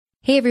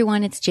Hey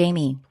everyone, it's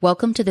Jamie.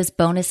 Welcome to this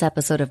bonus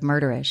episode of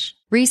Murderish.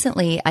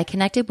 Recently, I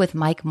connected with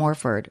Mike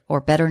Morford,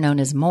 or better known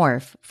as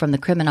Morph, from the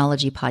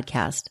Criminology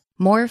Podcast.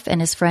 Morph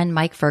and his friend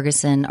Mike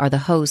Ferguson are the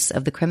hosts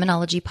of the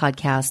Criminology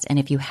Podcast, and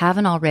if you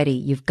haven't already,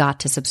 you've got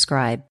to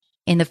subscribe.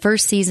 In the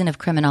first season of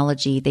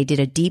Criminology, they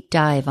did a deep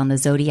dive on the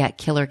Zodiac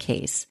Killer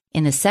case.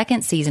 In the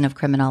second season of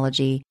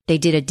Criminology, they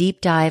did a deep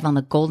dive on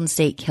the Golden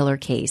State Killer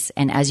case,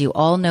 and as you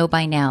all know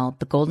by now,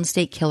 the Golden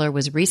State Killer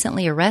was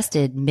recently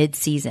arrested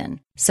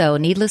mid-season. So,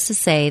 needless to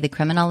say, the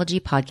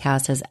Criminology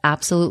Podcast has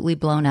absolutely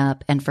blown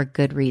up, and for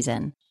good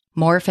reason.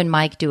 Morph and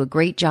Mike do a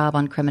great job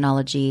on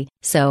Criminology,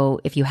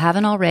 so if you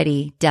haven't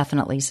already,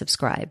 definitely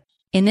subscribe.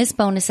 In this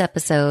bonus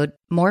episode,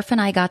 Morph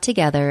and I got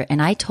together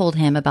and I told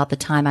him about the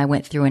time I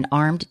went through an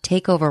armed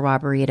takeover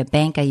robbery at a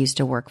bank I used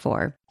to work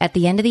for. At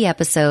the end of the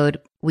episode,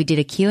 we did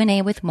a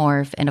Q&A with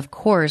Morph, and of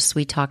course,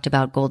 we talked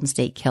about Golden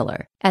State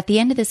Killer. At the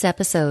end of this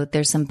episode,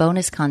 there's some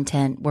bonus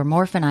content where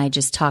Morph and I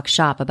just talk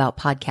shop about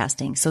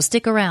podcasting, so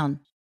stick around.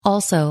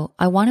 Also,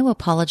 I want to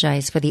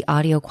apologize for the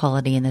audio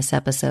quality in this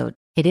episode.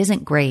 It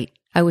isn't great.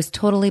 I was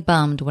totally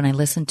bummed when I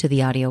listened to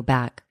the audio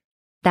back.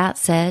 That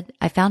said,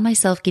 I found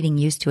myself getting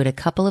used to it a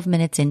couple of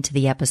minutes into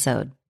the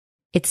episode.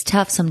 It's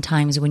tough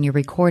sometimes when you're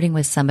recording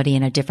with somebody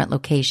in a different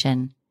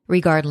location.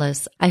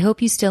 Regardless, I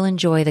hope you still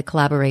enjoy the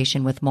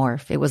collaboration with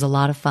Morph. It was a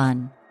lot of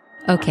fun.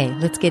 Okay,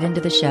 let's get into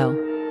the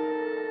show.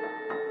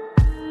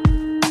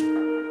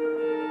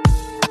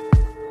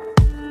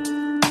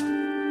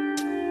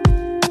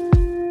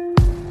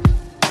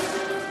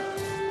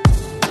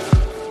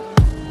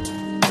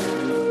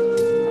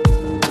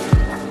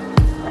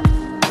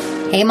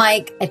 Hey,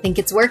 Mike, I think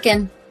it's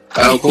working.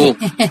 Oh, cool.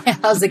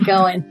 How's it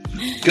going?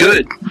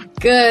 Good.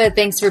 Good.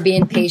 Thanks for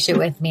being patient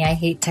with me. I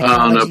hate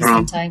technology no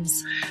problem.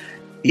 Sometimes.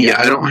 Yeah,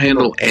 I don't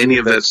handle any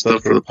of that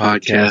stuff for the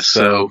podcast.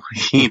 So,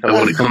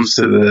 when it comes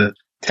to the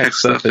tech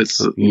stuff, it's,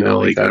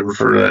 like I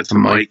refer to that to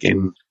Mike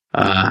and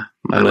I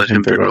let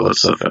him figure all that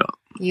stuff out.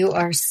 You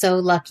are so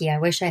lucky. I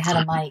wish I had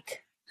a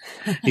mic.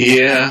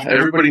 Yeah,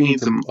 everybody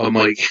needs a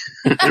mic.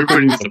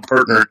 Everybody needs a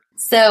partner.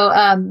 So,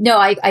 no,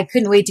 I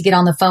couldn't wait to get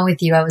on the phone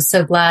with you. I was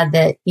so glad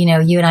that, you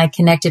and I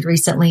connected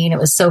recently, and it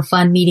was so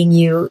fun meeting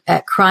you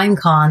at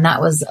CrimeCon. That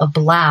was a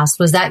blast.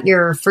 Was that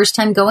your first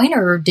time going,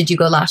 or did you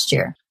go last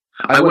year?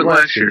 I went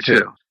last year,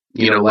 too.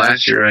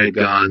 Last year I had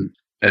gone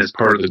as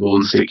part of the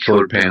Golden State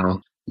Killer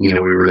panel. We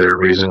were there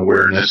raising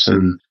awareness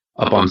and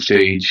up on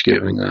stage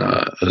giving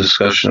a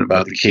discussion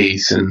about the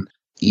case. And,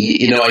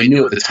 I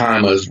knew at the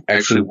time I was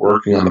actually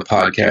working on the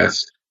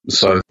podcast,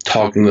 so I was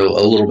talking a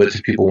little bit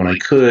to people when I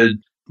could.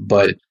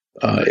 But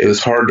it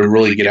was hard to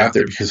really get out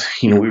there because,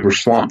 we were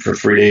swamped for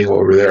 3 days while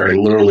we were there. I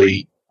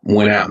literally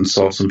went out and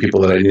saw some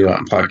people that I knew out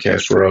in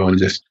Podcast Row and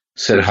just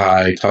said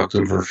hi, talked to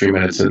them for a few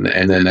minutes, and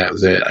then that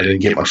was it. I didn't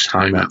get much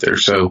time out there.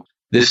 So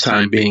this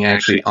time being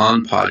actually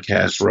on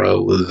Podcast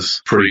Row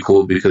was pretty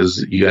cool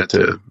because you got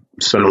to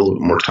spend a little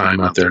bit more time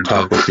out there and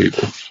talk with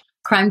people.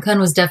 CrimeCon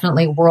was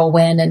definitely a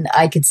whirlwind, and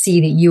I could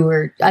see that you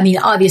were,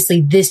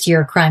 obviously this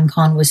year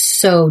CrimeCon was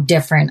so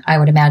different, I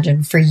would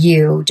imagine, for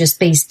you, just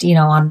based,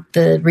 on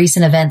the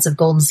recent events of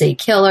Golden State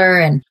Killer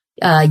and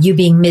you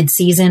being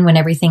mid-season when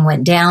everything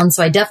went down.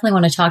 So I definitely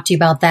want to talk to you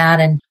about that.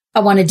 And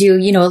I want to do,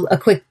 a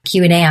quick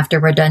Q&A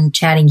after we're done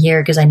chatting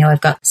here, because I know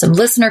I've got some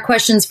listener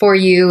questions for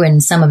you,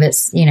 and some of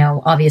it's,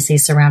 obviously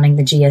surrounding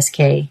the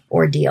GSK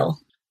ordeal.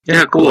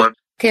 Yeah, cool.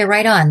 Okay,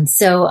 right on.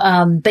 So,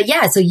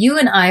 so you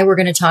and I were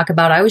going to talk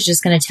about, I was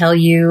just going to tell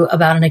you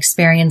about an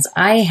experience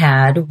I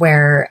had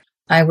where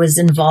I was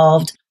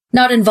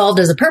not involved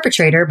as a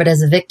perpetrator, but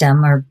as a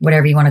victim, or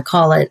whatever you want to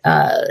call it,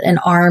 an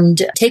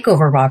armed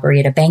takeover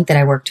robbery at a bank that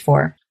I worked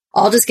for.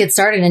 I'll just get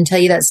started and tell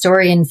you that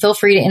story, and feel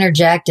free to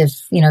interject if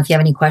you have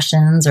any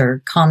questions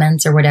or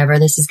comments or whatever.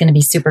 This is going to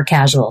be super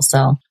casual.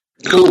 So.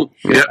 Cool.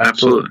 Yeah,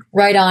 absolutely.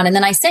 Right on. And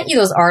then I sent you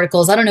those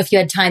articles. I don't know if you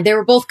had time. They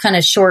were both kind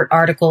of short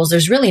articles.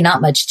 There's really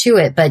not much to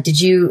it, but did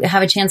you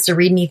have a chance to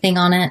read anything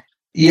on it?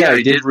 Yeah,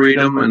 I did read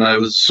them, and I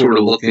was sort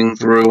of looking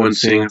through and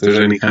seeing if there's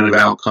any kind of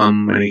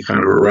outcome, any kind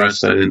of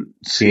arrest. I didn't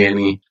see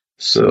any.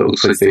 So it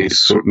looks like they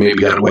sort of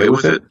maybe got away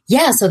with it.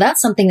 Yeah, so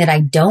that's something that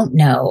I don't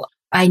know.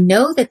 I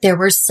know that there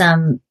were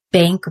some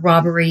bank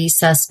robbery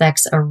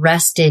suspects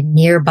arrested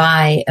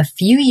nearby a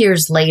few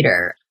years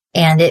later.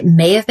 And it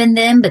may have been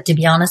them, but to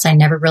be honest, I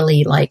never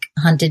really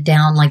hunted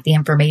down the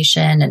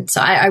information. And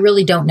so I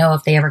really don't know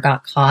if they ever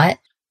got caught.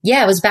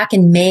 Yeah, it was back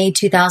in May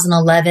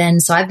 2011.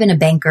 So I've been a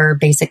banker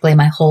basically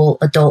my whole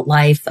adult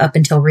life up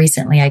until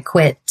recently. I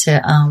quit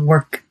to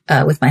work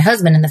with my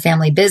husband in the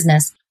family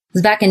business. It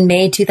was back in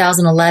May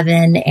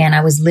 2011, and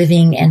I was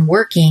living and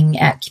working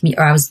at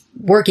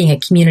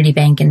Community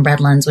Bank in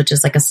Redlands, which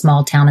is a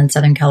small town in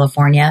Southern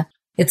California.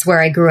 It's where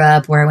I grew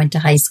up, where I went to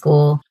high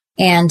school.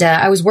 And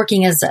I was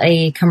working as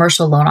a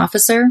commercial loan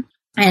officer,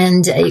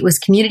 and it was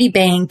Community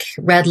Bank,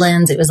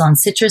 Redlands. It was on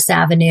Citrus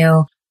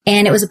Avenue,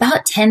 and it was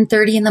about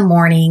 10:30 in the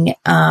morning.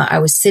 I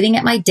was sitting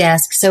at my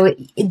desk. So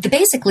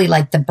basically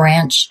the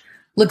branch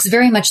looks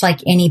very much like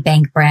any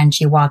bank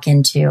branch you walk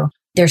into.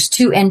 There's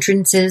two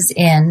entrances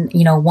in,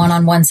 one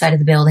on one side of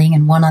the building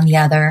and one on the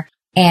other.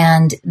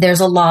 and there's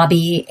a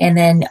lobby. And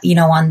then,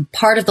 on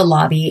part of the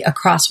lobby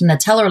across from the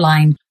teller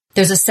line,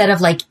 there's a set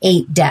of like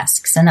 8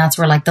 desks. And that's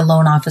where like the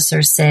loan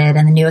officers sit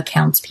and the new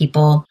accounts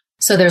people.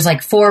 So there's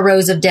like 4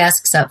 rows of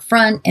desks up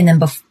front. And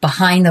then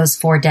behind those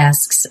 4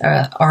 desks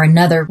are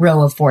another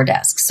row of 4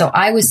 desks. So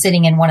I was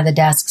sitting in one of the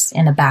desks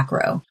in the back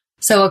row.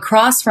 So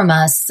across from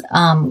us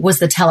was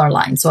the teller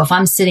line. So if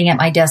I'm sitting at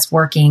my desk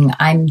working,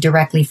 I'm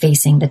directly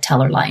facing the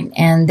teller line.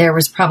 And there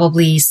was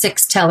probably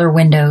 6 teller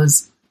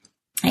windows,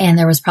 and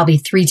there was probably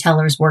 3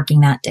 tellers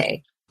working that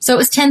day. So it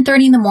was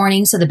 10:30 in the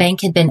morning. So the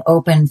bank had been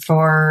open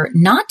for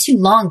not too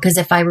long, because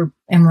if I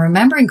am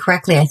remembering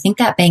correctly, I think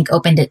that bank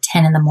opened at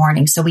 10 in the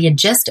morning. So we had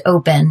just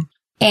opened,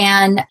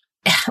 and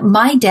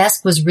my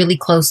desk was really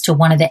close to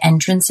one of the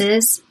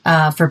entrances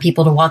for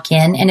people to walk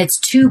in, and it's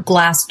 2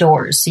 glass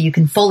doors. So you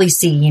can fully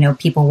see,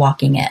 people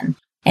walking in,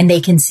 and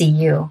they can see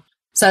you.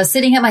 So I was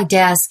sitting at my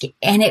desk,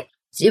 and it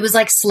was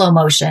like slow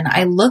motion.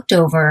 I looked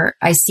over,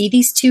 I see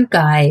these 2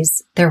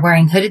 guys, they're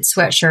wearing hooded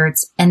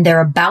sweatshirts, and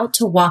they're about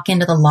to walk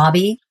into the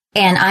lobby.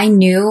 And I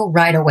knew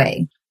right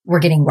away, we're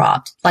getting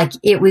robbed. Like,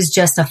 it was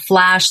just a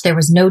flash. There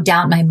was no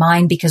doubt in my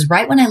mind, because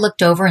right when I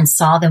looked over and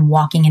saw them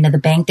walking into the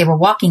bank, they were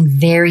walking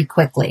very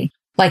quickly,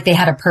 like they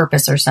had a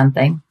purpose or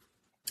something.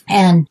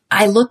 And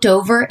I looked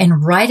over,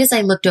 and right as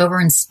I looked over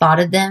and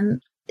spotted them,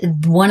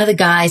 one of the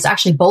guys,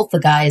 actually both the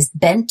guys,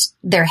 bent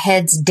their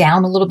heads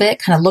down a little bit,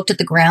 kind of looked at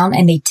the ground,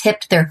 and they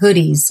tipped their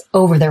hoodies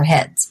over their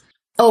heads.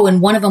 Oh,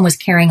 and one of them was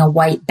carrying a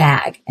white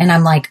bag. And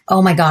I'm like,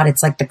 oh my God,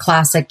 it's like the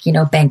classic,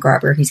 bank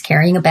robber. He's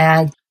carrying a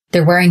bag.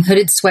 They're wearing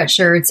hooded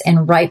sweatshirts.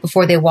 And right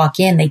before they walk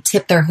in, they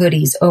tip their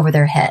hoodies over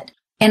their head.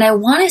 And I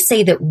want to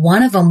say that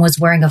one of them was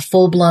wearing a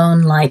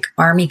full-blown, like,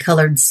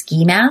 army-colored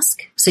ski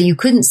mask, so you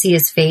couldn't see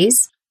his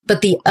face.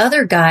 But the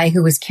other guy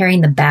who was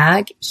carrying the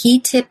bag, he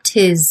tipped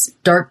his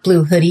dark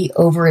blue hoodie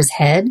over his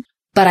head,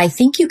 but I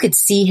think you could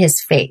see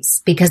his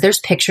face, because there's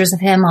pictures of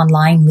him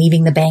online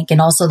leaving the bank,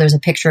 and also there's a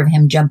picture of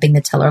him jumping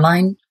the teller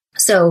line.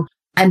 So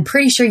I'm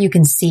pretty sure you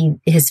can see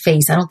his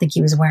face. I don't think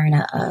he was wearing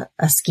a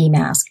ski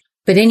mask.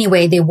 But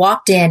anyway, they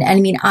walked in, and I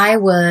mean, I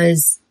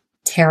was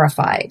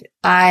terrified.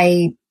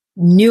 I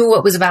knew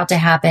what was about to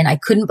happen. I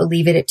couldn't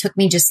believe it. It took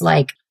me just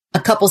like a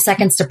couple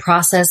seconds to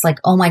process, like,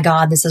 oh my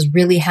God, this is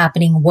really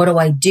happening. What do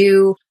I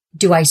do?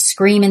 Do I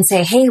scream and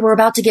say, hey, we're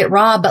about to get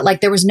robbed? But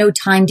like, there was no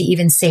time to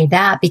even say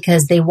that,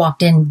 because they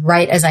walked in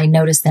right as I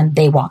noticed them.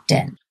 They walked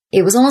in.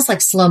 It was almost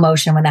like slow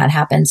motion when that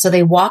happened. So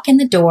they walk in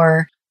the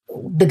door.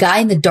 The guy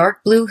in the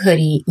dark blue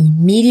hoodie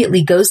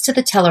immediately goes to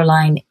the teller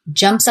line,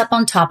 jumps up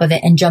on top of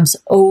it, and jumps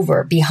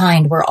over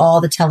behind where all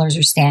the tellers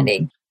are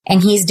standing.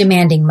 And he's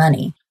demanding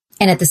money.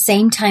 And at the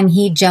same time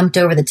he jumped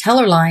over the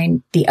teller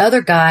line, the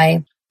other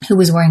guy, who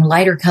was wearing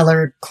lighter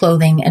colored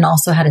clothing and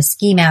also had a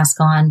ski mask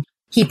on,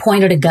 he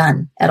pointed a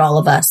gun at all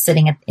of us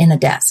sitting in the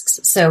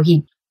desks. So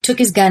he took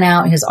his gun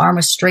out, his arm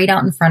was straight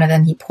out in front of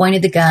him. He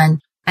pointed the gun.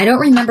 I don't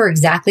remember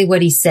exactly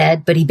what he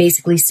said, but he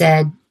basically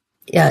said,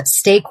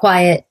 stay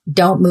quiet,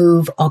 don't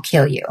move, I'll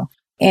kill you.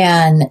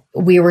 And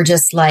we were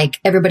just like,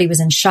 everybody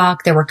was in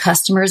shock. There were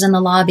customers in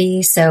the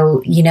lobby.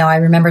 So, I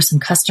remember some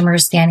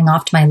customers standing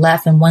off to my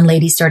left, and one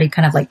lady started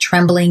kind of like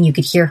trembling. You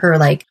could hear her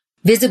like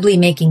visibly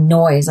making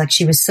noise, like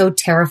she was so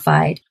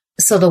terrified.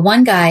 So the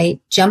one guy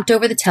jumped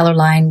over the teller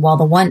line while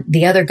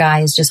the other guy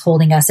is just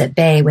holding us at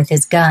bay with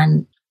his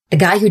gun. The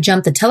guy who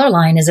jumped the teller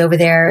line is over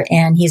there,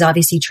 and he's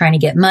obviously trying to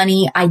get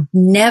money. I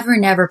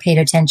never paid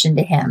attention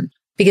to him,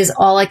 because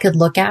all I could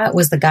look at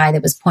was the guy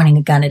that was pointing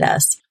a gun at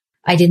us.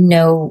 I didn't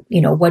know,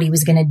 what he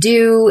was going to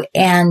do.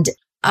 And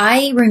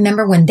I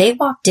remember when they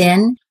walked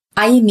in,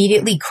 I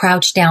immediately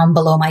crouched down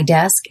below my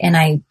desk, and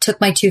I took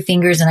my 2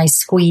 fingers and I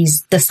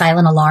squeezed the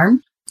silent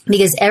alarm,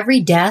 because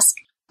every desk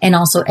and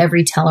also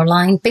every teller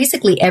line,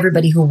 basically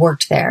everybody who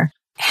worked there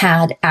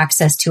had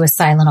access to a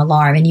silent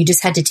alarm, and you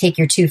just had to take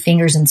your 2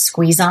 fingers and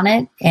squeeze on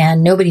it,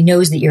 and nobody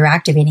knows that you're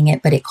activating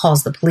it, but it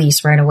calls the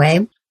police right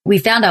away. We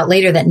found out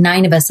later that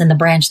 9 of us in the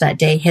branch that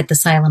day hit the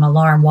silent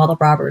alarm while the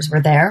robbers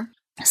were there.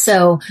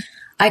 So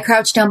I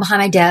crouched down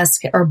behind my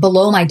desk, or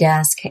below my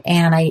desk,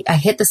 and I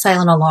hit the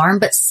silent alarm.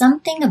 But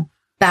something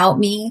about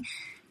me,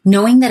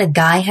 knowing that a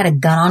guy had a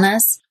gun on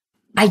us,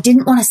 I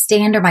didn't want to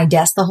stay under my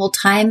desk the whole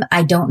time.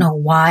 I don't know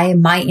why.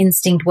 My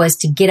instinct was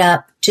to get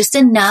up just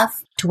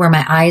enough to where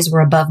my eyes were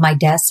above my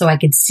desk so I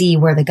could see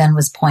where the gun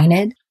was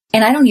pointed.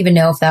 And I don't even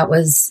know if that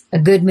was a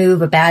good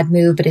move, a bad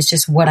move, but it's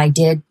just what I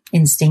did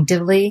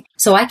instinctively.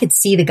 So I could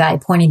see the guy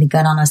pointing the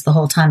gun on us the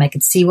whole time. I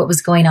could see what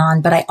was going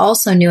on, but I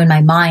also knew in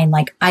my mind,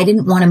 like, I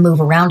didn't want to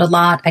move around a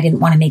lot. I didn't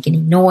want to make any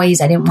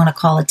noise. I didn't want to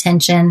call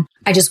attention.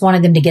 I just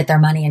wanted them to get their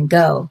money and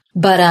go.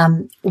 But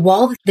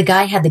while the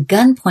guy had the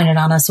gun pointed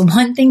on us,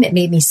 one thing that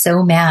made me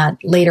so mad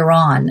later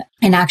on,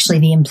 and actually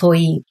the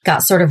employee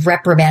got sort of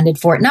reprimanded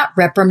for it. Not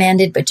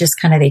reprimanded, but just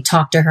kind of they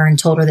talked to her and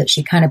told her that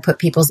she kind of put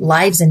people's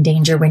lives in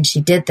danger when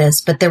she did this.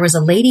 But there was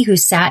a lady who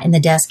sat in the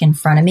desk in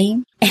front of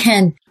me,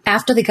 and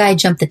after the guy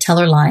jumped the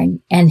teller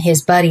line and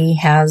his buddy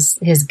has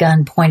his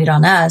gun pointed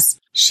on us,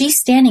 she's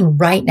standing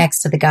right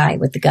next to the guy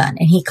with the gun.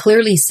 And he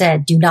clearly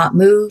said, do not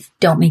move.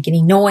 Don't make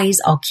any noise.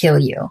 I'll kill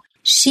you.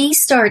 she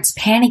starts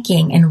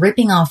panicking and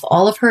ripping off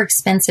all of her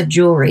expensive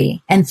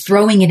jewelry and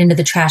throwing it into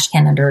the trash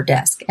can under her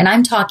desk. And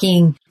I'm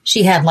talking,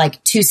 she had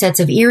like 2 sets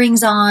of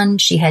earrings on.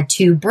 She had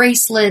 2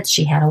 bracelets.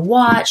 She had a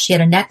watch. She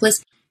had a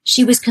necklace.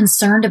 She was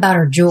concerned about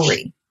her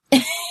jewelry.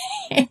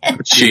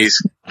 Jeez.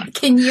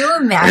 Can you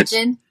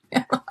imagine?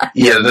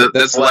 Yeah,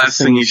 that's the last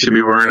thing you should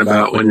be worrying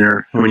about when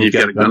you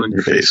got a gun in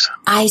your face.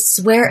 I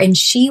swear. And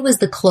she was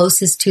the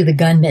closest to the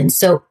gunman.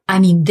 So, I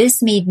mean,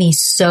 this made me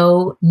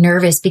so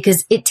nervous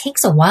because it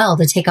takes a while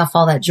to take off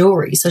all that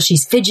jewelry. So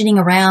she's fidgeting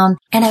around.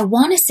 And I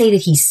want to say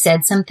that he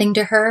said something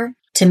to her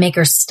to make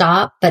her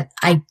stop, but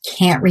I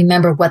can't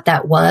remember what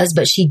that was.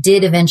 But she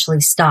did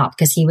eventually stop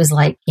because he was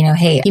like,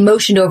 hey, he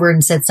motioned over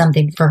and said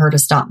something for her to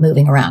stop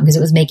moving around because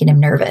it was making him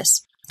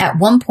nervous. At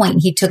one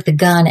point, he took the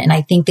gun and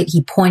I think that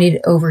he pointed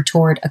it over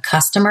toward a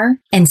customer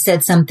and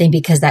said something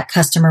because that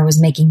customer was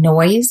making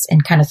noise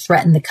and kind of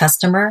threatened the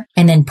customer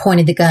and then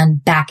pointed the gun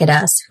back at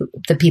us,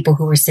 the people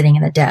who were sitting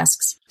in the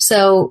desks.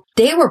 So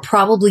they were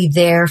probably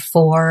there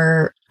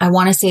for, I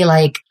want to say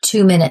like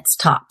 2 minutes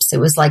tops. It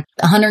was like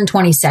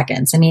 120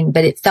 seconds. I mean,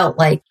 but it felt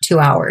like 2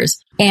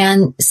 hours.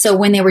 And so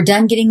when they were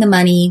done getting the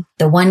money,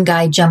 the one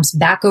guy jumps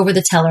back over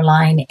the teller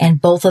line and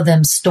both of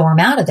them storm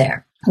out of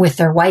there with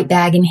their white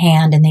bag in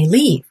hand and they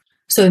leave.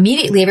 So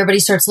immediately everybody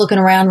starts looking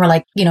around. We're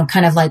like,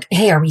 kind of like,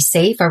 hey, are we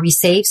safe? Are we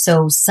safe?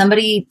 So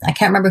somebody, I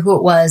can't remember who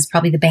it was,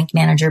 probably the bank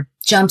manager,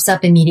 jumps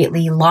up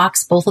immediately,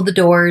 locks both of the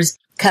doors.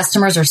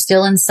 Customers are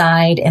still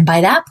inside. And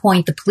by that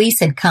point, the police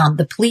had come.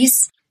 The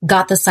police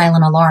got the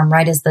silent alarm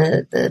right as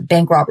the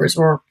bank robbers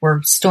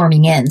were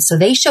storming in. So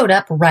they showed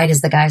up right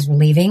as the guys were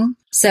leaving.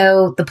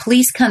 So the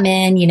police come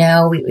in,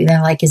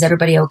 they're like, is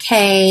everybody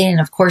okay?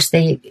 And of course,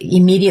 they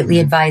immediately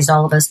advised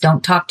all of us,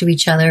 don't talk to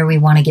each other. We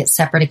want to get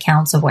separate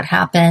accounts of what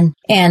happened.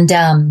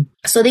 And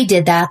so they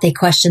did that. They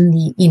questioned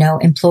the,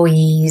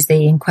 employees.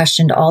 They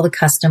questioned all the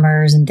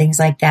customers and things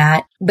like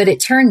that. But it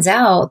turns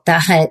out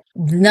that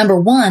number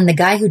one, the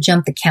guy who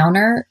jumped the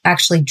counter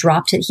actually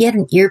dropped it. He had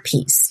an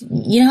earpiece.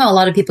 You know how a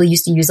lot of people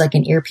used to use like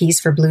an earpiece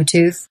for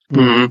Bluetooth?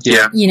 Mm-hmm,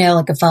 yeah.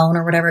 Like a phone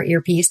or whatever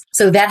earpiece.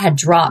 So that had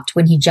dropped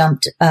when he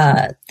jumped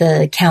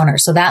the counter.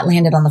 So that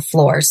landed on the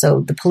floor.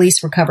 So the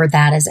police recovered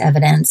that as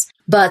evidence.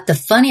 But the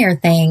funnier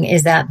thing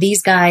is that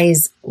these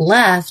guys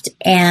left,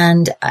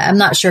 and I'm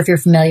not sure if you're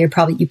familiar,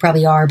 you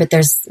probably are, but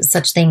there's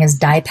such thing as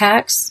die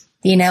packs,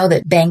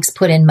 that banks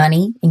put in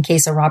money in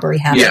case a robbery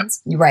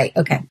happens. Yeah. Right.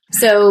 Okay.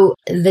 So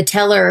the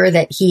teller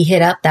that he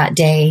hit up that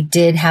day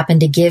did happen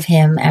to give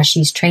him, as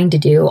she's trained to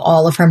do,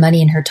 all of her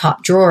money in her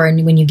top drawer.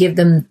 And when you give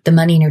them the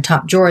money in your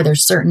top drawer,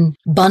 there's certain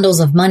bundles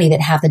of money that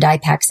have the die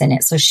packs in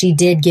it. So she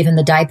did give him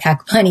the die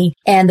pack money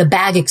and the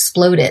bag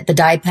exploded. The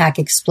die pack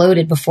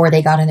exploded before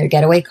they got in their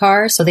getaway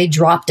car. So they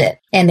dropped it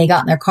and they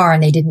got in their car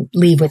and they didn't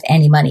leave with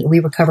any money. We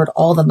recovered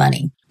all the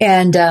money.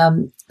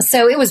 And,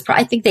 so it was,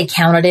 I think they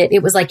counted it.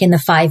 It was like in the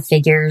 5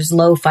 figures,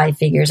 low 5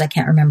 figures. I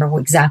can't remember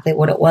exactly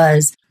what it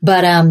was.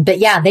 But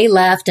yeah, they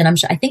left and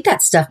I think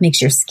that stuff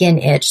makes your skin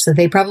itch. So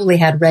they probably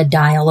had red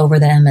dye all over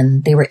them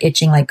and they were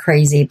itching like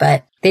crazy,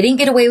 but they didn't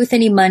get away with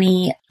any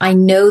money. I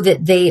know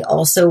that they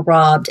also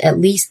robbed at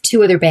least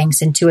 2 other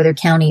banks in 2 other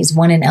counties,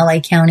 one in LA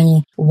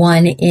County,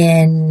 one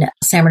in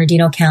San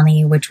Bernardino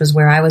County, which was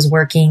where I was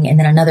working, and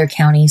then another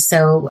county.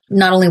 So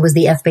not only was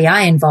the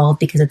FBI involved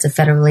because it's a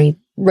federally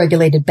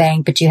regulated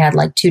bank, but you had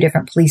like 2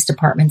 different police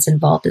departments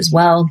involved as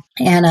well.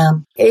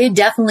 And it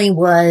definitely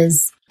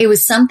was, it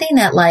was something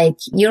that like,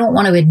 you don't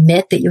want to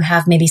admit that you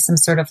have maybe some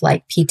sort of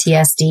like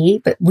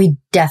PTSD, but we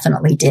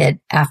definitely did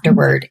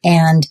afterward.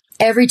 And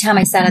every time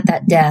I sat at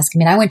that desk,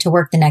 I went to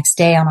work the next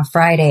day on a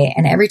Friday,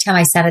 and every time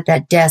I sat at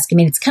that desk,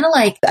 it's kind of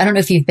like, I don't know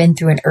if you've been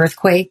through an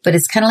earthquake, but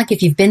it's kind of like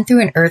if you've been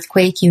through an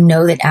earthquake, you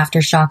know that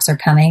aftershocks are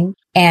coming.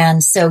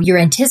 And so you're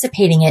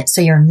anticipating it.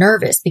 So you're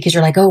nervous because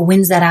you're like, oh,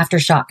 when's that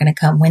aftershock going to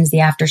come? When's the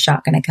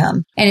aftershock going to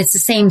come? And it's the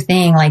same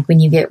thing. Like when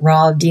you get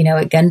robbed,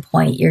 at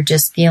gunpoint, you're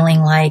just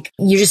feeling like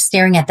you're just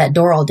staring at that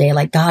door all day.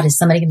 Like, God, is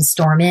somebody going to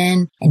storm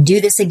in and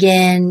do this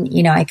again?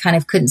 I kind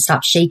of couldn't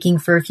stop shaking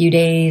for a few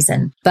days.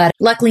 But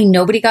luckily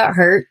nobody got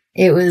hurt.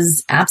 It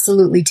was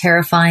absolutely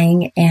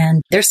terrifying.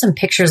 And there's some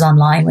pictures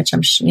online, which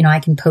I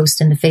can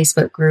post in the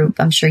Facebook group.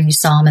 I'm sure you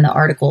saw them in the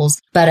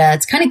articles, but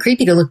it's kind of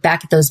creepy to look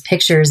back at those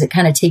pictures. It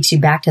kind of takes you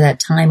back to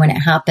that time when it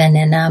happened.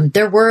 And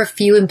there were a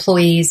few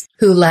employees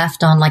who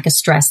left on like a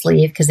stress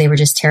leave because they were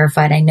just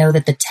terrified. I know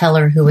that the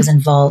teller who was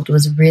involved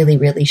was really,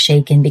 really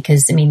shaken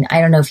because,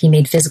 I don't know if he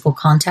made physical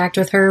contact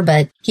with her,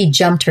 but he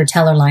jumped her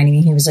teller line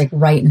and he was like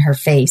right in her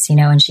face,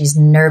 and she's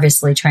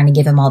nervously trying to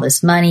give him all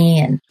this money.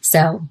 And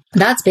so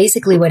that's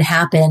basically what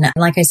happened.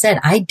 Like I said,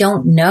 I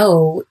don't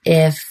know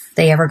if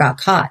they ever got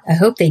caught. I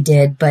hope they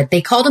did, but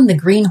they called them the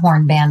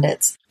Greenhorn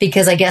Bandits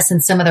because I guess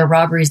in some of their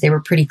robberies, they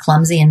were pretty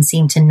clumsy and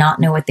seemed to not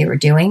know what they were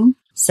doing.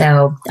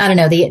 So I don't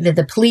know.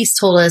 The police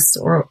told us,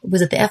 or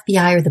was it the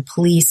FBI or the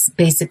police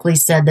basically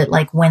said that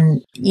like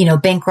when,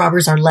 bank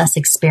robbers are less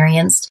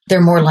experienced,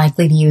 they're more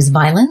likely to use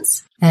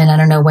violence. And I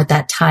don't know what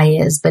that tie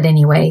is, but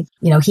anyway,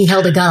 he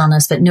held a gun on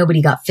us, but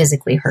nobody got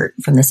physically hurt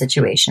from the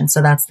situation.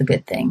 So that's the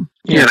good thing.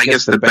 Yeah, and I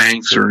guess the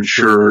banks are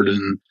insured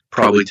and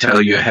probably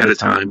tell you ahead of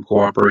time,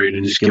 cooperate,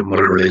 and just give them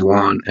whatever they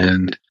want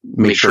and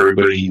make sure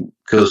everybody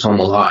goes home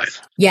alive.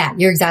 Yeah,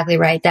 you're exactly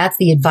right. That's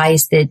the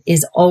advice that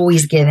is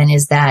always given,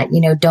 is that,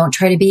 don't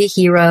try to be a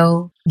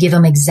hero. Give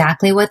them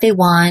exactly what they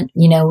want.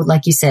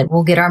 Like you said,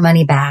 we'll get our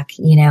money back.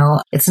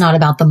 It's not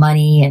about the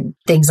money and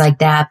things like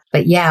that.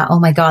 But yeah, oh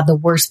my God, the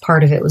worst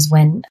part of it was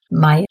when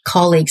my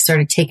colleague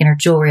started taking her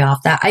jewelry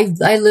off. That I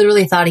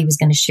literally thought he was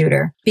going to shoot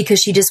her because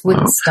she just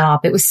wouldn't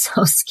stop. It was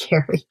so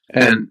scary.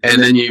 And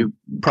then you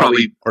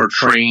probably are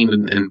trained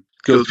and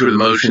go through the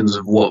motions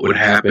of what would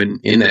happen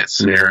in that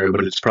scenario,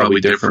 but it's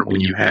probably different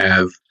when you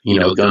have,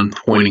 a gun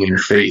pointing in your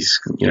face.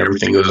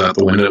 Everything goes out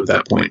the window at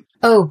that point.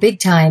 Oh, big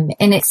time.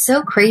 And it's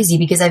so crazy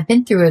because I've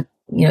been through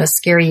a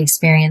scary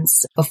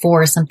experience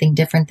before, something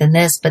different than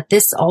this, but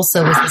this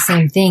also is the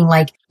same thing.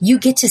 Like, you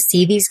get to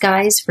see these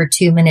guys for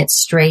 2 minutes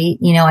straight.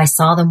 I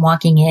saw them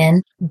walking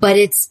in, but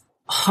it's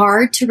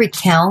hard to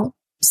recount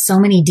so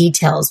many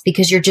details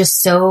because you're just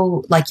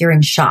so, like, you're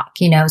in shock,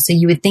 so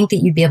you would think that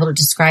you'd be able to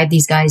describe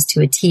these guys to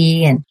a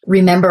T and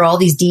remember all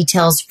these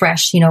details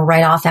fresh,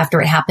 right off after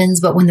it happens.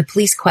 But when the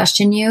police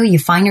question you, you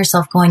find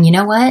yourself going, you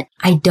know what?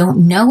 I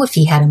don't know if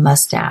he had a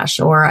mustache,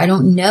 or I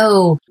don't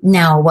know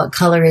now what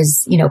color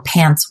his,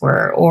 pants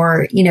were,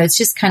 or, it's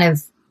just kind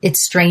of, it's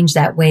strange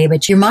that way,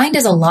 but your mind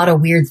does a lot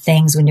of weird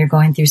things when you're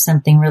going through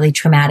something really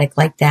traumatic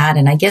like that.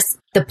 And I guess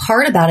the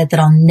part about it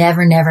that I'll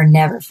never, never,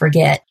 never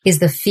forget is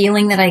the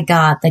feeling that I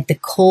got, like the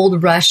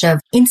cold rush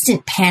of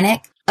instant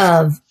panic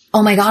of,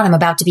 oh my God, I'm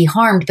about to be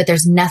harmed, but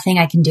there's nothing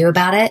I can do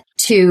about it,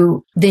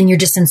 to then you're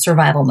just in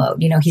survival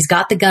mode. He's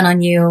got the gun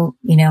on you,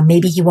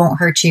 maybe he won't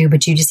hurt you,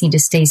 but you just need to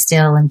stay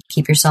still and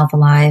keep yourself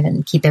alive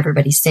and keep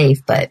everybody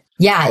safe. But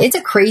yeah, it's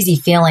a crazy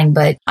feeling,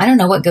 but I don't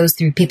know what goes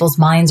through people's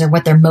minds or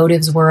what their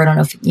motives were. I don't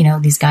know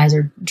if, these guys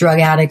are drug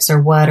addicts or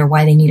what, or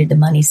why they needed the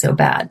money so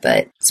bad,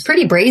 but it's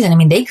pretty brazen. I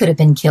mean, they could have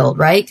been killed,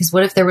 right? Because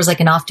what if there was like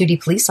an off-duty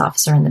police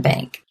officer in the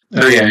bank?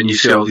 Oh yeah. And you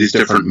see all these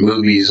different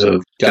movies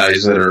of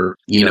guys that are,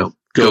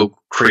 go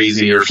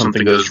crazy or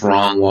something goes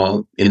wrong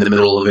while in the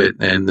middle of it.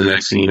 And the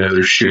next thing you know,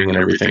 they're shooting and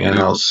everything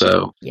else.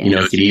 So,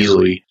 yes. It could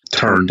easily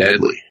turn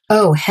deadly.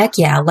 Oh, heck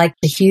yeah. Like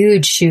the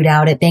huge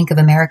shootout at Bank of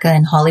America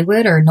in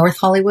Hollywood or North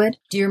Hollywood.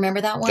 Do you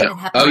remember that one?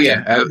 Oh,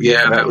 yeah.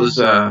 That was,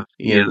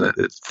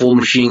 full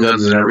machine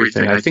guns and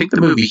everything. I think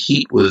the movie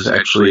Heat was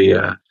actually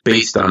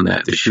based on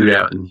that, the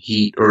shootout in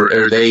Heat,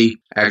 or they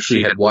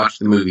actually had watched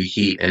the movie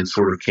Heat and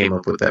sort of came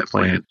up with that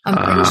plan.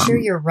 I'm pretty sure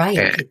you're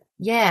right.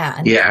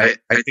 Yeah. Yeah,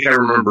 I think I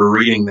remember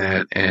reading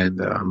that, and,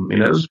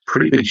 it was a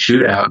pretty big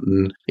shootout,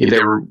 and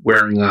they were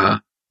wearing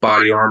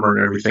body armor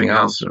and everything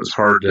else. And it was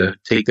hard to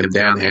take them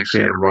down. They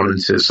actually had to run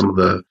into some of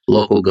the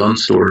local gun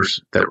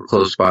stores that were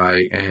close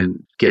by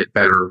and get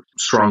better,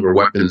 stronger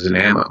weapons and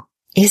ammo.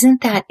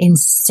 Isn't that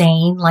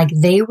insane? Like,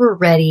 they were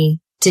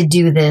ready to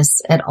do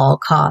this at all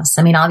costs.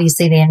 I mean,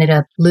 obviously they ended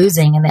up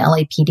losing and the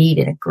LAPD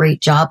did a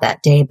great job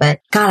that day, but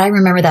God, I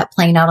remember that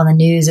playing out on the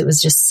news. It was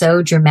just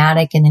so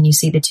dramatic. And then you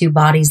see the two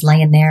bodies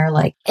laying there,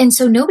 like, and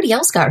so nobody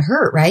else got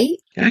hurt, right?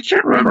 I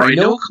can't remember. I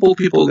know a couple of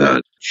people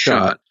got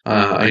shot.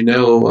 I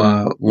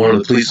know one of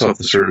the police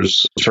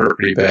officers was hurt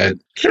pretty bad.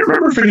 Can't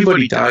remember if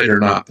anybody died or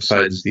not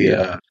besides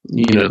the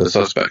the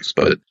suspects,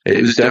 but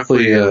it was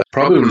definitely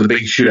probably one of the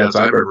biggest shootouts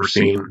I've ever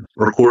seen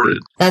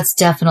recorded. That's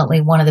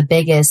definitely one of the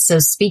biggest. So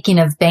speaking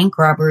of bank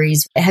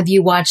robberies, have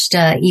you watched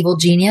Evil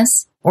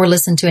Genius or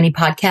listened to any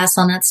podcasts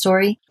on that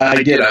story?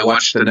 I did. I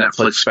watched the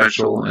Netflix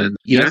special and,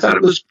 I thought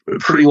it was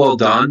pretty well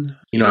done.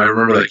 I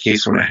remember that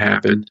case when it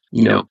happened.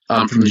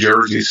 I'm from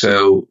Jersey,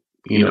 so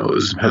it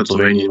was in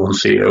Pennsylvania, one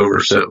state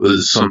over, so it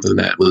was something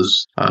that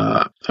was,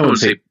 I wouldn't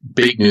say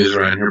big news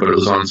around here, but it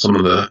was on some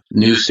of the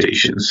news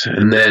stations.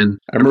 And then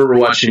I remember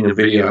watching a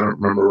video, I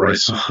don't remember where I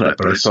saw that,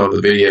 but I saw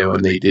the video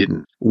and they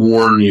didn't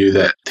warn you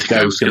that the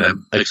guy was going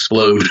to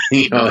explode,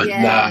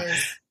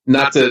 Yes.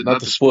 Not to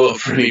spoil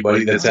it for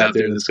anybody that's out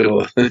there that's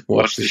going to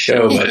watch the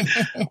show, but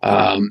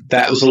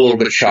that was a little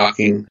bit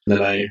shocking. And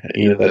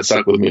then that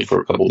stuck with me for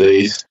a couple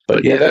days.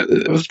 But yeah,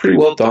 it was pretty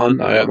well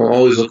done. I'm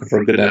always looking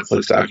for a good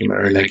Netflix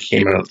documentary, and that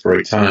came out at the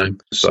right time.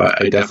 So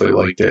I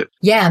definitely liked it.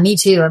 Yeah, me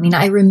too. I mean,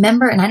 I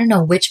remember, and I don't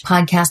know which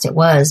podcast it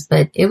was,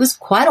 but it was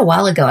quite a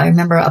while ago. I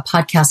remember a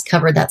podcast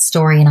covered that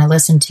story, and I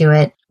listened to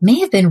it. May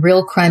have been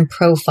Real Crime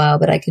Profile,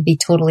 but I could be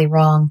totally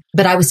wrong.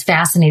 But I was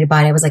fascinated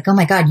by it. I was like, oh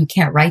my God, you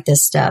can't write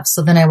this stuff.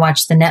 So then I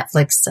watched the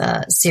Netflix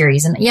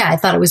series. And yeah, I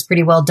thought it was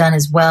pretty well done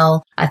as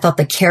well. I thought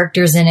the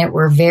characters in it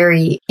were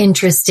very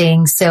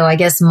interesting. So I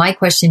guess my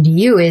question to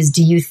you is,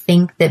 do you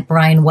think that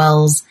Brian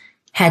Wells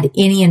had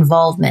any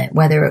involvement,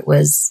 whether it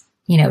was,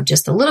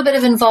 just a little bit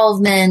of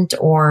involvement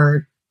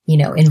or,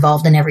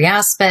 involved in every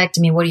aspect?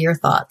 I mean, what are your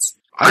thoughts?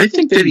 I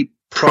think that he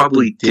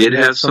probably did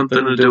have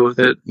something to do with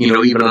it.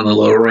 Even on the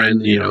lower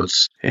end,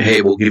 it's,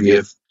 hey, we'll give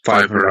you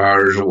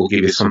 $500 or we'll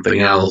give you something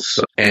else.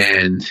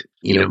 And,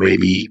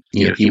 maybe,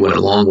 he went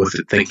along with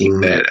it thinking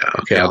that,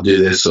 okay, I'll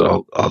do this.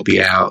 So I'll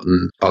be out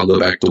and I'll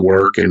go back to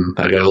work and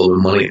I got a little bit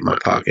of money in my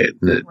pocket.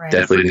 And it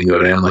definitely didn't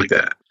go down like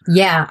that.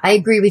 Yeah, I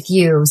agree with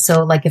you.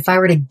 So like if I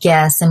were to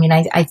guess, I mean,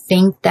 I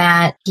think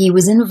that he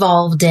was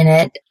involved in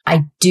it.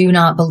 I do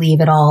not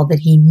believe at all that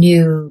he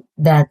knew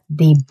that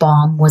the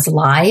bomb was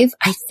live.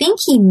 I think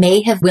he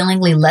may have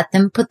willingly let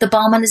them put the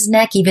bomb on his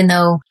neck, even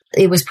though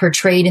it was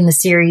portrayed in the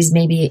series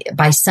maybe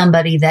by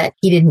somebody that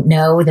he didn't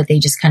know, that they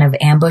just kind of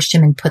ambushed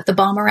him and put the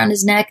bomb around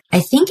his neck. I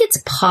think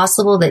it's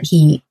possible that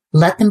he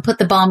let them put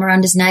the bomb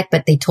around his neck,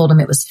 but they told him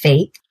it was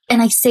fake.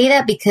 And I say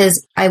that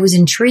because I was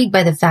intrigued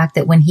by the fact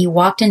that when he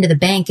walked into the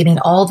bank, I mean,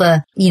 all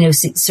the,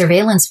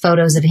 surveillance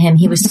photos of him,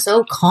 he was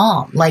so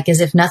calm, like as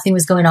if nothing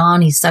was going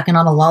on. He's sucking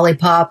on a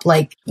lollipop,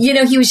 like,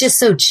 he was just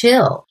so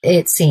chill,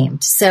 it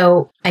seemed.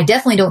 So I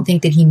definitely don't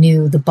think that he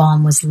knew the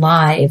bomb was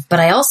live. But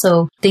I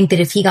also think that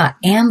if he got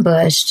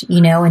ambushed,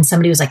 and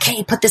somebody was like,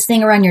 hey, put this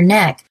thing around your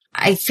neck,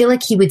 I feel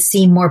like he would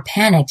seem more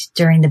panicked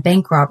during the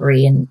bank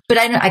robbery. But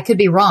I could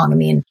be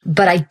wrong.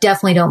 But I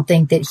definitely don't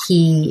think that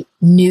he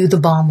knew the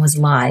bomb was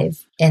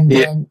live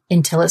then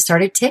until it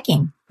started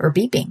ticking or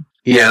beeping.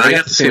 Yeah, and I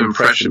got the same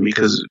impression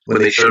because when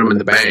they showed him in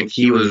the bank,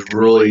 he was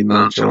really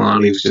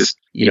nonchalant. He was just,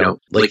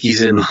 like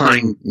he's in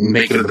line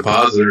making a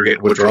deposit or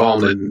getting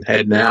withdrawal and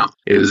heading out.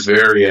 It was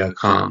very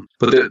calm.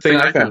 But the thing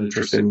I found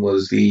interesting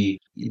was the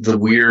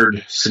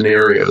weird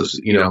scenarios.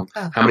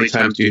 How many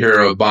times do you hear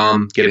of a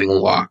bomb getting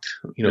locked,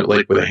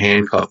 like with a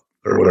handcuff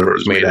or whatever it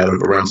was made out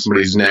of around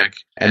somebody's neck?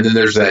 And then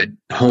there's that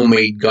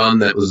homemade gun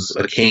that was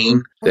a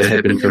cane that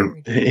had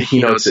been,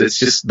 it's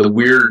just the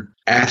weird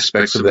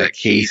aspects of that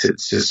case.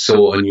 It's just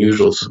so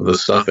unusual, some of the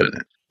stuff in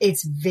it.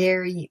 It's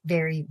very,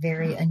 very,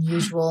 very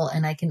unusual.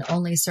 And I can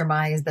only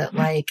surmise that,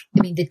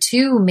 the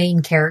two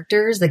main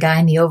characters, the guy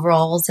in the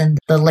overalls and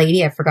the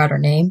lady, I forgot her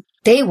name,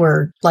 they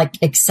were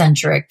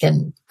eccentric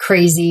and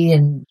crazy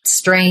and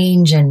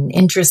strange and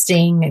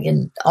interesting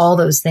and all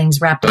those things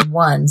wrapped in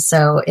one.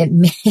 So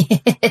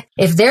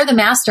if they're the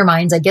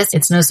masterminds, I guess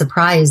it's no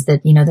surprise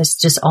that, there's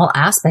just all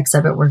aspects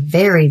of it were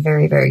very,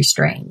 very, very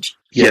strange.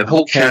 Yeah, the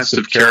whole cast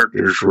of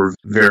characters were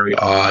very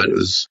odd. It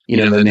was,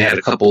 then they had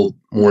a couple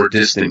more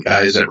distant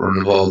guys that were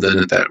involved in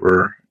it that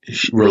were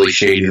really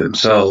shady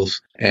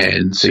themselves.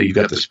 And so you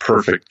got this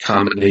perfect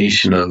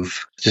combination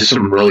of just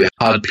some really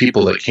odd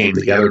people that came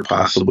together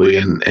possibly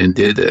and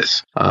did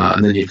this.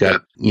 And then you've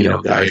got,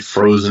 a guy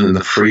frozen in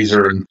the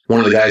freezer. And one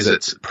of the guys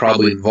that's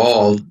probably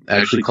involved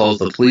actually calls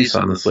the police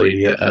on this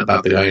lady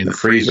about the guy in the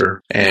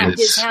freezer. And at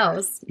his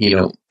house.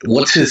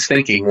 What's his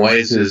thinking? Why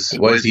is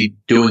he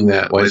doing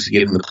that? Why is he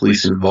getting the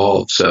police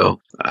involved? So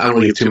I don't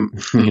want to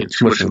get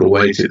too much of it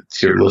away to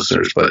your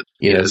listeners, but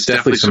it's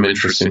definitely some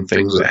interesting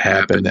things that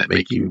happen that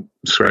make you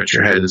scratch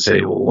your head and say,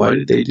 well, why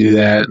did they do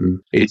that?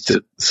 And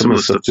some of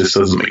the stuff just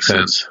doesn't make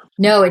sense.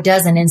 No, it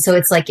doesn't. And so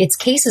it's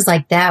cases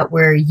like that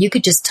where you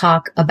could just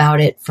talk about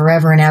it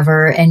forever and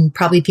ever. And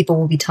probably people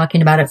will be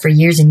talking about it for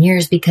years and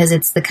years because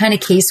it's the kind of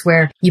case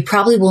where you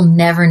probably will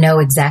never know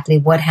exactly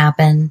what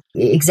happened,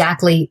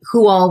 exactly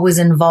who all was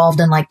involved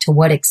and to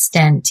what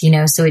extent,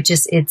 so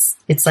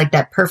it's like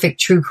that perfect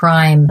true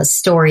crime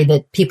story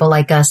that people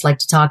like us like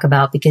to talk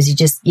about because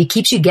it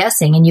keeps you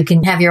guessing and you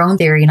can have your own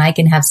theory and I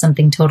can have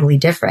something totally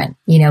different,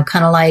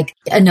 kind of like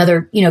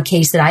another,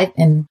 case that I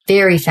am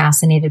very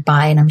fascinated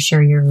by. And I'm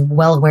sure you're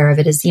well aware of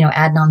it is,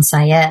 Adnan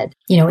Syed,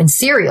 in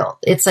Serial.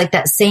 It's like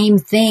that same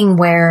thing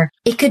where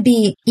it could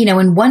be,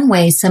 in one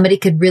way, somebody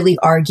could really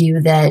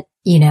argue that,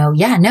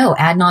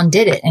 Adnan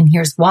did it and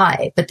here's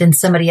why. But then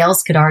somebody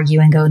else could argue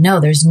and go, no,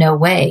 there's no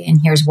way.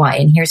 And here's why.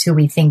 And here's who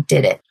we think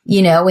did it,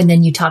 and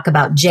then you talk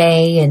about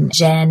Jay and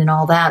Jen and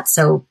all that.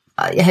 So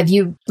have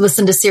you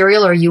listened to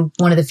Serial or are you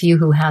one of the few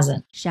who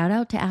hasn't? Shout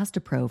out to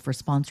Astapro for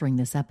sponsoring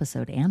this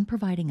episode and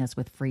providing us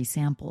with free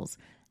samples.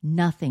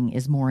 Nothing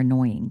is more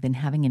annoying than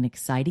having an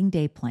exciting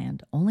day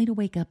planned only to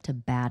wake up to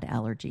bad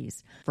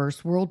allergies.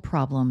 First world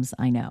problems,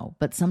 I know,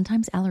 but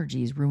sometimes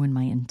allergies ruin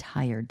my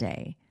entire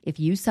day. If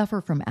you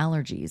suffer from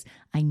allergies,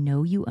 I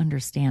know you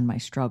understand my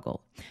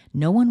struggle.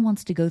 No one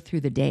wants to go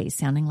through the day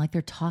sounding like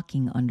they're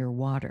talking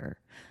underwater.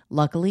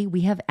 Luckily,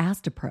 we have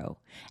Astapro.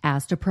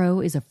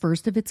 Astapro is a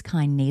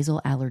first-of-its-kind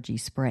nasal allergy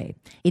spray.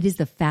 It is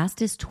the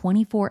fastest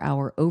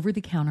 24-hour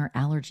over-the-counter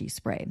allergy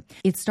spray.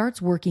 It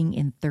starts working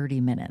in 30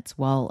 minutes,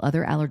 while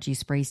other allergy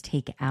sprays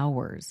take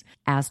hours.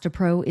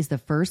 Astapro is the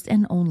first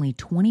and only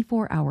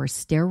 24-hour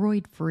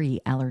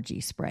steroid-free allergy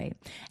spray.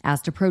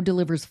 Astapro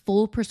delivers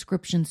full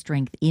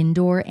prescription-strength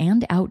indoor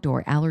and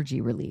outdoor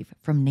allergy relief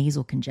from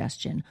nasal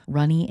congestion,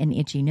 runny and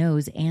itchy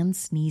nose, and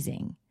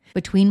sneezing.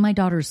 Between my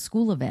daughter's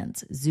school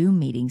events, Zoom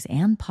meetings,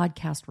 and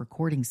podcast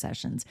recording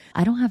sessions,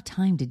 I don't have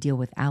time to deal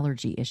with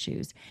allergy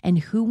issues. And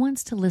who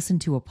wants to listen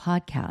to a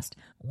podcast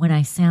when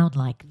I sound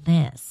like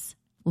this?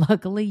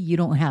 Luckily, you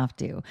don't have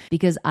to,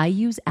 because I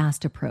use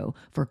Astapro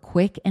for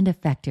quick and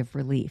effective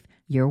relief.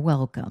 You're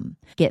welcome.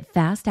 Get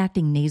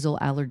fast-acting nasal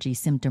allergy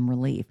symptom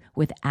relief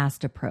with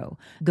Astapro.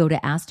 Go to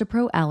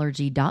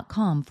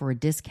astaproallergy.com for a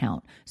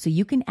discount so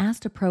you can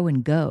Astapro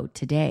and go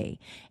today.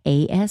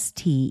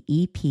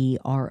 ASTEPRO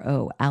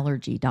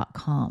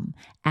allergy.com.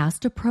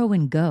 Astapro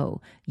and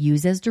go.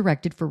 Use as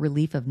directed for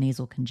relief of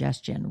nasal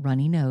congestion,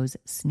 runny nose,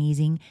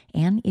 sneezing,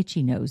 and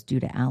itchy nose due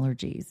to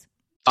allergies.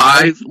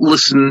 I've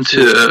listened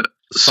to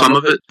some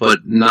of it, but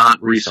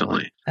not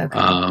recently. Okay.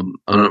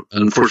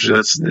 Unfortunately,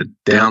 that's the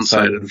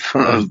downside of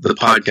the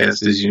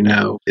podcast, as you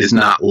know, is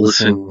not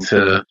listening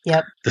to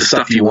the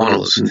stuff you want to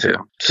listen to.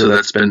 So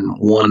that's been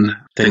one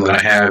thing that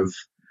I have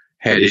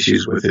had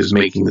issues with, is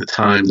making the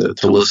time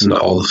to listen to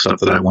all the stuff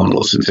that I want to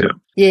listen to.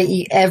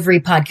 Yeah, every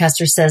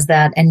podcaster says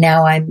that. And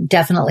now I'm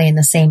definitely in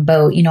the same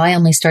boat. You know, I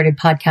only started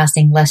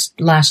podcasting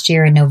last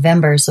year in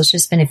November. So it's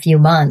just been a few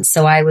months.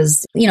 So I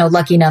was,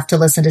 lucky enough to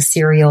listen to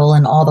Serial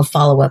and all the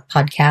follow-up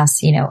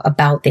podcasts,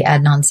 about the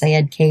Adnan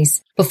Syed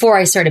case before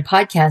I started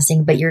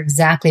podcasting. But you're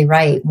exactly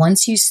right.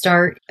 Once you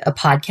start a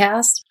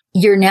podcast,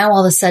 you're now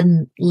all of a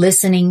sudden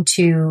listening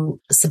to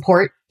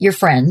support your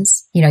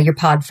friends, your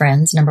pod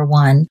friends, number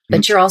one,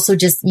 but you're also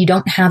you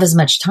don't have as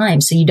much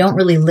time. So you don't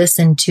really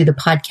listen to the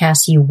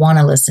podcasts you want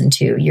to listen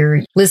to.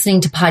 You're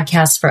listening to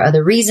podcasts for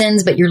other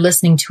reasons, but you're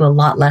listening to a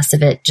lot less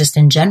of it just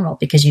in general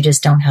because you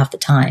just don't have the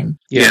time.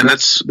 Yeah. And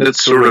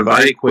that's sort of,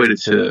 I equate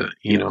it to,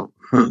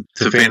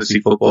 to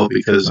fantasy football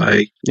because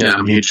I'm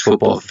a huge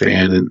football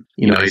fan, and,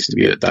 I used to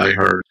be a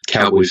diehard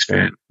Cowboys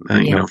fan.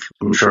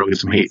 I'm sure I'll get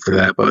some hate for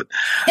that, but,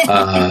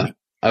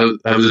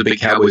 I was a big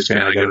Cowboys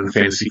fan. I got into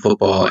fantasy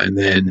football, and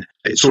then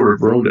it sort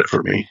of ruined it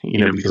for me,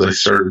 because I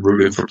started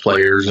rooting for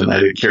players, and I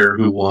didn't care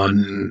who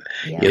won,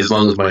 as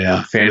long as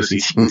my fantasy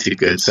team did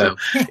good. So,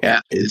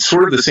 it's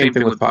sort of the same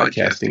thing with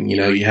podcasting.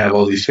 You have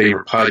all these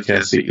favorite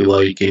podcasts that you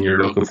like, and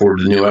you're looking forward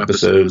to new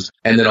episodes,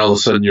 and then all of a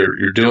sudden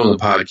you're doing a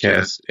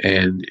podcast,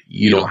 and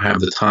you don't have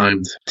the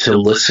time to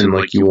listen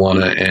like you want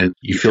to, and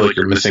you feel like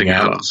you're missing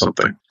out on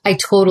something. I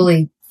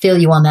totally feel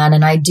you on that.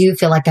 And I do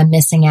feel like I'm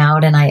missing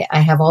out, and I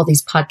have all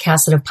these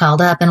podcasts that have piled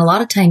up. And a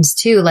lot of times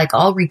too, like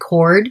I'll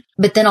record,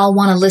 but then I'll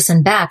want to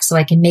listen back so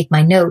I can make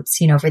my notes,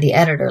 for the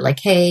editor, like,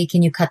 hey,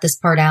 can you cut this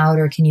part out,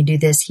 or can you do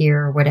this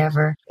here or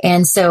whatever?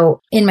 And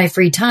so in my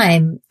free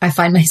time, I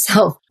find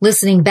myself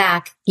listening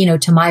back,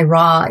 to my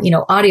raw,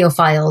 audio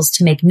files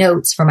to make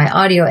notes for my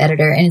audio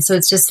editor. And so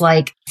it's just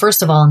like,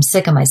 first of all, I'm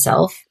sick of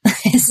myself.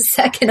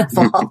 Second of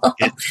all,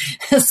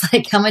 it's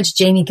like, how much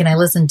Jamie can I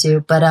listen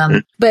to?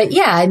 But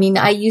yeah, I mean,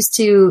 I used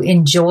to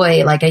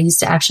enjoy, I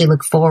used to actually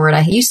look forward.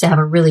 I used to have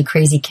a really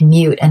crazy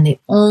commute. And the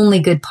only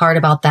good part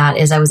about that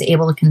is I was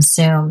able to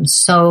consume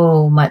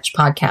so much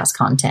podcast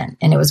content,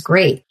 and it was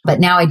great. But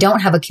now I don't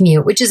have a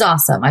commute, which is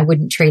awesome. I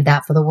wouldn't trade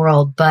that for the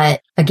world.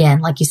 But again,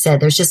 like you said,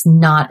 there's just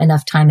not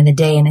enough time in the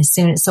day. And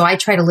so I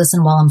try to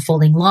listen while I'm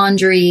folding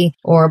laundry,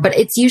 but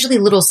it's usually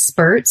little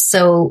spurts.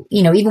 So,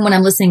 even when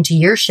I'm listening to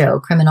your show,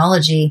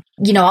 Criminology,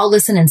 I'll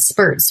listen in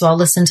spurts. So I'll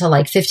listen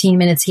to 15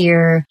 minutes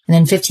here and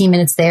then 15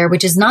 minutes there,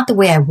 which is not the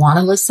way I want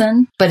to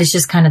listen, but it's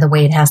just kind of the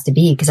way it has to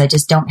be because I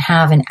just don't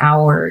have an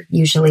hour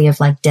usually of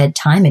dead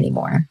time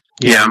anymore.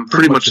 Yeah, I'm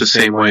pretty much the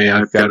same way.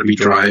 I've got to be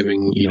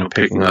driving,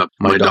 picking up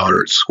my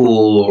daughter at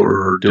school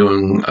or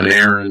doing an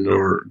errand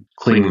or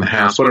cleaning the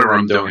house, whatever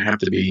I'm doing. I have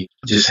to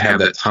just have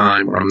that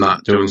time where I'm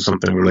not doing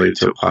something related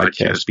to a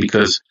podcast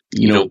because,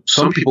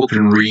 some people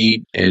can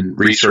read and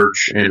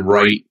research and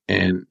write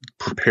and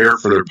prepare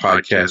for their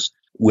podcast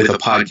with a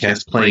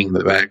podcast playing in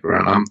the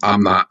background.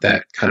 I'm not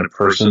that kind of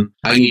person.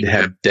 I need to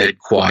have dead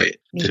quiet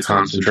to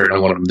concentrate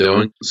on what I'm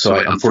doing. So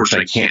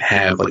unfortunately, I can't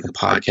have a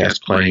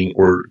podcast playing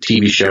or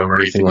TV show or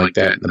anything like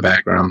that in the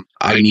background.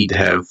 I need to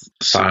have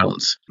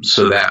silence.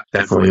 So that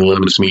definitely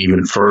limits me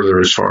even further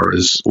as far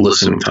as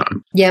listening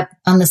time. Yep.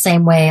 I'm the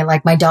same way.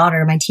 Like my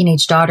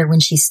teenage daughter, when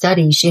she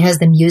studies, she has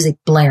the music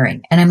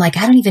blaring. And I'm like,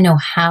 I don't even know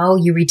how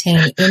you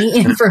retain any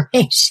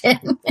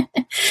information.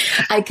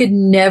 I could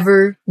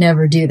never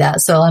do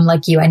that. So I'm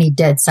like you, I need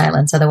dead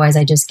silence. Otherwise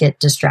I just get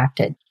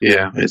distracted.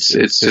 Yeah.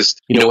 It's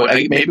just,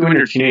 maybe when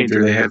you're a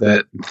teenager, they have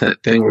that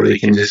thing where they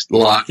can just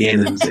lock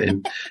in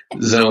and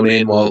zone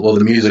in while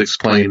the music's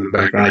playing in the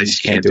background. I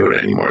just can't do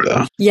it anymore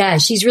though. Yeah.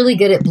 She's really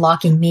good at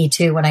blocking me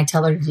too when I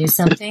tell her to do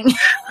something.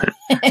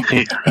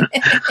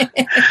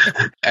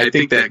 I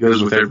think that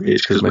goes with every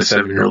age because my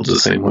 7-year-old's the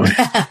same way.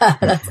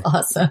 That's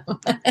awesome.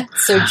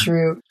 So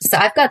true. So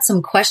I've got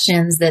some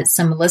questions that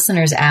some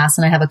listeners asked,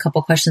 and I have a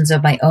couple questions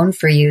of my own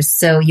for you.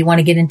 So you want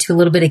to get into a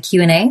little bit of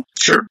Q&A?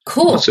 Sure.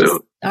 Cool.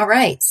 All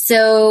right.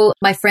 So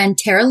my friend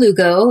Tara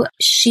Lugo,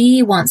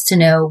 she wants to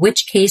know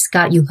which case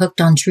got you hooked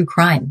on true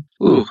crime.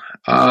 Ooh,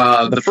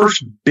 the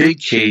first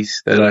big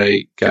case that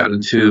I got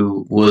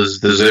into was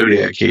the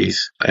Zodiac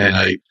case.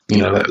 And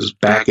that was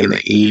back in the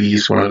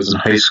 80s when I was in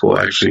high school.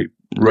 I actually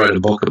read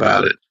a book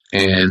about it,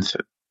 and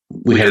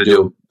we had to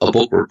do a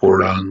book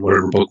report on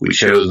whatever book we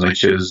chose, and I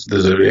chose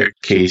the Zodiac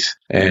case,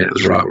 and it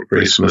was Robert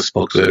Graysmith's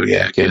book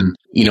Zodiac. And,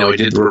 I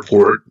did the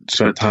report,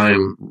 spent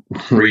time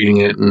reading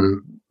it,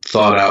 and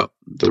thought out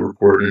the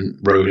report and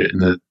wrote it.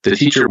 And the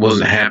teacher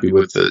wasn't happy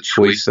with the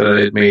choice that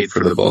I had made for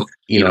the book.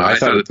 I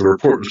thought that the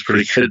report was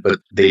pretty good, but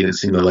they didn't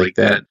seem to like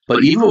that.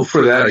 But even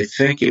before that, I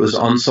think it was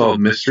Unsolved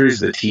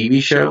Mysteries, the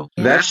TV show.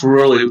 Yeah. That's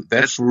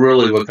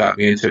really what got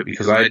me into it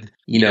because I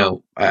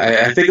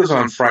think it was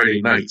on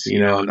Friday nights,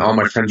 and all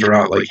my friends are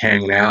out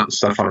hanging out and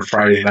stuff on a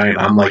Friday night.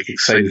 I'm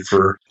excited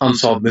for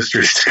Unsolved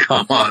Mysteries to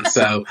come on.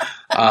 So,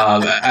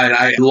 and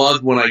I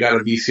loved when I got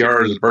a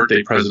VCR as a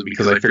birthday present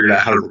because I figured out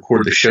how to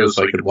record the show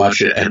so I could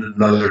watch it edited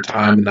another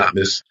time and not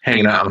miss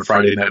hanging out on a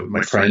Friday night with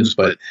my friends.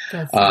 But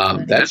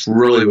that's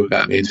really what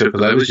got me into it,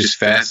 because I was just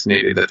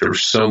fascinated that there were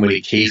so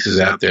many cases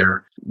out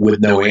there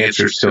with no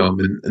answers to them.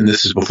 And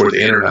this is before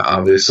the internet,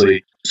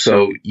 obviously.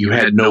 So you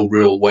had no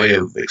real way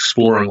of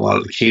exploring a lot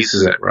of the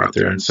cases that were out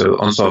there. And so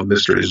Unsolved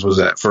Mysteries was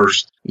that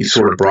first, you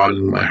sort of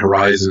broadened my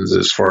horizons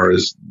as far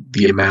as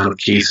the amount of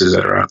cases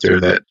that are out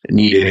there that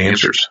needed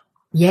answers.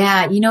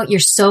 Yeah, you're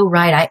so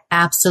right. I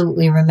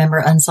absolutely remember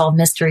Unsolved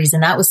Mysteries,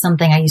 and that was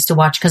something I used to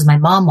watch because my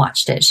mom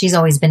watched it. She's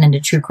always been into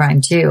true crime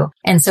too.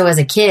 And so as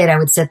a kid, I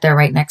would sit there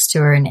right next to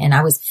her and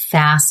I was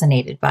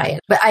fascinated by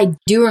it. But I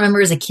do remember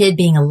as a kid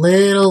being a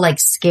little like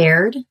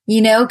scared,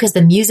 because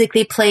the music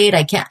they played,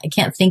 I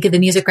can't think of the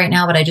music right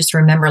now, but I just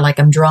remember like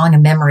I'm drawing a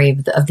memory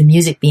of the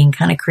music being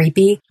kind of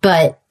creepy.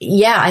 But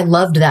yeah, I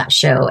loved that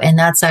show. And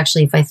that's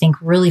actually, if I think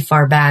really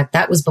far back,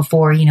 that was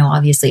before,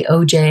 obviously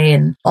OJ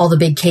and all the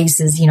big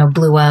cases,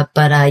 blew up.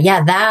 But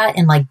yeah, that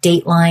and like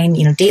Dateline,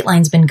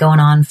 Dateline's been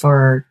going on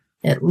for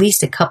at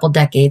least a couple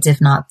decades,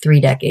 if not 3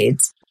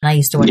 decades. And I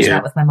used to watch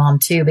that with my mom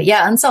too. But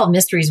yeah, Unsolved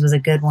Mysteries was a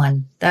good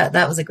one.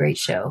 That was a great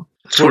show.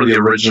 It's one of the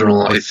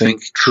original, I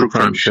think, true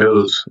crime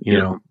shows,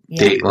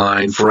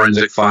 Dateline,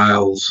 Forensic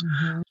Files,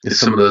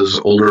 some of those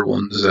older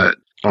ones that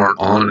aren't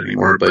on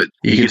anymore, but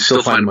you can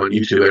still find them on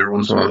YouTube. Every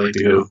once in a while, I like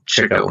to go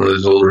check out one of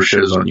those older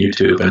shows on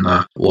YouTube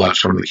and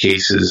watch some of the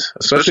cases,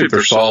 especially if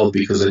they're solved,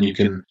 because then you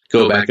can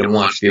go back and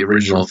watch the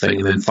original thing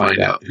and then find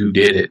out who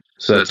did it.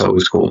 So that's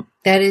always cool.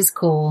 That is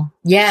cool.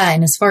 Yeah.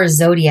 And as far as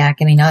Zodiac,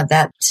 I mean,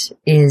 that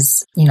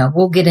is,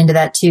 we'll get into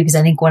that too, because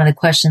I think one of the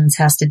questions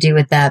has to do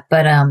with that.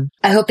 But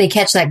I hope they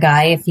catch that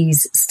guy if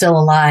he's still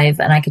alive,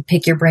 and I could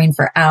pick your brain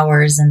for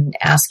hours and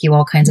ask you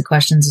all kinds of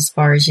questions as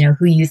far as,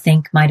 who you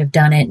think might have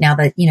done it now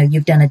that,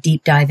 you've done a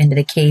deep dive into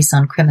the case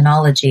on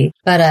criminology.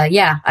 But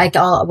yeah,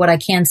 what I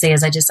can say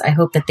is I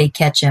hope that they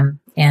catch him.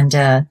 And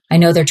I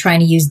know they're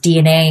trying to use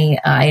DNA.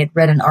 I had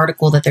read an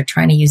article that they're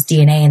trying to use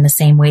DNA in the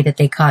same way that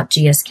they caught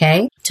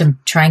GSK to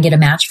try and get a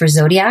match for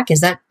Zodiac.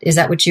 Is that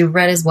what you've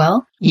read as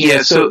well?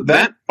 Yeah, so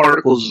that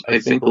article's, I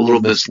think, a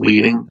little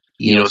misleading.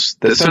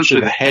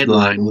 Essentially the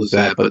headline was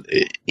that, but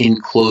in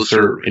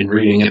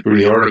reading it through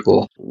the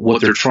article,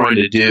 what they're trying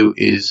to do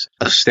is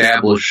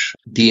establish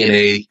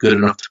DNA good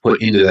enough to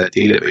put into that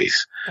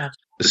database. Gotcha.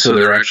 So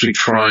they're actually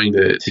trying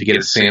to get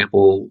a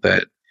sample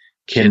that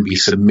can be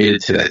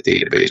submitted to that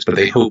database, but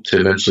they hope to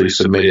eventually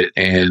submit it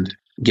and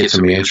get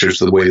some answers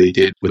the way they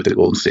did with the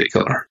Golden State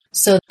Killer.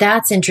 So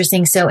that's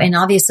interesting. So, and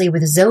obviously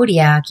with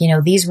Zodiac,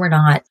 these were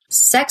not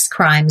sex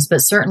crimes, but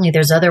certainly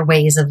there's other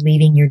ways of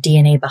leaving your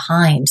DNA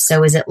behind.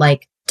 So is it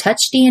like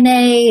touch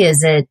DNA?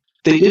 Is it?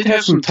 They did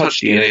have some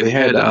touch DNA. They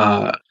had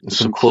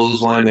some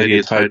clothesline that he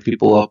had tied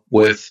people up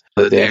with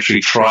that they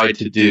actually tried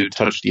to do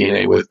touch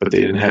DNA with, but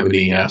they didn't have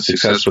any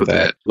success with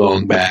that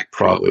going back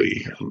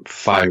probably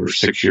 5 or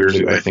 6 years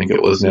ago, I think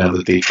it was now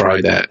that they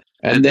tried that.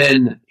 And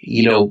then,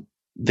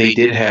 they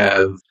did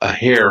have a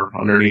hair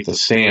underneath a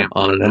stamp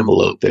on an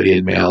envelope that he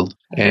had mailed,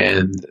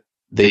 and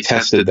they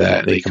tested that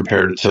and they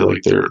compared it to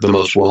like the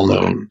most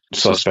well-known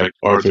suspect,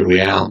 Arthur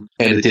Lee Allen,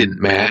 and it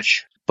didn't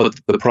match. But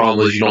the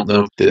problem is you don't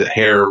know if the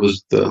hair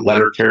was the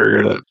letter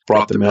carrier that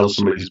brought the mail to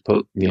somebody's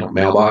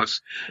mailbox,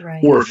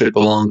 right, or if it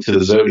belonged to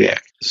the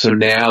Zodiac. So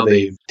now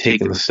they've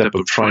taken the step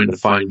of trying to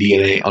find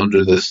DNA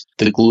under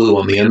the glue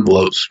on the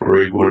envelopes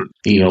where he would,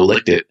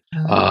 licked it.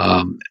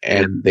 Oh.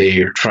 And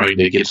they are trying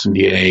to get some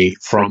DNA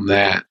from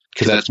that,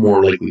 because that's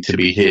more likely to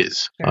be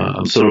his.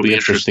 So it'll be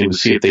interesting to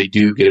see if they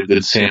do get a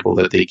good sample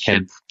that they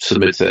can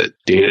submit to that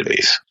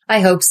database. I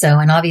hope so.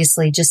 And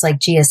obviously, just like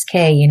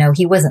GSK,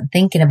 he wasn't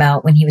thinking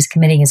about when he was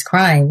committing his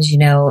crimes,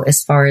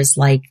 as far as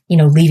like,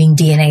 leaving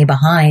DNA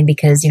behind,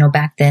 because,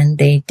 back then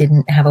they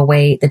didn't have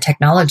the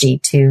technology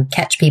to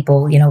catch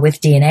people,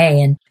 with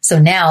DNA. And so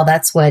now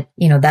that's what,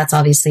 that's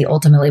obviously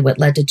ultimately what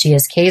led to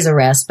GSK's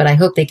arrest. But I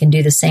hope they can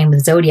do the same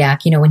with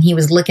Zodiac. When he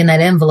was licking that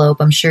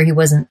envelope, I'm sure it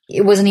wasn't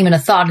even a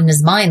thought in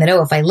his mind that,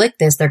 if I lick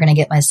this, they're going to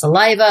get my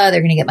saliva,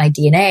 they're going to get my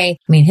DNA.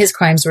 I mean, his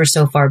crimes were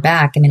so far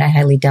back. I mean, I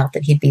highly doubt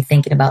that he'd be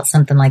thinking about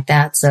something like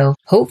that. So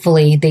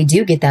hopefully they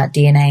do get that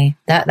DNA.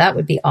 That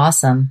would be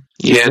awesome.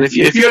 Yeah. And if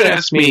you had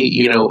asked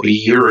me, a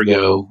year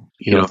ago,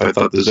 if I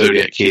thought the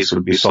Zodiac case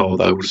would be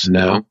solved, I would have said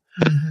no.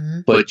 Mm-hmm.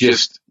 But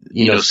just,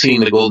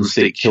 seeing the Golden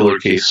State Killer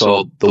case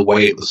solved the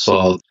way it was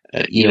solved,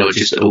 it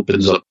just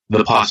opens up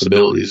the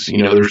possibilities.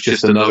 There's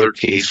just another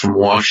case from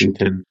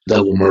Washington,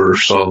 double murder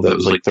solved, that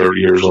was like 30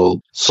 years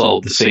old,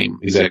 solved the same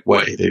exact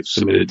way. They've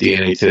submitted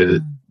DNA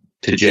to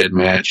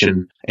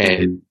GEDmatch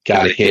and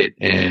got a hit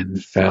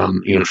and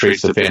found,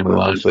 traced the family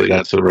line, so they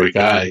got to the right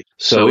guy.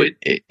 So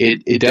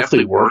it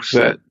definitely works,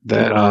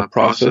 that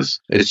process.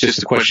 It's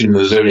just a question in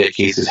the Zodiac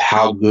case is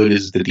how good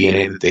is the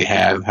DNA that they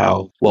have,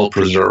 how well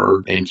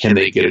preserved, and can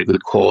they get a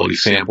good quality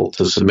sample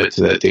to submit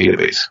to that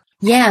database?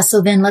 Yeah.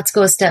 So then let's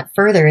go a step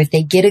further. If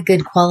they get a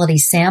good quality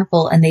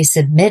sample and they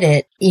submit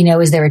it,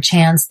 is there a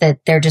chance that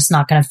they're just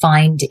not going to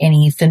find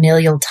any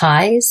familial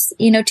ties,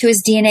 to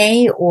his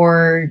DNA,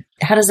 or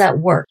how does that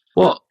work?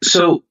 Well,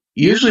 so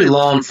usually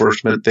law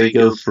enforcement, they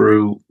go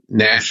through,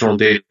 national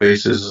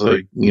databases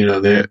like,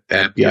 the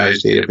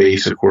FBI's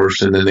database, of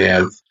course, and then they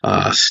have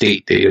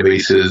state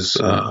databases,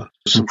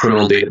 some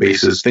criminal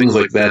databases, things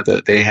like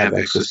that they have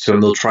access to,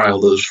 and they'll trial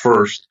those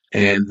first,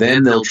 and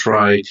then they'll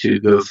try to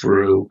go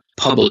through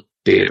public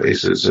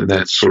databases, and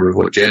that's sort of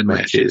what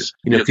GEDmatch is.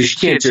 Because you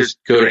can't just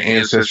go to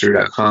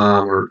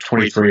Ancestry.com or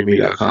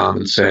 23andMe.com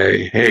and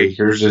say, hey,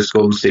 here's this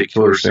Golden State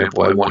Killer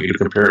sample. I want you to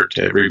compare it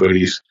to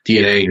everybody's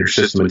DNA in your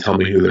system and tell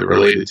me who they're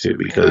related to,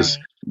 because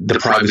the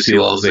privacy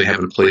laws they have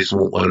in place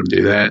won't let them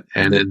do that.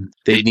 And then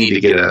they need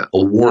to get a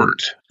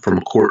warrant from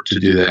a court to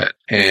do that.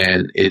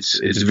 And it's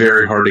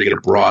very hard to get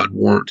a broad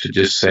warrant to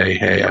just say,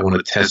 hey, I want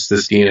to test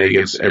this DNA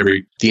against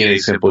every DNA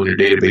sample in your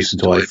database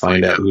until I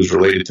find out who's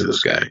related to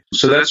this guy.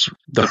 So that's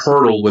the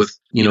hurdle with,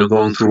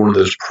 going through one of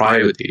those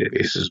private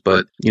databases.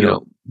 But,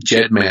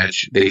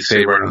 GEDmatch, they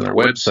say right on their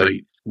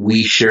website,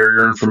 we share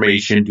your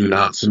information. Do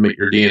not submit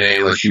your DNA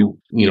unless you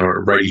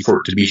are ready for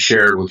it to be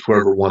shared with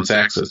whoever wants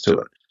access to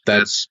it.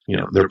 That's,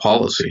 their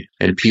policy.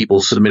 And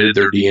people submitted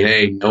their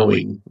DNA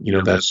knowing,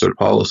 that's their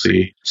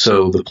policy.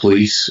 So the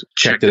police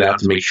checked it out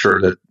to make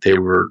sure that they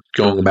were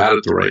going about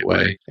it the right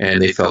way.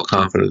 And they felt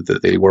confident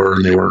that they were,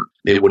 and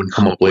they wouldn't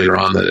come up later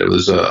on that it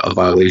was a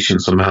violation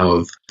somehow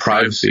of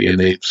privacy. And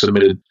they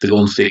submitted the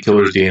Golden State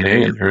Killer's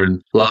DNA in there.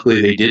 And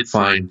luckily they did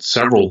find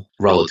several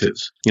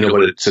relatives,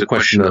 but it's a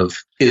question of,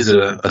 is it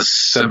a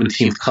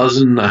 17th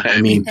cousin?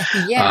 I mean,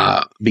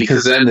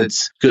 because then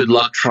it's good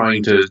luck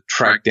trying to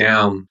track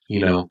down,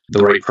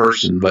 the right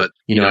person. But,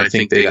 I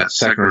think they got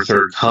second or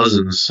third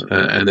cousins,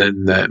 and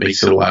then that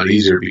makes it a lot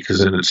easier, because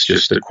then it's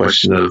just a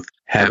question of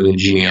having a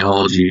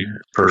genealogy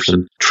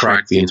person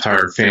track the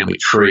entire family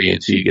tree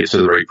until you get to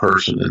the right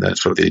person. And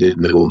that's what they did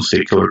in the Golden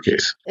State Killer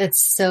case.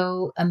 It's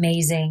so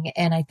amazing.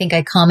 And I think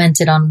I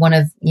commented on one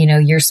of,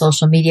 your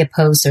social media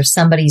posts or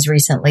somebody's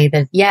recently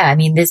that,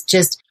 this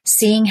just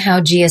seeing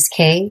how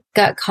GSK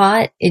got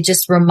caught, it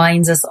just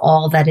reminds us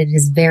all that it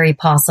is very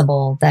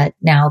possible that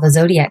now the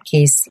Zodiac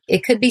case,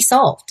 it could be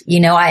solved.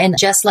 And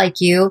just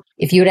like you,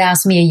 if you had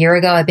asked me a year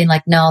ago, I'd been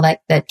like, no,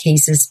 that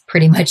case is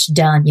pretty much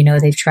done.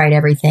 They've tried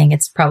everything.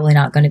 It's probably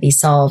not going to be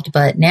solved.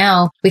 But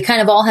now we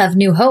kind of all have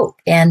new hope.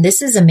 And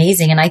this is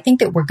amazing. And I think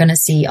that we're going to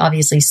see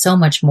obviously so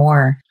much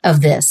more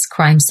of this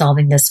crime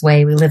solving this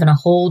way. We live in a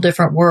whole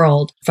different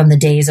world from the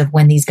days of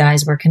when these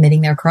guys were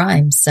committing their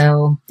crimes.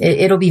 So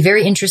it'll be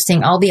very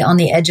interesting. I'll be on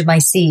the edge of my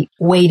seat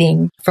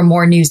waiting for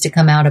more news to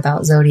come out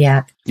about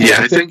Zodiac. Yeah,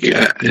 I think,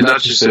 and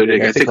not just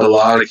Zodiac, I think a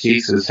lot of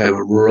cases have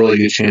a really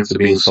good chance of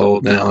being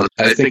solved now.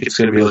 I think it's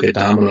going to be like a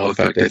domino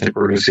effect. I think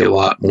we're going to see a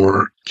lot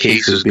more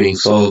cases being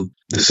solved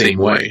the same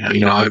way.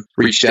 I've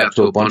reached out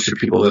to a bunch of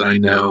people that I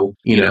know,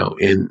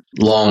 in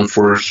law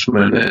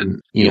enforcement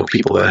and,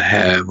 people that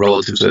have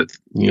relatives that,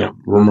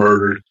 were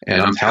murdered.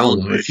 And I'm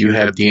telling them, if you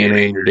have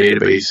DNA in your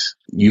database,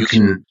 you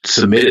can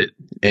submit it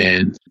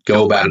and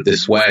go about it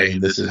this way.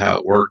 And this is how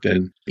it worked.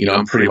 And,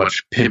 I'm pretty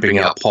much pimping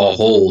out Paul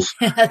Holes.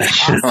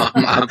 Awesome.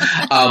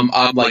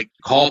 I'm like,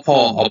 call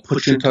Paul. I'll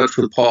put you in touch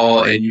with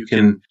Paul and you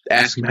can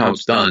ask him how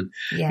it's done.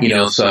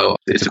 Yeah. So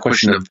it's a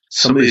question of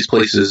some of these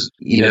places,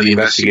 the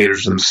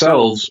investigators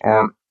themselves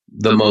aren't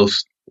the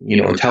most,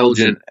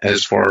 intelligent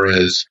as far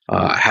as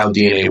how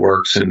DNA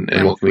works and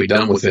what can be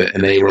done with it.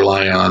 And they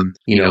rely on,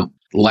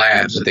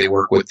 labs that they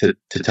work with to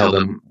tell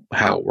them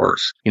how it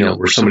works.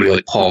 Where somebody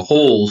like Paul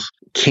Holes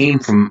came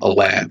from a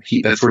lab.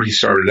 That's where he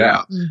started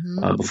out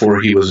before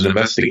he was an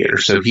investigator.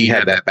 So he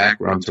had that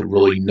background to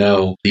really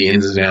know the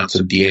ins and outs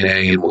of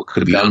DNA and what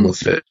could be done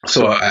with it.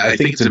 So I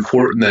think it's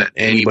important that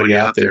anybody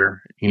out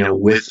there,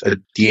 with a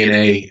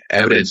DNA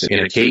evidence in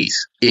a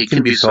case, it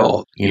can be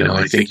solved.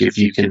 I think if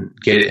you can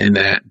get it in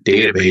that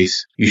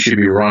database, you should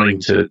be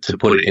running to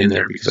put it in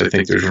there, because I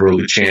think there's a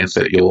really good chance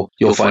that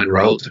you'll find a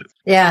relative.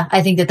 Yeah,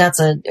 I think that's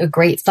a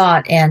great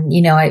thought. And,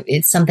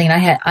 it's something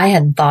I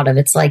hadn't thought of.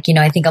 It's like,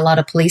 I think a lot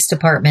of police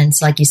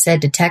departments, like you said,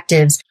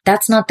 detectives,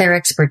 that's not their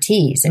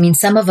expertise. I mean,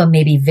 some of them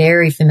may be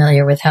very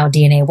familiar with how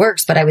DNA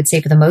works, but I would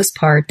say for the most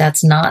part,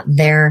 that's not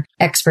their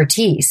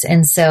expertise.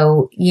 And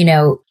so,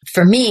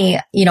 for me,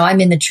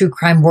 I'm in the true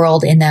crime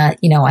world in that,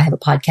 I have a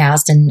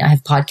podcast and I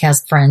have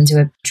podcast friends who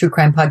have true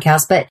crime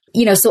podcasts, but,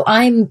 so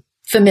I'm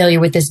familiar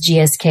with this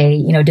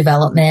GSK,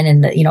 development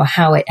and the,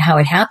 how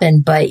it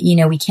happened. But,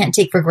 we can't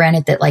take for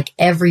granted that like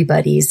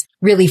everybody's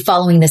really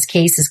following this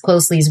case as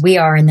closely as we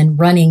are and then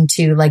running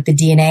to like the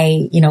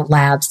DNA,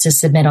 labs to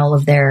submit all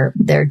of their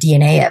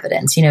DNA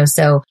evidence,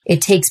 so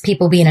it takes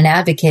people being an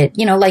advocate,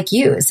 like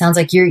you. It sounds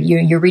like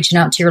you're reaching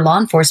out to your law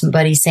enforcement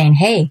buddies saying,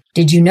 hey,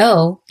 did you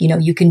know,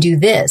 you can do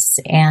this?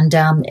 And,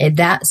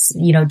 that's,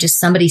 just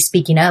somebody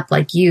speaking up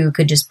like you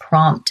could just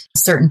prompt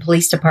certain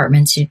police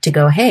departments to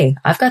go, hey,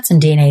 I've got some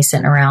DNA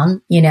sitting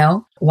around,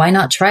 why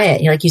not try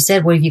it? Like you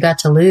said, what have you got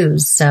to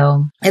lose?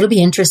 So it'll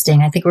be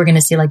interesting. I think we're going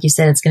to see, like you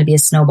said, it's going to be a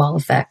snowball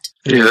effect.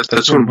 Yeah,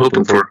 that's what I'm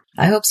hoping for.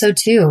 I hope so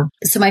too.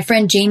 So my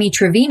friend Jamie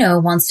Trevino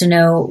wants to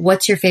know,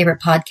 what's your favorite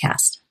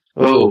podcast?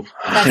 Oh,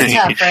 that's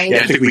tough, right? Yeah,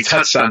 I think we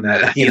touched on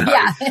that.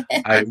 Yeah.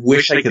 I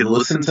wish I could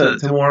listen to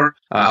more.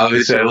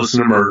 Obviously, I listen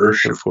to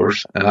Murderish, of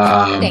course.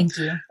 Thank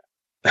you.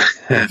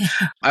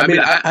 I mean,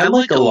 I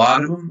like a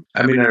lot of them.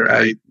 I mean,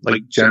 I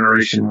like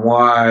Generation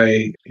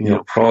Y,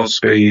 Crawl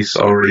Space,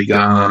 Already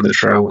Gone, The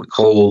Trail Went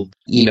Cold.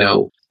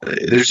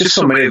 There's just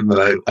so many of them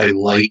that I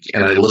like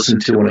and I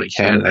listen to when I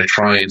can, and I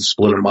try and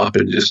split them up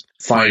and just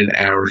find an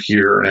hour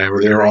here, an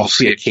hour there. I'll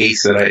see a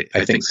case that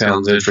I think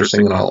sounds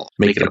interesting and I'll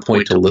make it a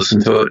point to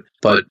listen to it.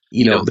 But,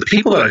 the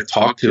people that I've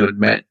talked to and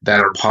met that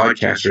are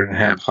podcasters and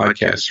have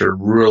podcasts are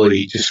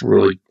really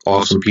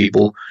awesome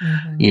people.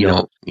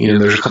 Mm-hmm.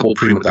 There's a couple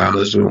prima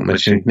donnas, we won't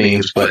mention any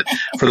names, but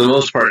for the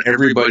most part,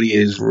 everybody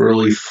is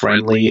really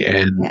friendly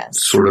and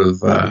sort of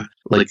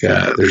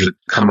there's a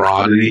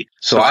camaraderie.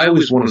 So I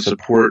always want to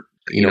support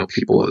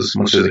people as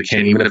much as I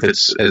can, even if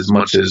it's as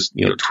much as,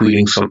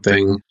 tweeting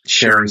something,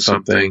 sharing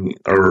something,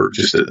 or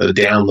just a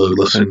download,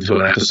 listening to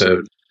an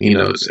episode.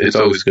 It's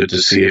always good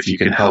to see if you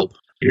can help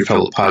your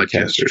fellow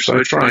podcasters. So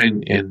I try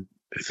and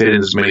fit in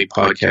as many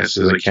podcasts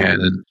as I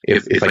can. And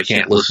if I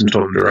can't listen to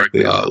them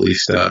directly, I'll at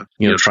least,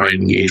 try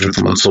and engage with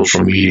them on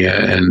social media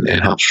and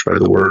help spread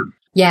the word.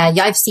 Yeah,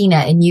 I've seen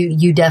it, and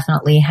you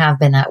definitely have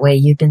been that way.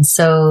 You've been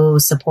so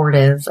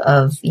supportive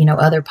of,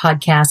 other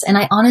podcasts. And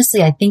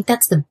I think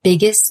that's the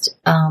biggest,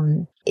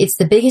 it's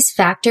the biggest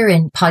factor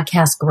in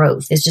podcast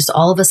growth is just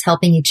all of us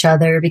helping each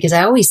other. Because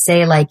I always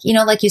say, like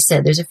you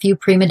said, there's a few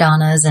prima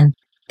donnas and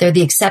they're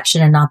the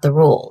exception and not the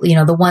rule.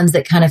 The ones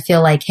that kind of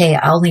feel like, hey,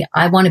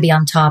 I want to be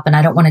on top and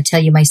I don't want to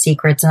tell you my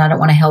secrets and I don't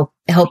want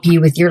to help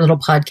you with your little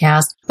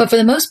podcast. But for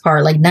the most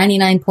part, like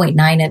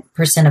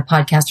 99.9% of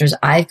podcasters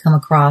I've come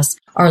across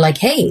are like,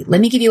 hey, let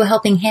me give you a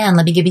helping hand.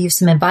 Let me give you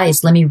some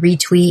advice. Let me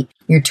retweet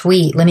your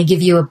tweet. Let me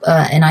give you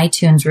an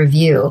iTunes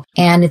review.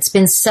 And it's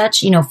been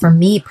such, for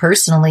me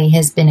personally,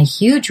 has been a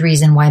huge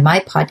reason why my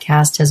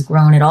podcast has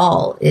grown at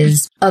all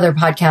is other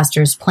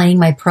podcasters playing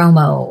my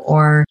promo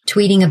or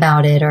tweeting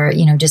about it or,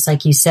 just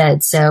like you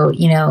said. So,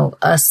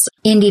 us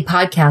indie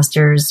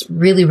podcasters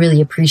really,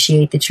 really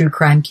appreciate the true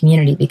crime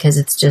community because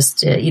it's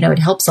just, it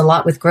helps a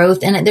lot with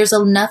growth and there's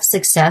enough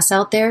success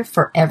out there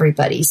for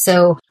everybody.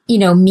 So,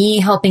 me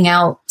helping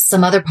out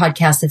some other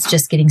podcast that's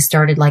just getting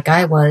started like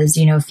I was,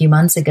 a few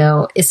months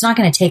ago, it's not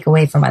going to take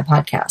away from my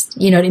podcast.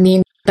 You know what I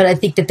mean? But I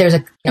think that there's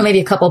maybe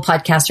a couple of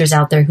podcasters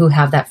out there who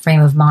have that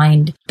frame of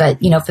mind. But,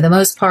 for the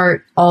most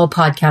part, all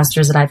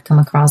podcasters that I've come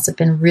across have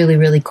been really,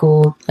 really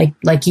cool.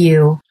 Like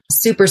you,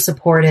 super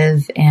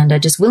supportive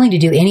and just willing to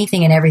do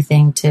anything and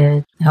everything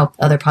to help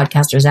other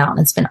podcasters out. And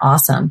it's been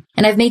awesome.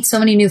 And I've made so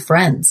many new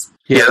friends.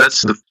 Yeah,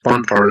 that's the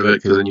fun part of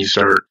it because then you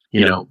start,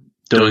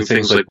 doing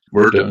things like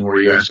we're doing where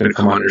you ask me to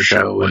come on your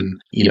show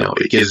and,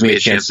 it gives me a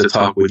chance to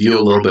talk with you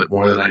a little bit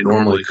more than I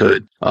normally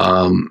could.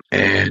 And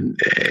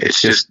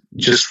it's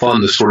just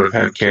fun to sort of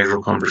have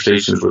casual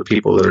conversations with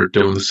people that are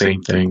doing the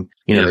same thing,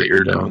 that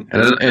you're doing.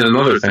 And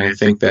another thing, I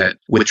think that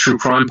with true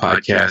crime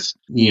podcasts,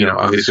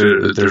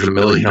 obviously there's a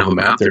million of them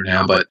out there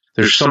now, but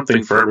there's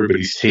something for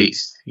everybody's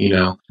taste,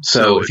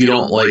 So if you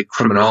don't like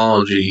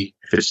criminology,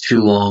 if it's too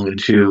long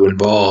and too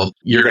involved,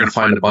 you're going to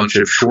find a bunch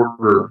of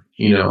shorter,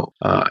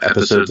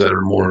 episodes that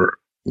are more,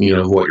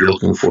 what you're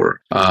looking for.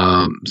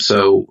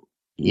 So,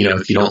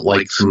 if you don't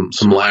like some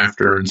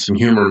laughter and some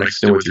humor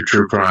mixed in with your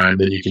true crime,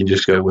 then you can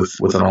just go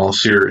with an all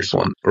serious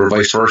one, or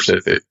vice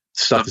versa. If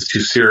stuff is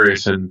too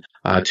serious and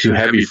too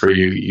heavy for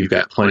you, you've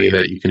got plenty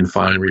that you can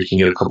find where you can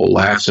get a couple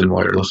laughs in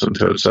while you're listening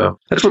to it. So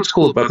that's what's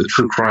cool about the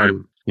true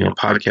crime,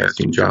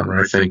 podcasting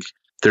genre. I think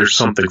there's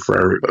something for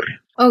everybody.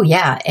 Oh,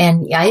 yeah.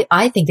 And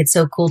I think it's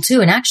so cool,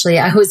 too. And actually,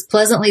 I was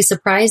pleasantly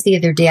surprised the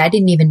other day. I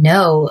didn't even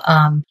know.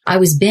 I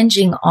was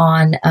binging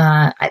on,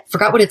 I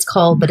forgot what it's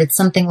called, but it's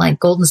something like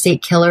Golden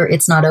State Killer,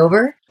 It's Not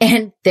Over.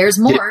 And there's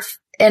Morph.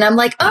 And I'm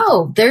like,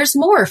 oh, there's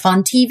Morph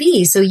on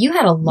TV. So you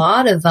had a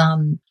lot of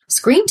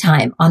screen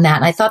time on that.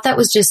 And I thought that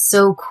was just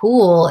so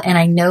cool. And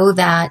I know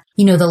that,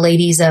 the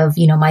ladies of,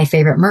 My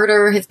Favorite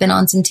Murder have been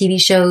on some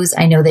TV shows.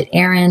 I know that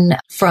Aaron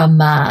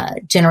from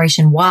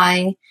Generation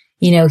Y,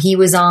 he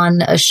was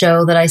on a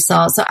show that I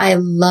saw. So I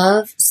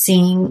love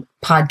seeing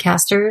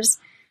podcasters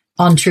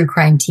on true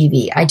crime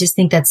TV. I just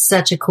think that's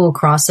such a cool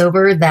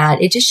crossover that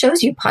it just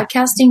shows you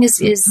podcasting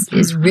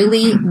is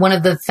really one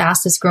of the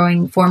fastest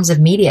growing forms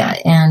of media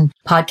and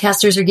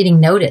podcasters are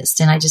getting noticed.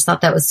 And I just thought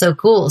that was so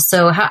cool.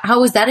 So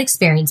how was that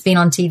experience being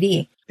on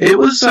TV? It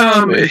was,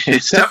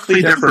 it's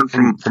definitely different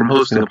from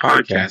hosting a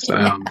podcast.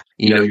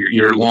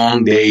 Your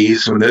long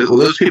days, when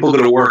those people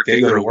go to work,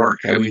 they go to work.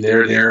 I mean,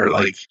 they're there at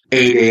like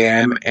 8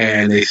 a.m.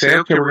 and they say,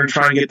 okay, we're going to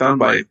try and get done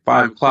by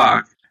 5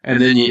 o'clock.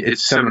 And then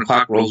it's 7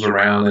 o'clock rolls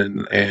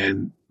around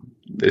and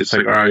it's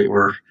like, all right,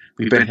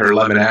 we've been here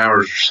 11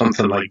 hours or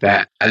something like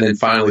that. And then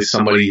finally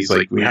somebody's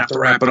like, we have to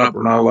wrap it up.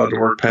 We're not allowed to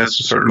work past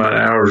a certain amount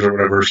of hours or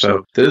whatever.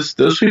 So those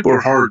people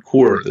are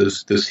hardcore,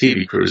 those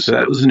TV crews. So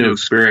that was a new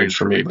experience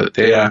for me, but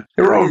they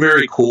were all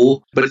very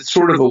cool, but it's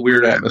sort of a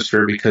weird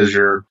atmosphere because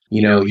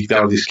you've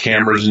got all these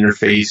cameras in your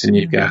face and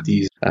you've got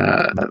these,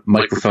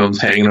 microphones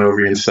hanging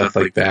over you and stuff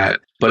like that.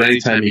 But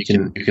anytime you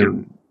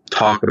can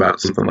talk about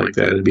something like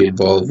that and be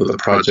involved with a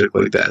project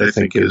like that, I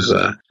think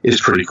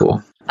is pretty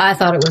cool. I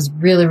thought it was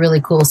really,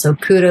 really cool. So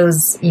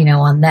kudos,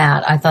 on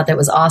that. I thought that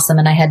was awesome.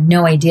 And I had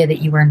no idea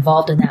that you were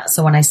involved in that.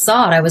 So when I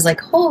saw it, I was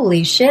like,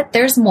 holy shit,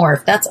 there's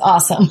Morph. That's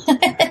awesome.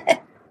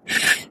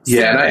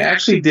 Yeah, and I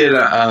actually did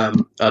a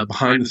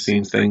behind the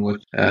scenes thing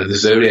with the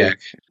Zodiac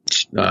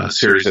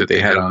series that they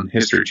had on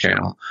History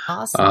Channel.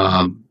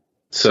 Awesome.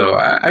 So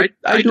I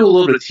do a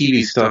little bit of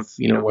TV stuff,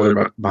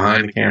 whether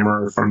behind the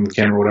camera or from the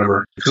camera,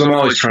 whatever, because I'm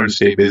always trying to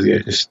stay busy. I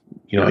just,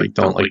 I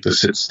don't like to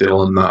sit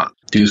still and not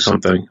do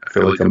something. I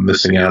feel like I'm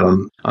missing out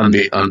on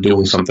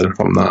doing something if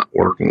I'm not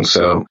working.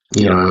 So,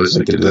 I always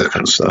like to do that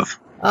kind of stuff.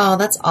 Oh,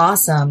 that's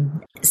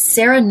awesome.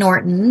 Sarah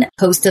Norton,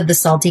 host of the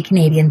Salty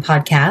Canadian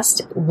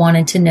podcast,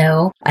 wanted to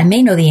know, I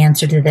may know the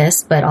answer to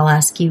this, but I'll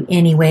ask you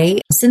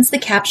anyway. Since the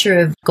capture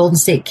of Golden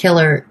State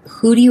Killer,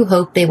 who do you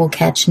hope they will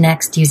catch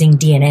next using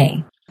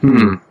DNA?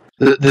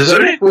 The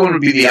Zodiac one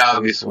would be the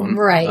obvious one.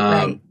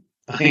 Right.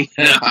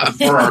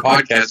 For our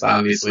podcast,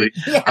 obviously.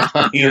 Yeah.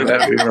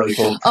 That would be really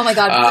cool. Oh my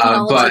God,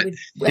 technology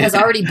has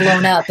already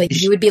blown up, but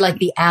you would be like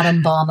the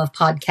atom bomb of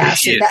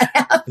podcasts if that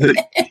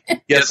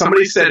happened. Yeah,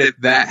 somebody said if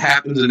that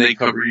happens and they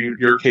cover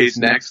your case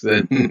next,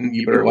 then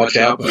you better watch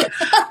out. But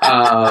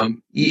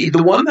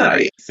the one that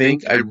I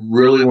think I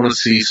really want to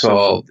see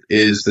solved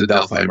is the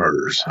Delphi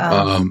murders.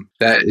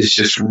 That is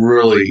just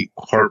really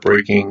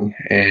heartbreaking.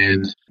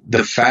 And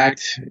the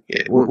fact,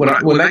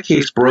 when that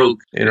case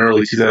broke in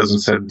early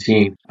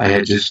 2017, I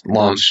had just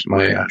launched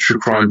my true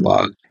crime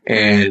blog,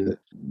 and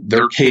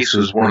their case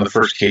was one of the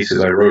first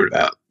cases I wrote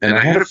about. And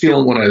I had a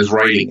feeling when I was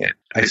writing it,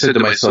 I said to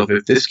myself,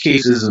 if this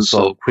case isn't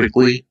solved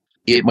quickly,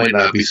 it might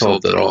not be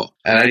solved at all.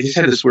 And I just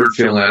had this weird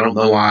feeling. I don't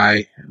know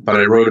why, but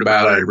I wrote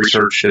about it. I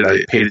researched it.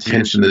 I paid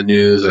attention to the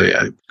news.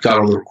 I got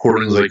all the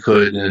recordings I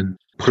could and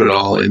put it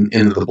all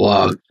into the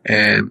blog.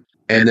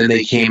 And then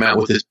they came out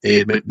with this,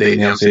 they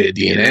announced they had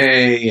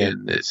DNA,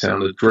 and it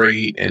sounded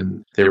great,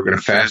 and they were going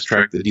to fast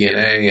track the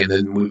DNA, and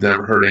then we've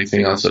never heard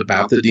anything else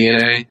about the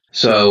DNA.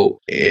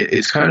 So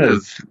it's kind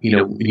of,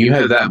 when you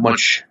have that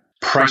much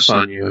press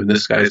on you, and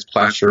this guy's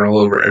plastered all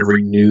over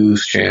every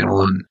news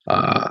channel and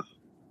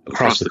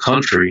across the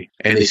country,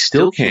 and they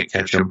still can't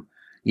catch him,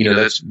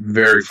 that's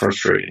very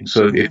frustrating.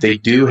 So if they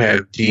do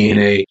have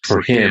DNA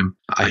for him,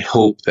 I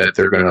hope that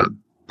they're going to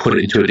put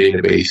it into a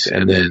database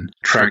and then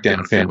track down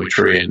a family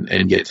tree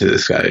and get to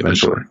this guy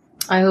eventually.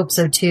 I hope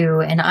so too.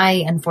 And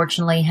I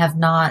unfortunately have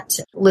not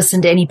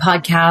listened to any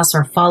podcasts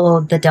or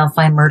followed the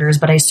Delphi murders,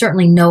 but I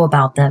certainly know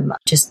about them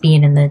just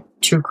being in the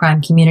true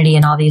crime community.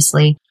 And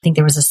obviously, I think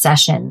there was a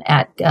session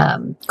at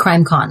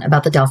CrimeCon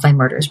about the Delphi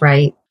murders,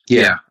 right?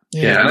 Yeah.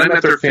 And I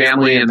met their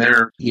family, and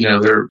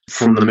they're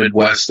from the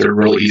Midwest. They're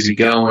real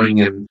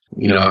easygoing and,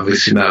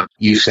 obviously not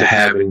used to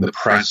having the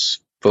press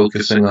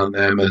focusing on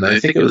them. And I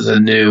think it was a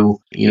new,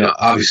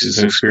 obviously it's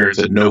an experience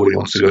that nobody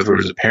wants to go through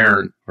as a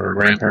parent or a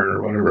grandparent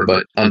or whatever.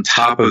 But on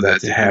top of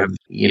that, to have,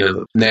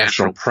 the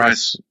national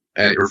press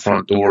at your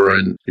front door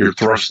and you're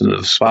thrust into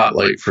the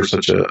spotlight for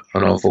such an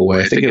awful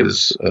way, I think it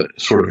was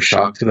sort of a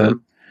shock to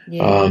them.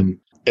 Yeah.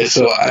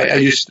 So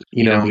I just,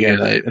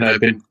 again, I've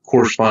been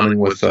corresponding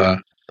with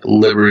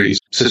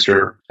Liberty's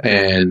sister,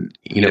 and,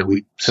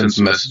 we send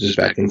some messages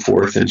back and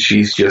forth, and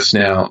she's just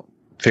now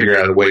figure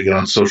out a way to get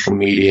on social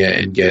media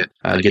and get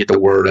the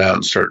word out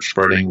and start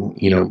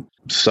spreading,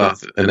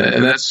 stuff. And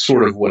that's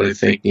sort of what I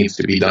think needs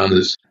to be done,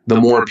 is the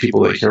more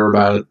people that hear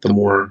about it, the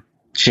more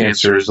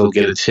chance there is they'll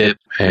get a tip.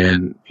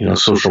 And,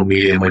 social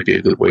media might be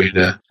a good way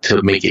to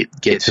make it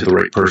get to the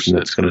right person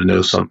that's going to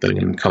know something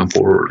and come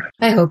forward.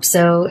 I hope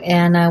so.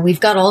 And we've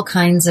got all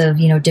kinds of,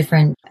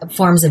 different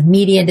forms of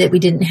media that we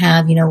didn't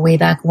have, way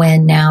back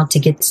when now to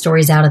get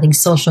stories out. I think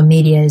social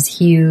media is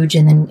huge.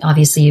 And then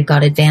obviously you've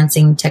got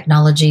advancing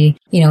technology,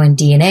 and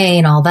DNA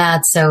and all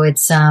that. So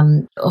it's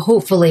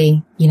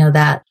hopefully,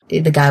 that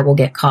the guy will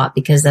get caught,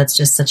 because that's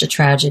just such a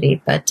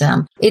tragedy. But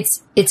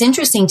it's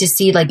interesting to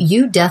see, like,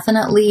 you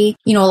definitely,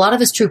 a lot of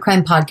us true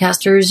crime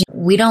podcasters,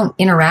 we don't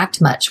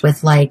interact much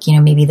with, like,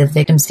 maybe the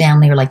victim's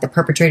family or like the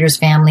perpetrators'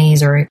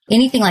 families or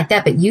anything like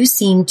that. But you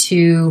seem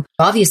to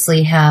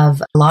obviously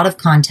have a lot of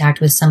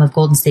contact with some of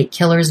Golden State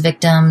Killer's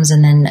victims.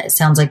 And then it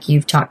sounds like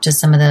you've talked to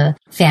some of the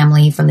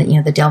family from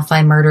the, the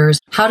Delphi murders.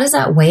 How does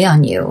that weigh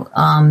on you,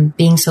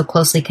 being so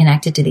closely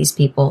connected to these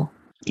people?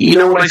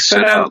 When I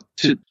set out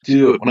to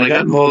do it, when I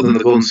got involved in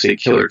the Golden State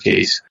Killer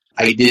case,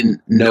 I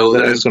didn't know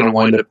that I was going to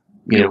wind up,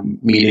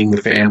 meeting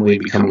the family,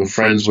 becoming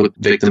friends with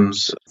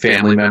victims'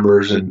 family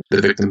members and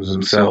the victims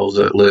themselves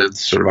that lived,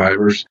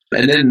 survivors.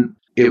 And then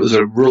it was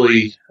a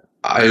really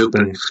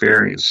eye-opening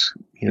experience,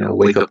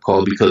 wake-up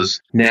call,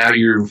 because now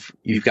you've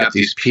got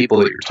these people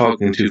that you're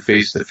talking to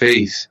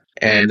face-to-face,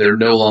 and they're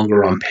no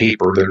longer on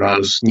paper. They're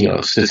not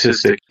a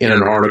statistic in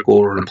an article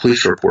or in a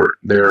police report.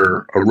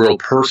 They're a real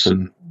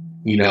person.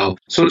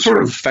 So it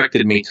sort of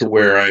affected me to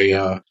where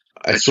I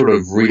sort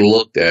of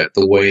relooked at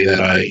the way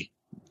that I,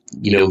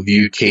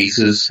 view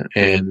cases,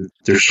 and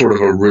there's sort of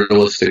a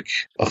realistic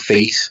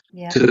face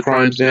to the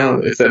crimes now,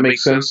 if that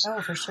makes sense. Oh,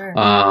 for sure.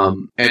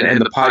 And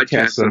the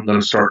podcast that I'm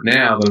going to start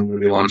now, that I'm going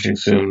to be launching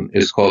soon,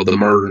 is called The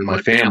Murder in My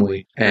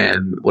Family.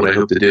 And what I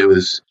hope to do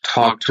is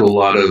talk to a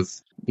lot of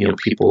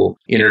people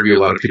interview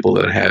a lot of people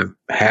that have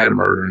had a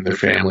murder in their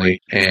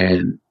family,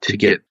 and to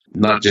get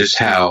not just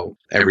how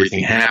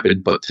everything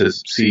happened, but to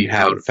see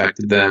how it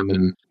affected them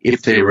and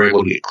if they were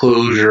able to get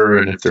closure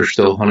and if they're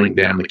still hunting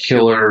down the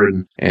killer,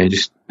 and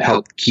just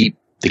help keep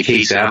the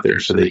case out there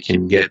so they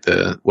can get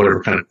the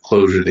whatever kind of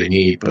closure they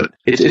need. But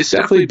it's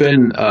definitely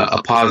been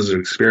a positive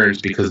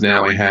experience, because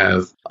now I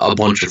have a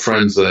bunch of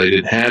friends that I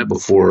didn't have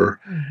before.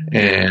 Mm-hmm.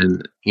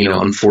 And,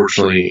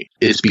 unfortunately,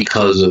 it's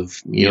because of,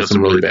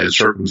 some really bad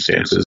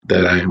circumstances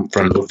that I'm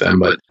friends with them.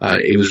 But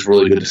it was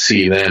really good to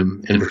see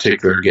them in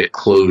particular get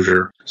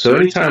closure. So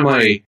anytime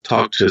I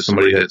talk to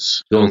somebody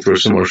that's going through a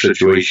similar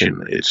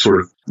situation, it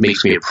sort of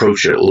makes me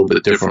approach it a little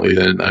bit differently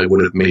than I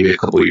would have maybe a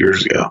couple of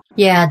years ago.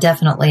 Yeah,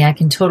 definitely. I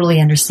can totally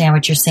understand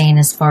what you're saying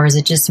as far as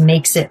it just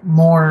makes it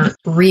more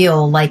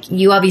real. Like,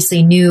 you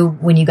obviously knew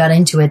when you got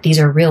into it, these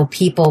are real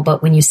people,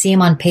 but when you see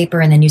them on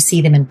paper and then you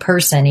see them in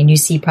person and you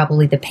see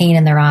probably the pain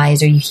in their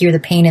eyes or you hear the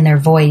pain in their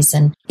voice,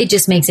 and it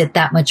just makes it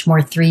that much more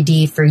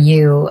 3D for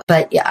you.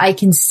 But I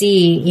can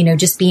see,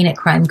 just being at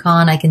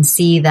CrimeCon, I can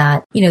see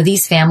that,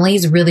 these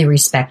families really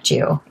respect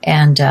you.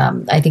 And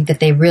I think that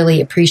they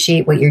really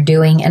appreciate what you're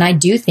doing. And I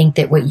do think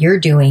that what you're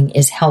doing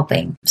is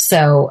helping.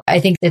 So I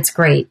think it's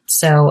great.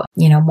 So,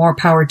 more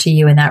power to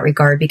you in that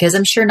regard, because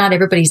I'm sure not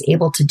everybody's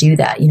able to do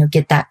that,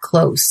 get that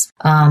close,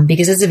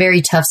 because it's a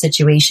very tough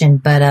situation,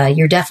 but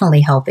you're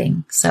definitely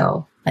helping.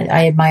 So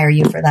I admire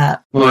you for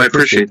that. Well, I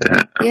appreciate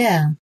that.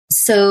 Yeah.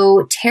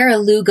 So Tara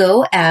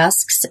Lugo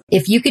asks,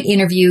 if you could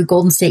interview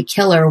Golden State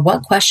Killer,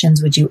 what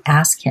questions would you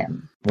ask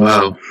him?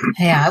 Wow.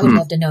 Yeah, I would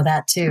love to know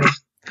that too.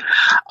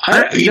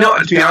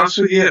 To be honest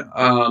with you,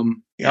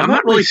 I'm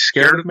not really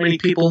scared of many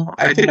people.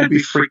 I think I'd be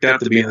freaked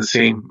out to be in the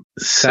same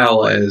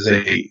cell as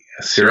a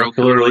serial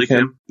killer like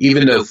him,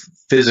 even though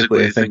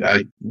physically I think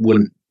I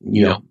wouldn't,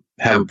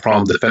 have a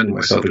problem defending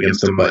myself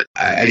against him. But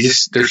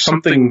there's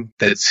something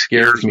that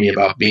scares me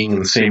about being in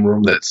the same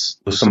room with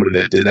somebody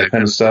that did that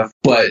kind of stuff.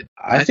 But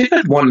I think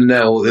I'd want to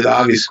know, the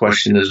obvious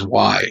question is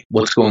why?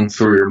 What's going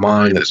through your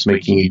mind that's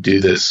making you do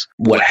this?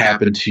 What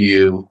happened to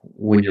you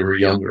when you were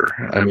younger?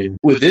 I mean,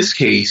 with this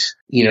case,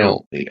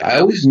 I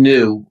always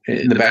knew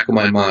in the back of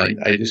my mind,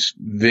 I just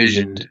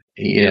visioned,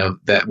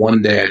 that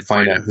one day I'd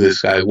find out who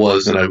this guy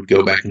was, and I would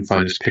go back and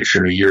find his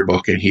picture in a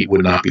yearbook and he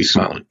would not be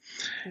smiling.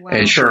 Wow.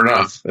 And sure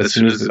enough, as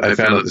soon as I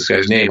found out this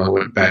guy's name, I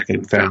went back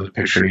and found the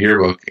picture in a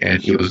yearbook and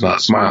he was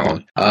not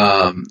smiling.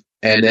 And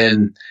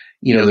then,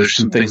 there's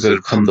some things that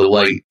have come to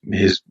light.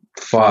 His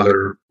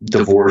father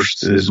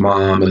divorced his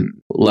mom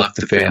and left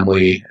the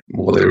family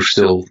while they were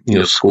still,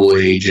 school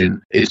age.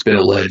 And it's been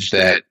alleged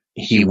that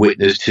he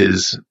witnessed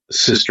his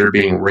sister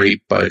being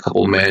raped by a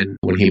couple of men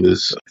when he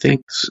was, I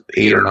think,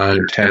 8 or 9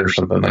 or 10 or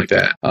something like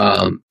that.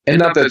 And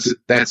not that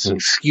that's an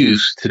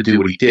excuse to do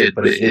what he did,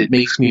 but it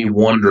makes me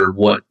wonder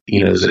what,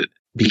 is it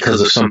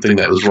because of something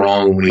that was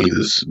wrong when he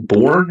was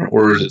born,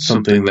 or is it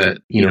something that,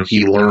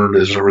 he learned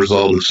as a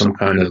result of some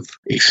kind of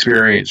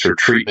experience or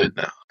treatment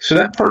now? So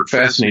that part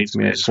fascinates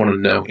me. I just want to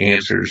know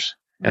answers.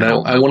 And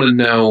I want to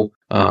know,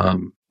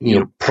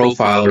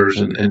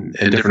 profilers and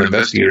different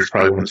investigators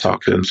probably want to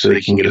talk to them so they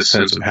can get a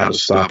sense of how to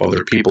stop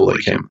other people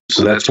like him.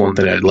 So that's one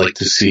thing I'd like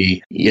to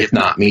see, if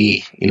not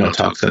me,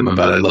 talk to them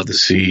about. I'd love to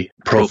see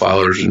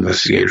profilers,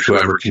 investigators,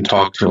 whoever can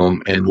talk to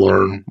him and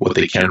learn what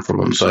they can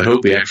from him. So I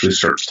hope he actually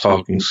starts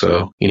talking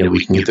so,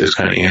 we can get those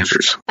kind of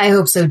answers. I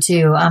hope so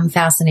too. I'm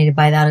fascinated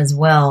by that as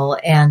well.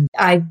 And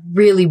I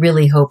really,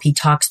 really hope he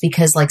talks,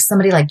 because like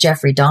somebody like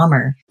Jeffrey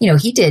Dahmer,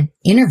 he did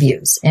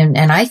interviews and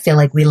I feel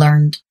like we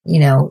learned,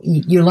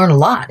 you learn a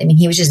lot. I mean,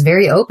 he was just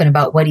very open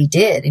about what he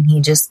did. And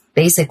he just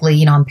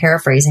basically, I'm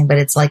paraphrasing, but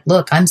it's like,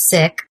 look, I'm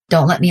sick.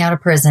 Don't let me out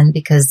of prison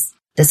because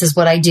this is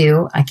what I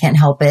do. I can't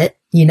help it.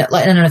 I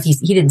don't know if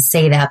he didn't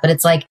say that, but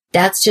it's like,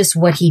 that's just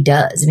what he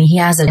does. I mean, he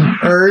has an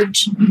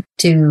urge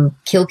to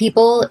kill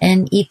people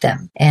and eat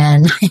them.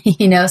 And,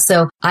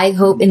 so I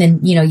hope, and then,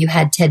 you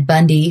had Ted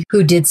Bundy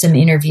who did some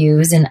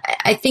interviews. And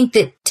I think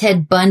that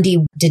Ted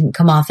Bundy didn't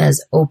come off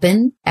as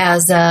open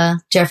as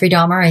Jeffrey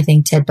Dahmer. I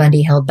think Ted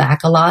Bundy held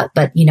back a lot,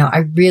 but,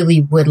 I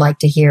really would like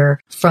to hear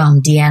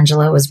from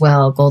D'Angelo as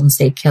well, Golden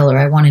State Killer.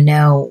 I want to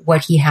know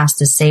what he has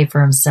to say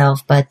for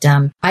himself. But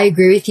I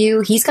agree with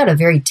you. He's got a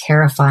very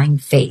terrifying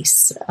face.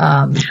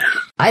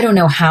 I don't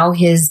know how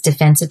his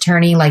defense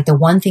attorney, like the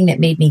one thing that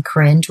made me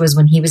cringe was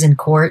when he was in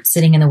court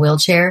sitting in the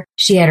wheelchair,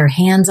 she had her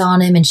hands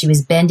on him and she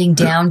was bending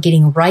down,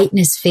 getting right in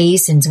his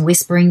face and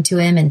whispering to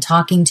him and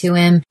talking to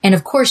him. And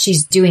of course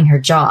she's doing her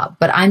job,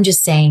 but I'm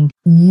just saying,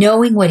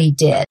 knowing what he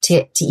did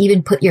to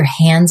even put your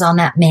hands on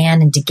that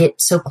man and to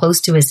get so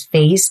close to his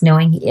face,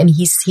 knowing,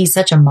 he's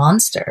such a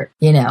monster,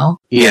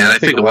 Yeah, I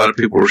think a lot of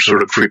people were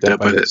sort of freaked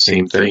out by that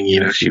same thing.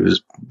 She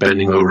was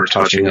bending over,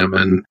 touching him,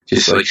 and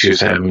just like she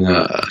was having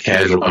a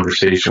casual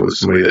conversation with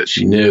somebody that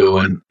she knew.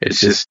 And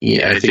it's just,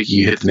 I think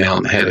you hit the nail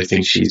on the head. I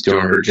think she's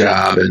doing her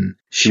job and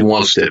she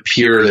wants to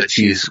appear that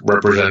she's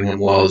representing him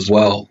well as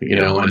well,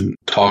 and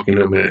talking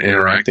to him and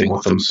interacting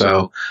with him.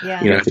 So,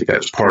 I think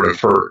that's part of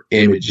her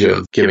image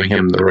of giving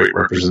him the right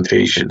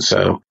representation.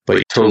 So But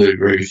I totally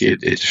agree with you.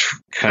 It's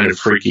kind of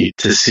freaky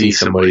to see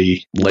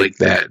somebody like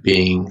that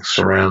being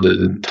surrounded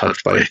and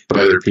touched by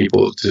other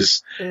people.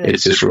 It's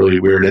just really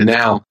weird. And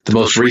now the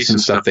most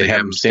recent stuff, they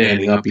have him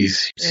standing up. He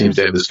seems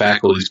to have his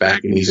faculties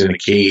back, and he's in a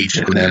cage,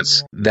 and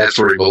that's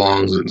where he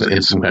belongs,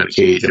 in some kind of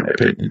cage, in my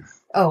opinion.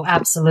 Oh,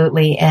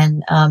 absolutely.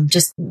 And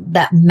just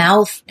that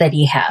mouth that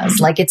he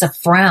has, like it's a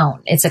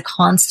frown. It's a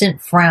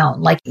constant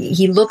frown. Like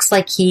he looks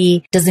like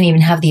he doesn't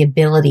even have the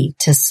ability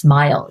to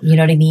smile. You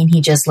know what I mean? He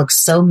just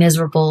looks so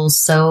miserable,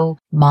 so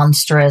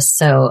monstrous.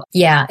 So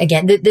yeah,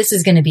 again, this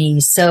is going to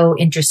be so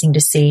interesting to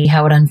see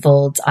how it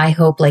unfolds. I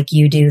hope, like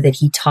you do, that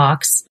he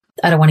talks.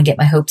 I don't want to get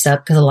my hopes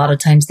up because a lot of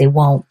times they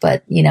won't,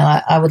 but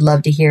I would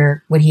love to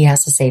hear what he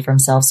has to say for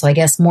himself. So I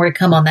guess more to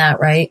come on that,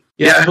 right?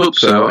 Yeah, I hope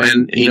so.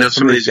 And,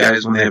 some of these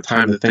guys, when they have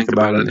time to think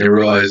about it, they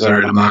realize, all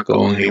right, I'm not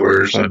going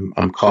anywhere. So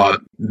I'm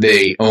caught.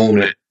 They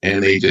own it,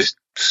 and they just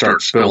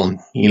start spilling,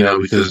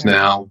 because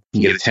now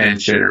you get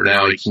attention, or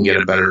now I can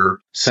get a better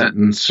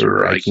sentence,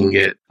 or I can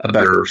get a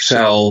better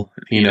cell,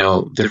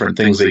 different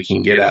things they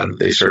can get out of it.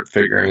 They start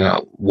figuring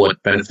out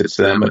what benefits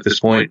them at this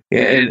point.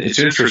 And it's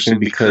interesting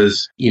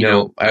because,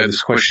 I have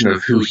this question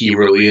of who he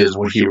really is,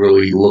 what he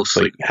really looks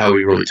like, how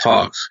he really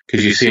talks.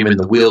 Because you see him in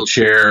the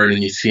wheelchair, and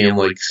then you see him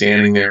like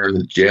standing there in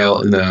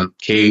the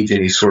cage,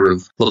 and he sort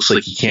of looks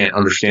like he can't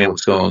understand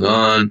what's going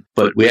on.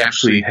 But we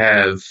actually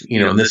have,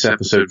 in this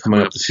episode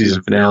coming up, the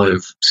season finale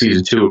of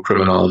season 2 of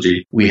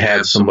Criminology, we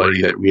have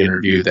somebody that we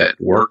interviewed that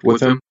worked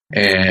with him.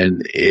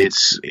 And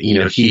it's,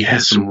 he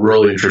has some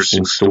really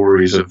interesting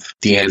stories of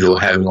D'Angelo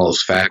having all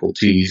his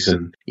faculties.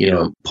 And,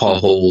 Paul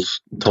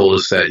Holes told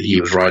us that he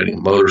was riding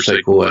a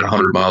motorcycle at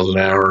 100 miles an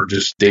hour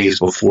just days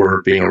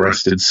before being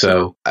arrested.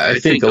 So I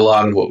think a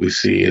lot of what we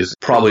see is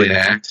probably an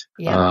act.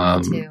 Yeah,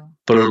 me too.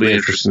 But it'll be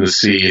interesting to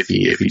see if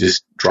he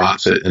just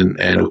drops it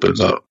and opens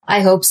up.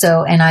 I hope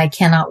so. And I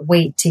cannot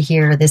wait to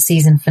hear the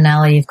season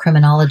finale of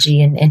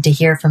Criminology and to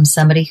hear from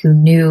somebody who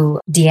knew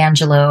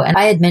D'Angelo. And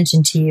I had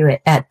mentioned to you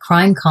at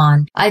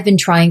CrimeCon, I've been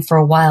trying for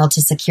a while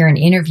to secure an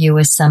interview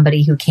with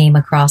somebody who came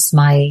across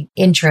my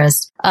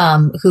interest,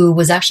 who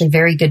was actually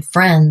very good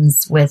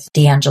friends with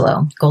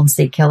D'Angelo, Golden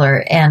State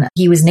Killer. And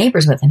he was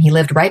neighbors with him. He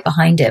lived right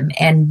behind him.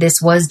 And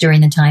this was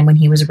during the time when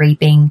he was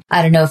raping.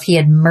 I don't know if he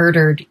had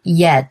murdered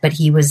yet, but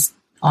he was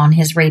on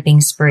his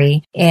raping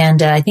spree. And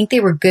I think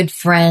they were good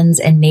friends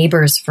and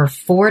neighbors for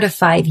 4 to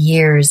 5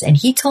 years. And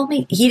he told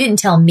me, he didn't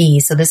tell me,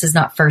 so this is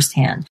not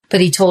firsthand,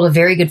 but he told a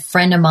very good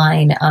friend of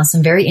mine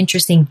some very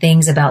interesting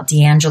things about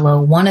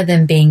D'Angelo. One of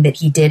them being that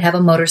he did have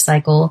a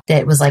motorcycle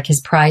that was like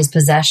his prized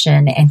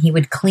possession, and he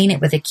would clean it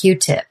with a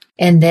Q-tip.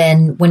 And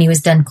then when he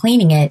was done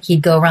cleaning it,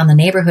 he'd go around the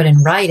neighborhood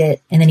and ride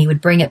it, and then he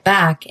would bring it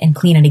back and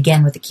clean it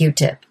again with a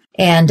Q-tip.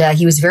 And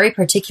he was very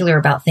particular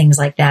about things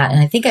like that. And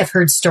I think I've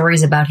heard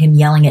stories about him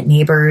yelling at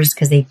neighbors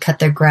because they cut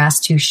their grass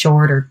too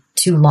short or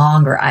too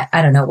long, or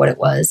I don't know what it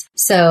was.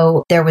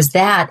 So there was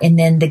that. And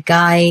then the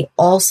guy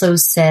also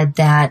said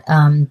that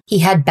he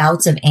had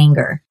bouts of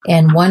anger.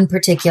 And one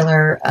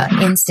particular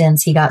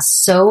instance, he got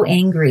so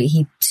angry,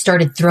 he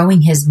started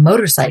throwing his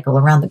motorcycle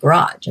around the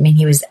garage. I mean,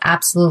 he was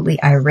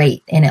absolutely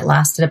irate, and it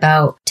lasted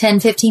about 10,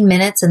 15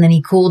 minutes, and then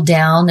he cooled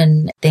down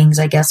and things,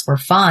 I guess, were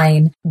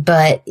fine.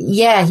 But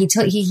yeah,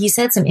 he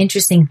said some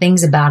interesting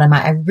things about him.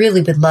 I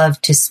really would love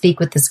to speak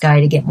with this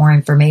guy to get more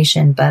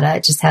information, but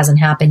it just hasn't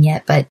happened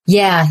yet. But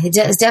yeah, it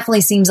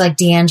definitely seems like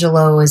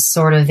D'Angelo is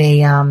sort of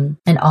an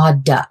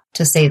odd duck,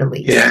 to say the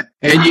least. Yeah,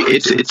 and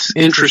it's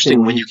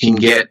interesting when you can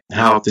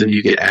how often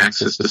you get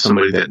access to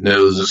somebody that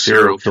knows a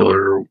serial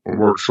killer or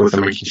works with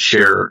them and can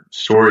share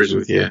stories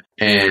with you.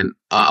 And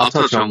I'll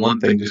touch on one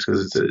thing just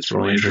because it's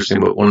really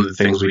interesting, but one of the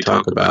things we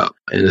talk about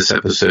in this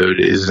episode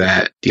is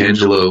that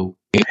D'Angelo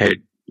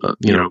had,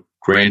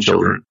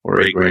 grandchildren or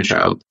a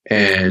grandchild,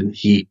 and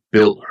he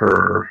built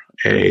her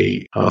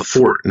a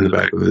fort in the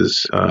back of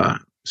his,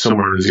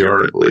 somewhere in his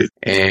yard, I believe.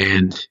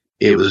 And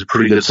it was a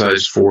pretty good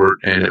sized fort,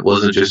 and it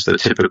wasn't just the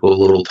typical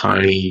little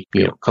tiny,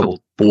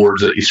 couple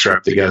boards that you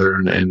strap together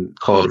and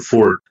call it a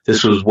fort.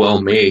 This was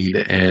well made,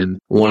 and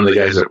one of the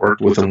guys that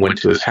worked with him went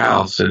to his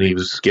house, and he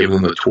was giving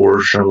him the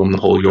tour, showing him the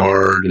whole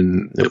yard,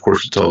 and of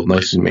course it's all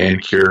nice and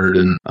manicured.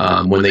 And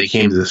when they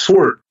came to this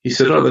fort, he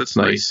said, "Oh, that's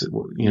nice,"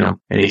 and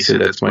he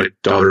said, "That's my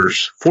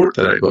daughter's fort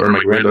that I built, or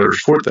my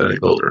granddaughter's fort that I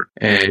built her."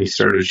 And he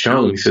started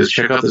showing. He says,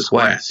 "Check out this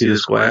glass. See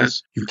this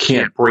glass? You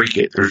can't break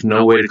it. There's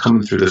no way to come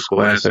in through this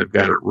glass. I've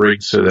got it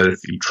rigged so that if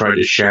you try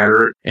to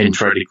shatter it and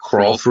try to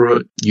crawl through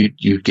it,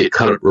 you'd get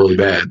cut up really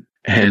bad."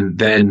 And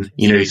then,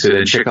 he said,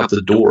 "And check out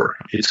the door.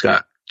 It's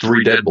got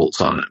 3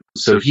 deadbolts on it."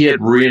 So he had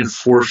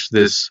reinforced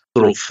this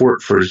little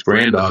fort for his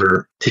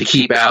granddaughter to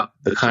keep out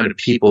the kind of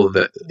people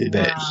that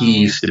he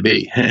used to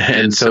be.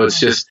 And so it's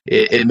just,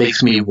 it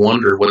makes me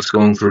wonder what's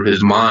going through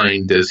his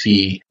mind. Does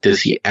he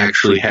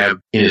actually have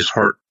in his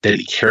heart that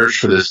he cares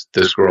for this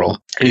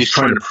girl, and he's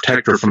trying to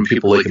protect her from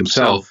people like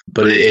himself?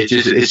 But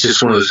it's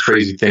just one of those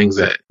crazy things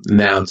that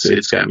now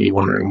it's got me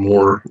wondering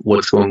more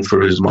what's going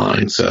through his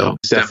mind. So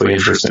it's definitely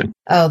interesting.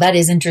 Oh, that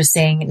is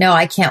interesting. No,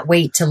 I can't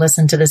wait to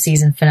listen to the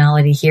season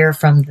finale to hear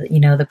from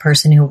the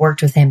person who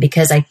worked with him,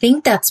 because I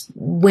think that's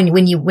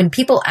when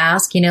people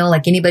ask,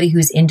 like anybody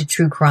who's into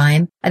true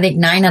crime, I think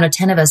 9 out of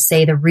 10 of us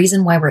say the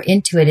reason why we're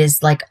into it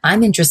is like,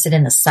 I'm interested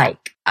in the psyche.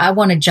 I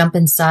want to jump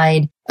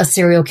inside a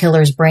serial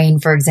killer's brain,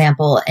 for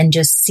example, and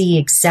just see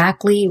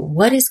exactly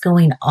what is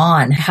going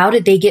on. How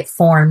did they get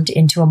formed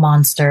into a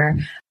monster?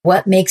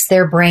 What makes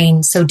their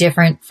brain so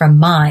different from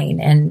mine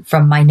and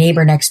from my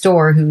neighbor next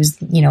door who's,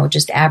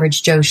 just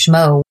average Joe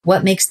Schmo?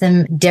 What makes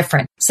them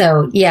different?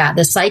 So yeah,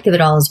 the psyche of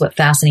it all is what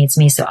fascinates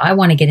me. So I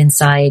want to get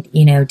inside,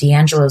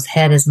 D'Angelo's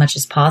head as much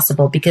as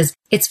possible because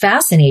it's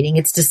fascinating.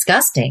 It's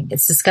disgusting.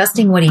 It's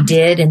disgusting what he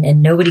did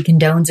and nobody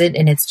condones it.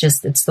 And it's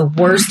the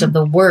worst of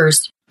the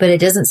worst. But it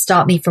doesn't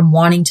stop me from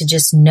wanting to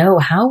just know,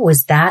 how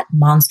was that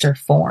monster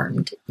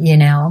formed,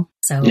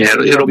 So yeah,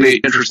 it'll be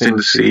interesting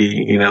to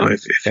see,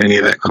 if any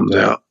of that comes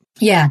out.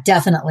 Yeah,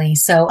 definitely.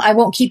 So I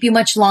won't keep you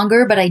much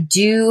longer, but I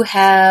do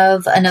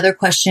have another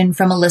question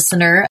from a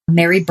listener,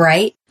 Mary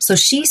Bright. So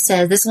she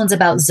says, this one's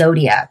about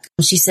Zodiac.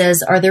 She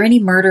says, are there any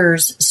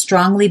murders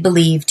strongly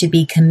believed to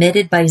be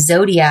committed by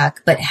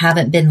Zodiac but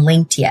haven't been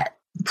linked yet?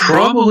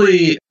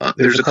 Probably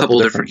there's a couple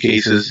different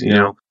cases,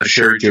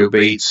 Sherry Jo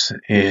Bates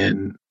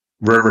in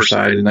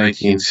Riverside in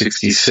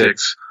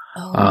 1966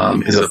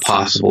 is a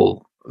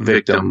possible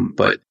victim,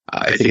 but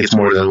I think it's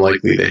more than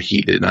likely that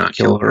he did not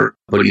kill her.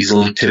 But he's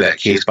linked to that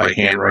case by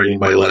handwriting,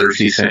 by letters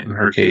he sent in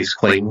her case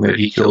claiming that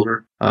he killed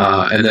her.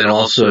 And then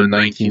also in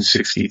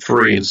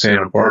 1963 in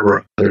Santa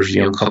Barbara, there's a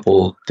young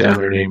couple down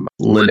there named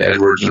Linda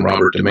Edwards and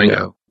Robert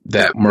Domingo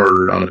that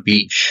murdered on a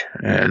beach.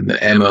 And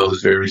the MO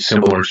is very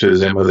similar to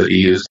his MO that he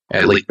used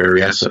at Lake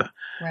Berryessa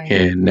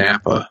in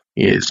Napa.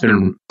 It's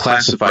been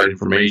classified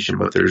information,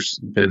 but there's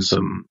been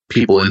some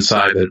people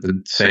inside that have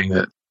been saying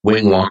that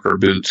wing walker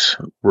boots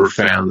were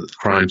found at the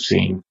crime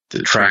scene,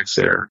 the tracks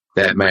there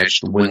that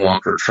matched the wing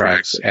walker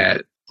tracks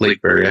at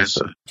Lake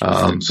Berryessa.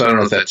 So I don't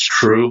know if that's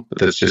true, but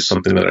that's just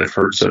something that I've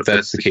heard. So if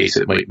that's the case,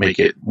 it might make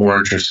it more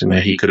interesting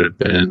that he could have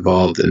been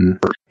involved in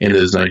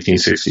those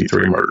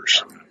 1963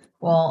 murders.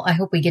 Well, I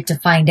hope we get to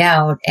find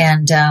out.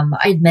 And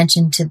I'd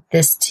mentioned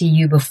this to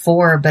you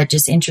before, but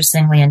just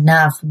interestingly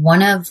enough,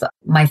 one of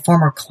my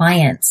former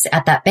clients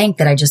at that bank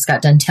that I just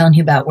got done telling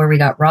you about where we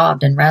got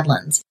robbed in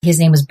Redlands, his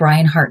name was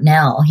Brian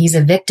Hartnell. He's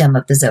a victim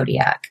of the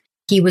Zodiac.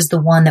 He was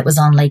the one that was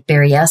on Lake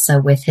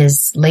Berryessa with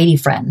his lady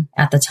friend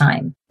at the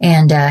time.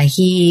 And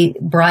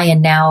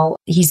Brian now,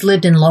 he's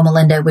lived in Loma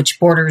Linda, which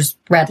borders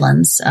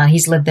Redlands.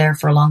 He's lived there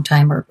for a long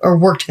time or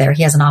worked there.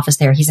 He has an office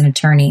there. He's an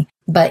attorney.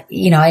 But,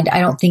 I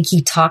don't think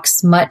he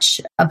talks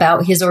much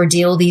about his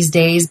ordeal these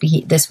days.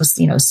 This was,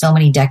 so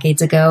many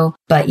decades ago.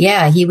 But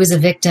yeah, he was a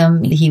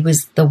victim. He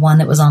was the one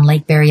that was on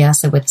Lake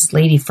Berryessa with his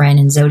lady friend,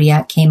 and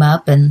Zodiac came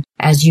up and,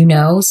 as you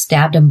know,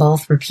 stabbed them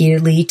both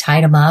repeatedly,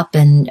 tied them up.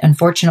 And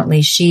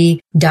unfortunately, she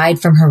died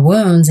from her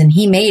wounds and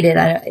he made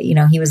it.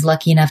 He was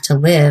lucky enough to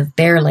live,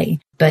 barely.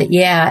 But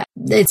yeah,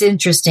 it's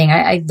interesting.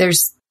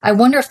 I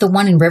wonder if the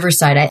one in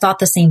Riverside, I thought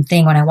the same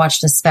thing when I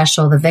watched the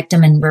special, the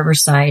victim in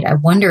Riverside. I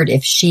wondered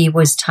if she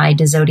was tied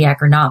to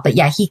Zodiac or not. But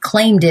yeah, he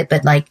claimed it.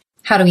 But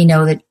how do we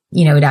know that,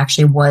 it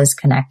actually was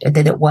connected,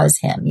 that it was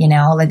him?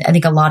 I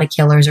think a lot of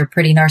killers are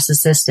pretty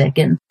narcissistic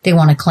and they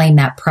want to claim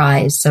that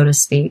prize, so to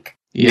speak.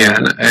 Yeah,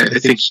 and I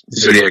think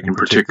Zodiac in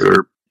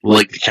particular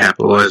liked to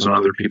capitalize on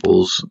other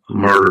people's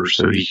murders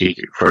so he could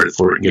get credit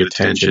for it and get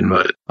attention.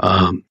 But,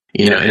 and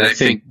I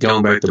think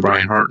going back to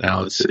Brian Hart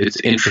now, it's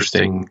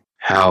interesting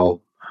how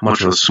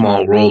much of a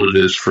small world it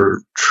is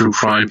for true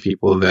crime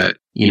people that,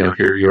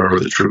 here you are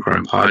with a true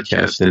crime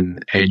podcast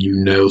and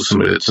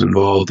somebody that's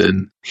involved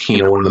in,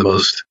 one of the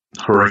most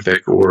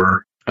horrific,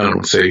 or I don't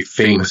want to say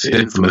famous,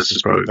 infamous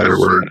is probably a better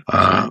word,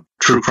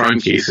 true crime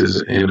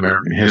cases in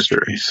American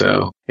history.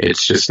 So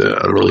it's just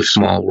a really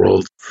small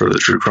world for the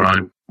true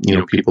crime,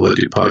 people that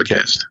do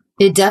podcasts.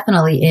 It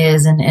definitely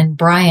is. And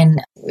Brian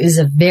is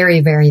a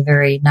very, very,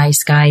 very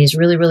nice guy. He's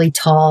really, really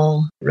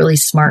tall, really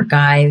smart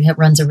guy. He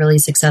runs a really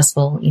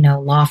successful,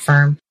 law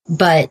firm.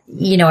 But,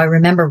 I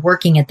remember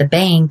working at the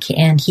bank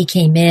and he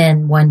came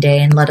in one day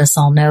and let us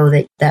all know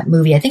that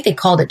movie, I think they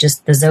called it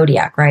just The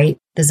Zodiac, right?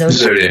 The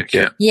Zodiac,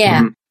 yeah. Yeah.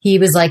 Mm-hmm. He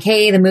was like,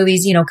 hey, the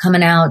movie's,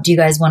 coming out. Do you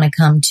guys want to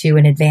come to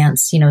an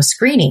advance,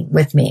 screening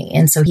with me?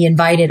 And so he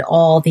invited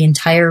the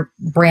entire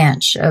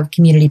branch of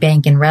Community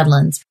Bank in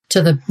Redlands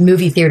to the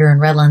movie theater in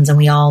Redlands. And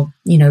we all,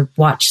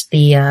 watched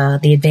the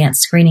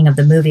advanced screening of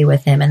the movie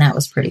with him. And that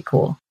was pretty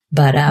cool.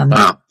 But,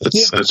 wow,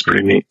 that's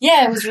pretty neat.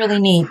 Yeah, it was really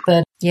neat.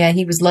 But yeah,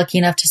 he was lucky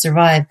enough to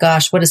survive.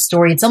 Gosh, what a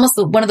story. It's almost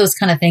one of those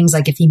kind of things,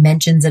 like if he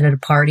mentions it at a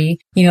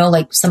party,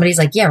 somebody's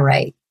like, yeah,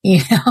 right.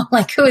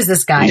 Who is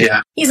this guy?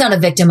 Yeah. He's not a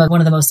victim of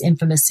one of the most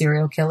infamous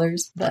serial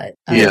killers, but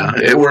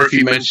or if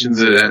he mentions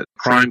it at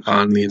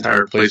CrimeCon, the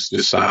entire place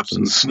just stops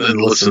and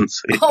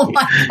listens. Oh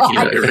my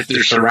God.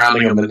 They're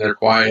surrounding him and they're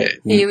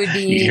quiet. He would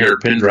be. You hear a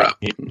pin drop.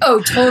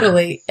 Oh,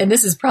 totally. And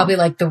this is probably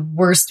the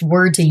worst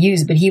word to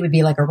use, but he would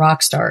be like a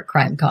rock star at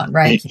CrimeCon,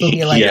 right? People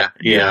be like,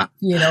 yeah,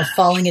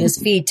 falling at his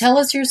feet. Tell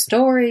us your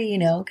story,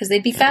 because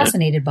they'd be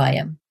fascinated by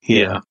him.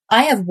 Yeah.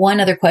 I have one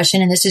other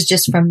question, and this is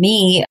just from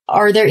me.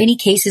 Are there any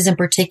cases in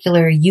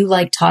particular you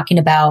like talking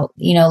about?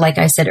 Like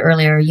I said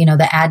earlier,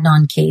 the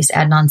Adnan case,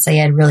 Adnan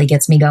Syed really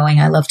gets me going.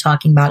 I love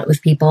talking about it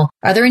with people.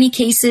 Are there any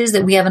cases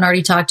that we haven't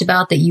already talked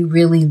about that you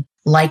really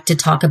like to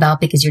talk about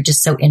because you're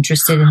just so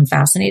interested and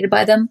fascinated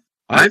by them?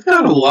 I've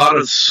got a lot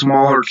of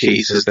smaller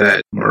cases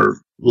that are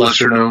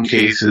lesser known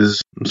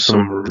cases.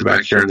 Some are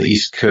back here on the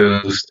East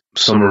Coast.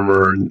 Some of them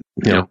are in,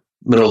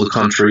 middle of the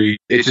country.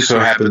 It just so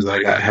happens that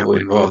I got heavily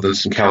involved in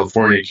some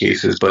California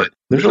cases, but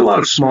there's a lot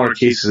of smaller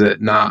cases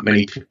that not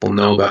many people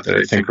know about that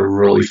I think are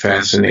really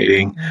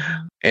fascinating.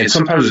 And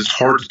sometimes it's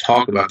hard to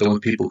talk about them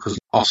with people because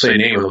I'll say a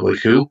name and they're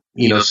like, who?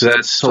 So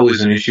that's always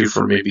an issue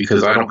for me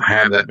because I don't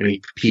have that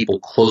many people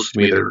close to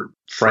me that are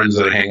friends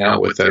that I hang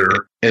out with that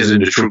are as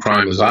into true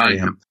crime as I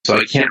am. So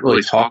I can't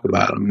really talk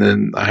about them.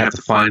 Then I have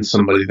to find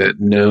somebody that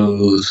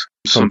knows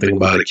something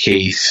about a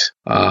case,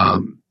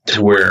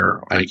 to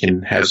where I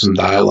can have some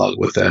dialogue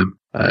with them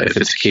if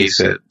it's a case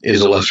that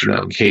is a lesser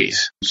known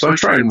case. So I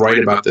try and write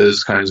about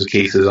those kinds of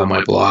cases on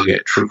my blog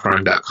at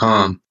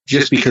truecrime.com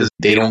just because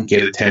they don't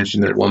get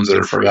attention. They're ones that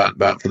are forgotten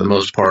about for the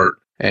most part.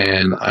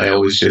 And I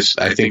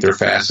think they're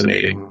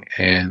fascinating.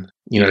 And,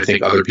 I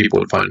think other people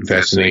would find them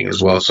fascinating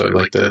as well. So I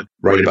like to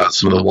write about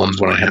some of the ones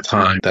when I have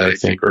time that I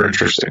think are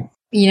interesting.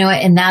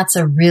 And that's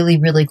a really,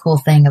 really cool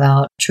thing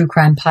about True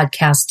Crime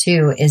Podcast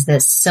too, is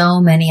that so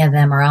many of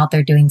them are out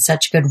there doing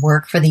such good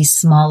work for these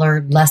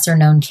smaller, lesser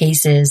known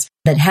cases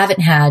that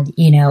haven't had,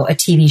 a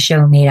TV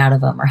show made out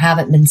of them or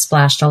haven't been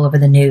splashed all over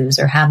the news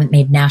or haven't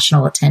made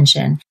national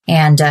attention.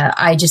 And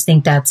I just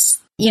think that's,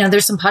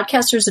 there's some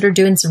podcasters that are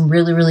doing some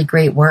really, really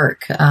great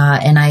work.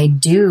 And I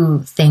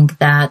do think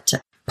that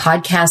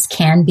podcasts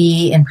can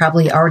be and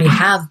probably already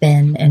have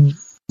been and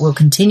will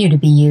continue to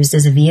be used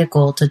as a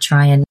vehicle to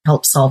try and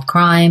help solve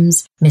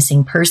crimes,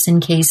 missing person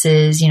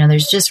cases.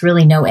 There's just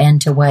really no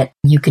end to what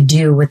you could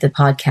do with the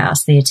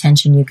podcast, the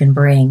attention you can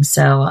bring.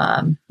 So,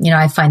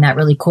 I find that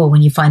really cool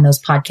when you find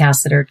those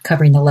podcasts that are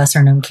covering the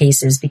lesser known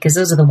cases because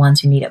those are the ones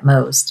who need it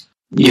most.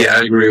 Yeah,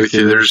 I agree with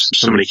you. There's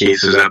so many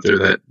cases out there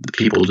that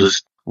people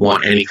just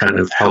want any kind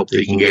of help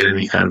they can get,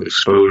 any kind of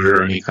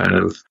exposure, any kind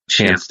of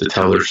chance to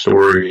tell their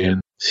story and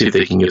see if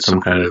they can get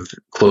some kind of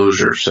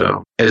closure.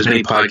 So as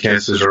many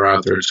podcasts as are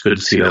out there, it's good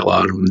to see that a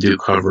lot of them do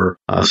cover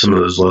some of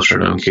those lesser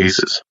known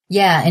cases.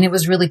 Yeah, and it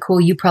was really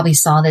cool. You probably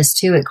saw this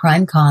too at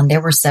CrimeCon.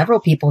 There were several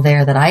people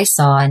there that I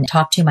saw and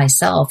talked to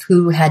myself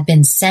who had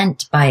been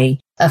sent by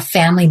a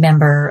family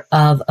member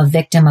of a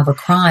victim of a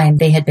crime.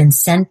 They had been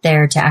sent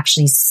there to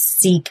actually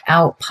seek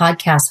out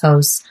podcast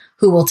hosts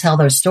who will tell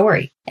their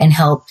story and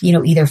help,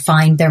 either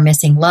find their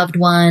missing loved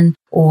one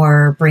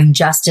or bring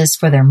justice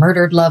for their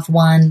murdered loved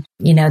one.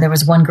 There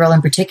was one girl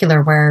in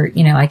particular where,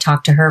 I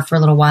talked to her for a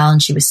little while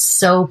and she was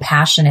so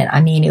passionate.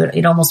 I mean,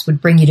 it almost would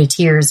bring you to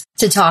tears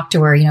to talk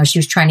to her. She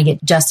was trying to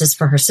get justice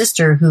for her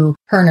sister who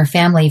her and her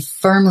family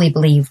firmly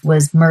believed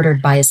was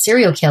murdered by a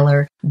serial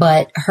killer,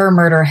 but her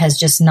murder has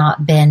just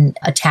not been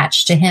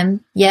attached to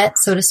him yet,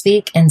 so to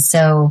speak. And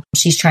so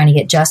she's trying to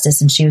get justice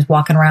and she was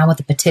walking around with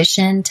a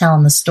petition,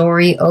 telling the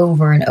story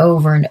over and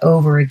over and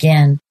over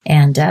again.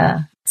 And,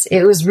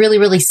 it was really,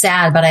 really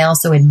sad, but I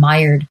also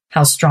admired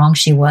how strong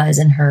she was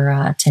and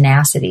her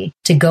tenacity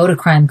to go to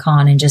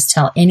CrimeCon and just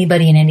tell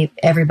anybody and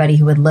everybody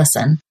who would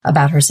listen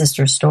about her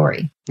sister's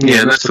story.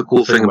 Yeah, and that's the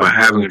cool thing about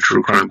having a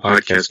true crime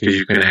podcast because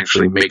you can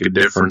actually make a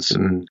difference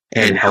and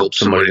help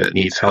somebody that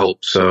needs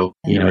help. So,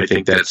 I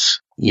think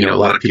that's, a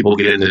lot of people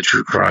get into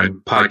true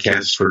crime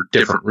podcasts for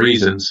different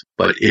reasons,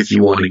 but if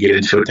you want to get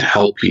into it to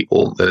help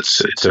people,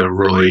 it's a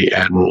really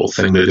admirable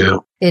thing to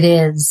do. It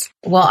is.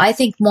 Well, I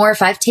think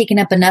if I've taken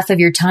up enough of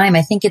your time,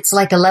 I think it's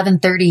like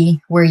 11:30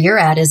 where you're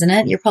at, isn't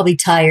it? You're probably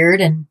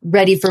tired and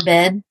ready for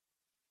bed.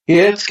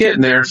 Yeah, it's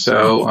getting there.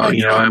 So,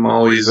 I'm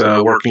always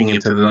working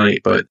into the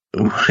night, but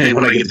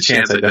when I get the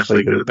chance, I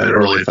definitely go to bed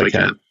early if I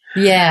can.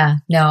 Yeah,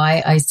 no,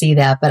 I see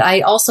that. But I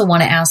also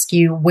want to ask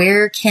you,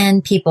 where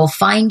can people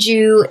find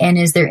you? And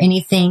is there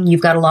anything,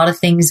 you've got a lot of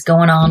things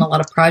going on, a lot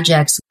of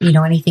projects,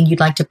 anything you'd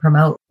like to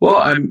promote?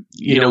 Well,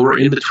 we're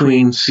in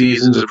between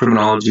seasons of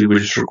Criminology. We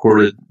just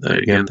recorded,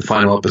 again, the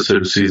final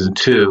episode of season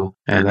 2,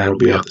 and that'll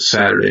be out this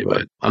Saturday.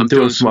 But I'm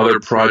doing some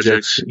other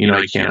projects.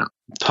 I can't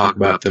talk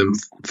about them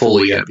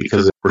fully yet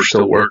because we're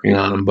still working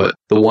on them. But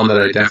the one that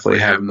I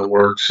definitely have in the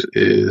works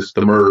is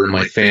The Murder in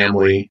My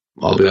Family.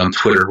 I'll be on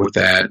Twitter with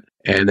that.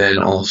 And then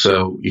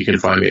also you can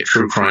find me at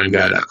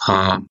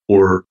truecrimeguy.com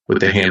or with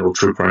the handle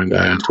True Crime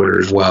Guy on Twitter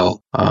as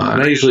well.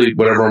 And I usually,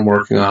 whatever I'm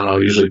working on,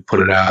 I'll usually put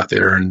it out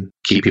there and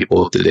keep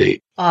people up to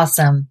date.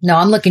 Awesome. No,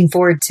 I'm looking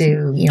forward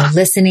to,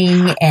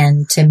 listening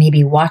and to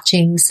maybe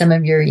watching some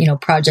of your,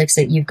 projects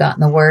that you've got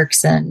in the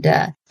works, and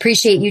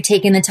appreciate you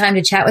taking the time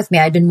to chat with me.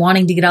 I've been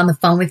wanting to get on the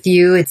phone with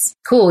you. It's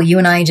cool. You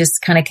and I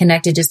just kind of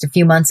connected just a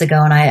few months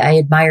ago, and I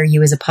admire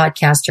you as a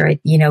podcaster.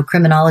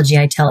 Criminology,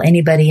 I tell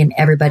anybody and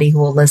everybody who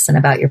will listen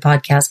about your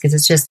podcast because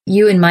it's just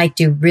you and Mike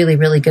do really,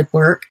 really good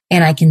work.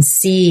 And I can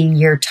see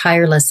your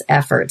tireless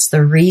efforts,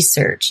 the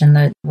research and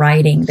the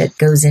writing that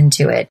goes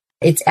into it.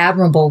 It's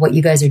admirable what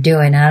you guys are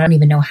doing. And I don't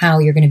even know how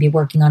you're going to be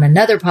working on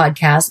another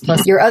podcast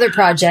plus your other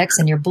projects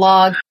and your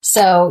blog.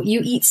 So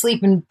you eat,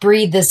 sleep, and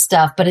breathe this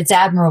stuff, but it's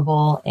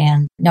admirable.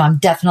 And no, I'm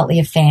definitely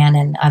a fan,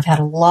 and I've had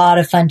a lot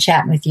of fun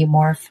chatting with you,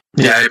 Morph.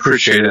 Yeah, I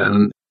appreciate it.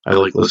 And I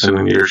like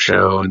listening to your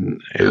show, and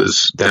it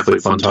was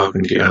definitely fun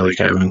talking to you. I like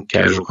having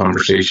casual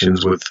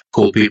conversations with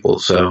cool people.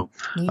 So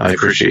I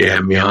appreciate you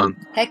having me on.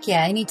 Heck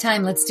yeah.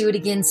 Anytime. Let's do it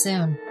again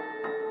soon.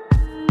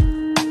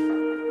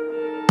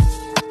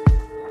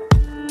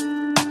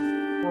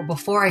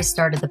 Before I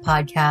started the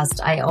podcast,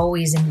 I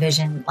always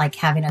envisioned like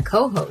having a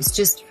co-host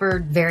just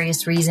for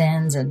various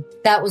reasons. And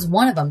that was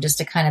one of them, just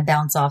to kind of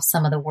bounce off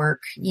some of the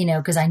work,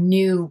 because I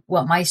knew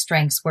what my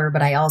strengths were,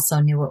 but I also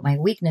knew what my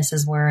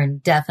weaknesses were.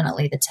 And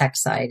definitely the tech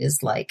side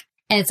is like,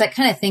 and it's that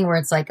kind of thing where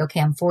it's like,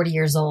 okay, I'm 40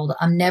 years old.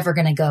 I'm never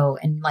going to go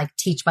and like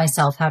teach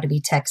myself how to be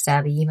tech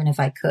savvy, even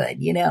if I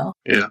could, Yeah.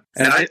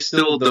 And I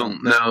still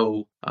don't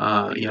know,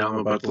 I'm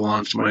about to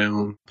launch my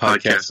own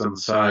podcast on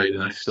the side,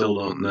 and I still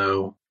don't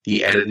know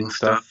the editing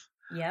stuff.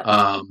 Yeah.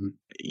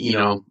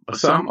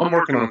 So I'm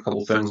working on a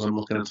couple things. I'm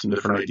looking at some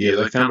different ideas.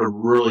 I found a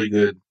really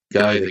good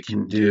guy that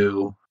can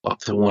do up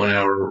to 1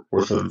 hour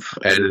worth of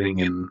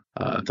editing, and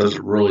does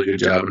a really good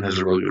job and has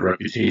a really good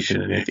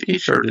reputation. And I think he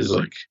charges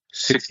like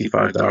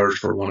 $65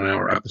 for a 1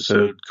 hour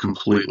episode,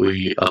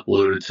 completely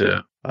uploaded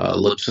to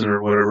Libsyn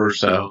or whatever.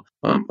 So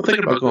I'm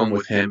thinking about going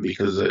with him,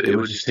 because it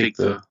would just take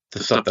the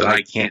stuff that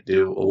I can't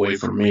do away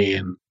from me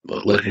and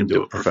let him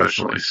do it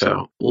professionally.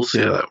 So we'll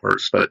see how that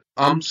works. But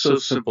I'm so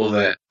simple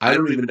that I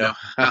don't even know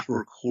how to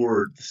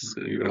record.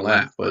 You're going to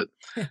laugh, but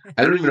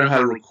I don't even know how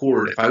to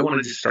record. If I want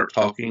to just start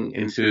talking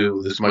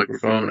into this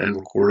microphone and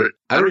record it,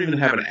 I don't even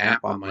have an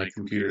app on my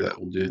computer that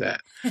will do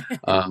that.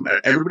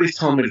 Everybody's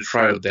telling me to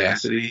try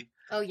Audacity.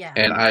 Oh, yeah.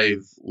 And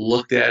I've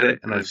looked at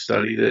it, and I've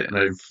studied it, and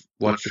I've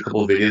watched a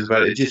couple of videos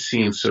about it. It just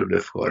seems so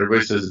difficult.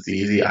 Everybody says it's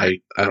easy. I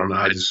don't know.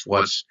 I just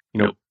watched,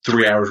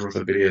 3 hours worth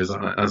of videos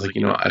on it. I was like,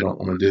 I don't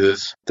want to do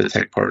this. The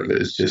tech part of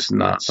it is just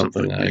not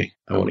something I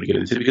want to get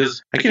into,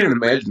 because I can't even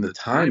imagine the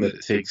time that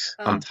it takes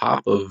on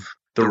top of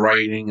the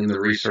writing and the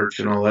research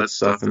and all that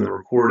stuff and the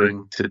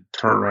recording to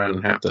turn around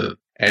and have to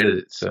edit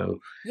it. So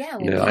yeah,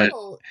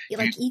 well,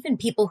 even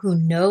people who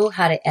know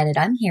how to edit,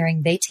 I'm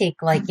hearing they take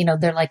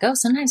they're like, oh,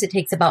 sometimes it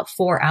takes about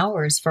 4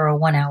 hours for a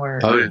 1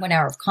 hour, 1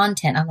 hour of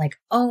content. I'm like,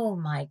 oh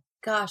my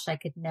gosh, I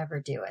could never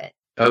do it.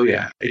 Oh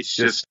yeah. It's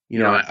just,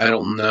 I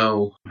don't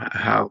know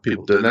how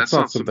people do it. That's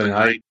not something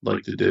I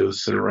like to do,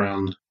 is sit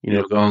around,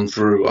 going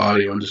through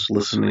audio and just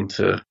listening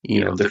to,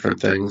 different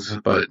things.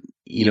 But,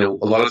 a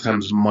lot of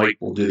times Mike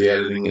will do the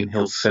editing, and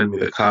he'll send me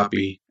the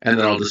copy, and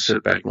then I'll just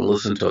sit back and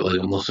listen to it like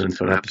I'm listening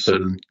to an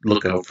episode, and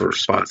look out for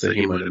spots that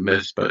he might have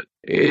missed. But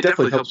it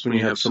definitely helps when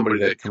you have somebody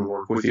that can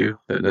work with you,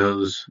 that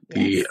knows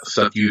the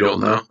stuff you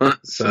don't know.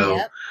 So.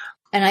 Yep.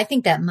 And I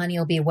think that money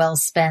will be well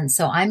spent.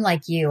 So I'm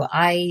like you.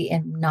 I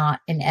am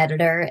not an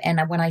editor. And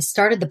when I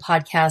started the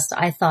podcast,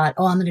 I thought,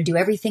 I'm going to do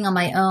everything on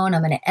my own.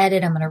 I'm going to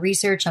edit. I'm going to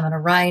research. I'm going to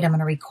write. I'm going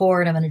to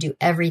record. I'm going to do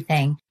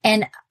everything.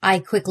 And I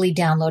quickly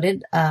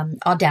downloaded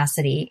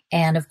Audacity.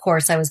 And of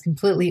course, I was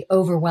completely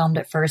overwhelmed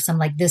at first. I'm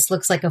like, this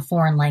looks like a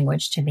foreign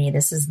language to me.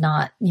 This is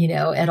not,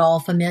 at all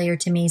familiar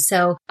to me.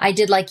 So I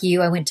did like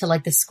you. I went to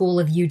like the school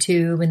of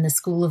YouTube and the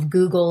school of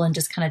Google, and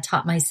just kind of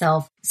taught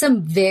myself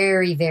some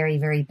very, very,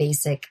 very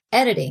basic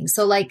editing.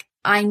 So like,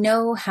 I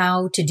know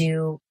how to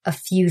do a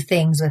few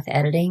things with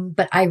editing,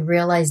 but I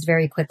realized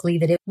very quickly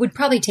that it would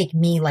probably take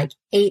me like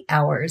 8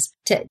 hours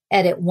to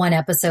edit one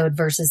episode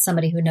versus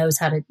somebody who knows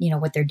how to,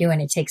 what they're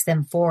doing. It takes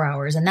them 4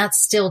 hours, and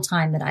that's still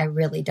time that I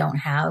really don't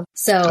have.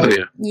 So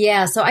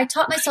so I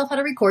taught myself how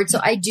to record. So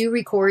I do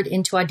record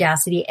into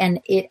Audacity,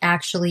 and it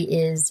actually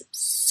is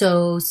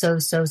so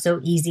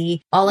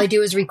easy. All I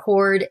do is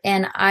record,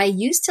 and I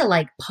used to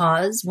like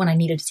pause when I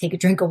needed to take a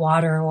drink of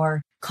water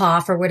or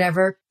cough or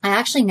whatever. I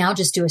actually now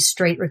just do a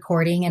straight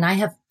recording, and I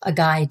have a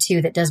guy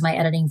too that does my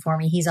editing for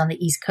me. He's on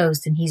the East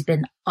Coast, and he's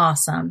been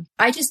awesome.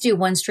 I just do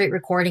one straight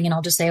recording, and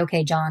I'll just say,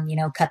 okay, John,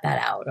 cut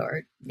that out,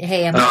 or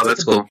hey,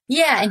 that's cool.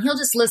 Yeah. And he'll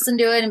just listen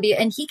to it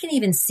and he can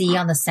even see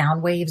on the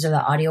sound waves or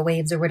the audio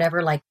waves or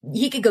whatever, like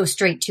he could go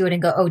straight to it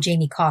and go, oh,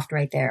 Jamie coughed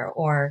right there,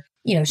 or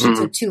she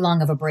took too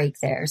long of a break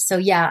there. So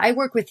yeah, I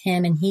work with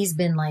him, and he's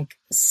been like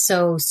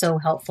so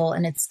helpful,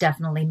 and it's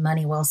definitely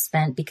money well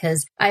spent,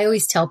 because I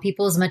always tell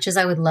people, as much as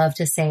I would love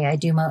to say I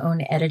do my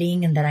own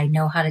editing and that I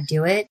know how to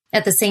do it,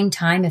 at the same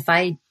time, if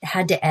I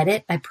had to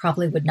edit, I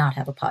probably would not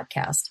have a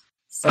podcast.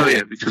 So. Oh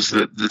yeah, because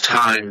the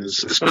time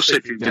is, especially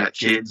if you've got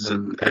kids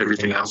and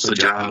everything else, a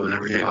job and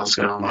everything else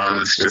going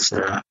on, it's just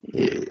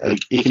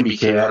it can be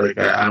chaotic.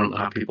 I don't know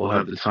how people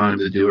have the time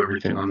to do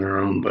everything on their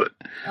own, but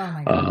oh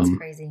my God, it's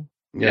crazy.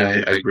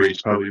 Yeah, I agree.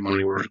 It's probably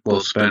money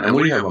well spent. And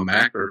what do you have, a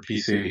Mac or a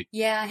PC?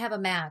 Yeah, I have a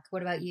Mac.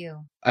 What about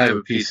you? I have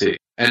a PC.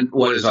 And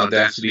what is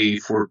Audacity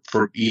for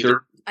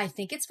either? I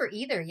think it's for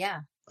either,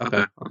 yeah.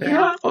 Okay.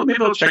 Yeah. Well,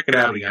 maybe I'll check it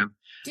out again.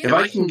 If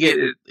I can get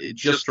it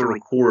just to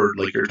record,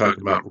 like you're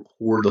talking about,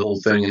 record the whole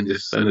thing and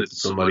just send it to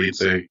somebody and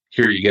say,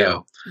 here you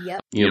go.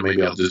 Yep.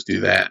 Maybe I'll just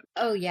do that.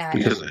 Oh, yeah.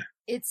 Because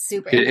It's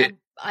super. And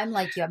I'm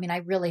like you. I mean, I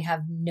really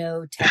have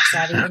no tech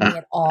savvy in me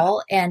at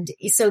all. And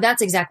so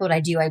that's exactly what I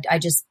do. I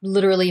just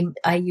literally,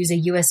 I use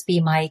a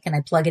USB mic and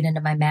I plug it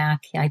into my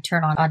Mac. I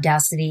turn on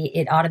Audacity.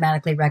 It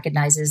automatically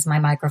recognizes my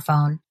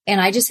microphone.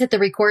 And I just hit the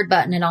record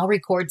button, and I'll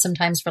record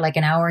sometimes for like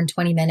an hour and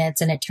 20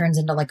 minutes, and it turns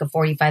into like a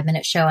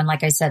 45-minute show. And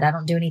like I said, I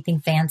don't do anything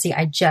fancy.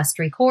 I just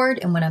record.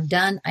 And when I'm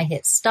done, I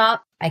hit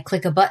stop. I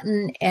click a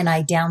button and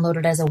I download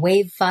it as a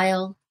WAV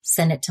file,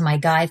 send it to my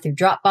guy through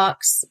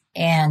Dropbox,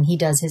 and he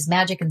does his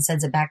magic and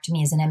sends it back to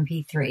me as an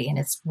MP3, and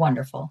it's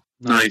wonderful.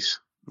 Nice.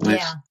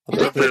 Yeah. I'll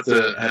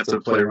definitely have to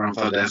play around with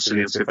Audacity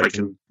and see if I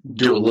can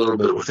do a little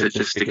bit with it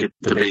just to get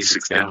the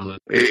basics down.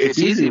 It's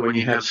easy when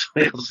you have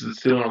somebody else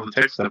that's doing all the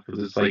tech stuff,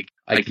 because it's like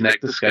I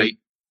connect to Skype,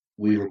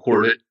 we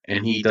record it,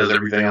 and he does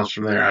everything else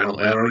from there. I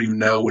don't even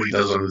know what he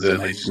does on his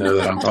end. I just know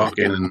that I'm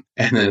talking,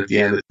 and then at the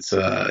end it's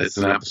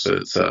an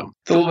episode. So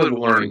it's a little bit of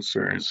a learning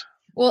experience.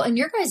 Well, and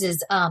your guys'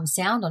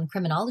 sound on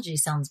Criminology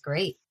sounds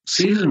great.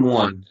 Season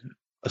 1,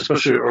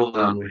 especially early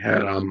on, we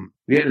had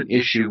an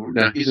issue.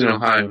 Now, he's in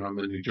Ohio and I'm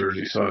in New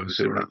Jersey, so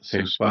obviously we're not in the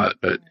same spot,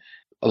 but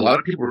a lot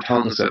of people were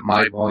telling us that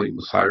my volume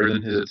was higher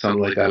than his. It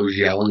sounded like I was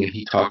yelling, and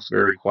he talks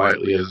very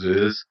quietly as it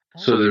is.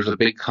 So there's a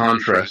big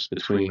contrast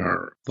between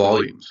our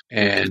volumes.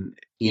 And,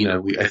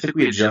 I think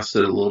we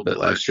adjusted a little bit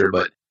last year,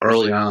 but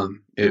early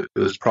on it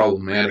was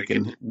problematic.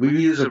 And we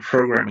use a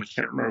program, I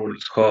can't remember what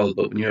it's called,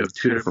 but when you have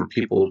two different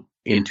people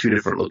in two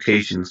different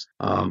locations,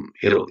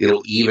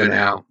 it'll even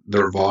out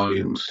their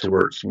volumes to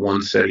where it's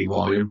one steady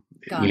volume,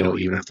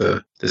 even if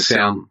the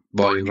sound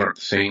volumes aren't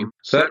the same.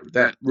 So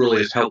that really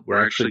has helped.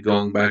 We're actually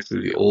going back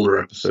through the older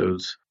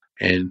episodes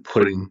and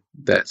putting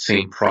that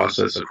same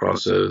process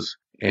across those,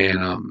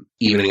 and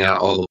evening out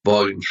all the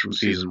volumes from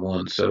season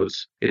 1. So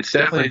it's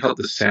definitely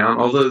helped the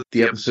sound. Although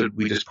the episode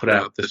we just put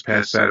out this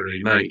past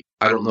Saturday night,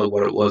 I don't know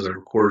what it was. I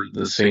recorded in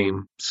the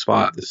same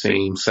spot, the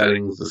same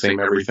settings, the same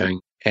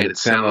everything, and it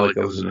sounded like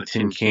I was in a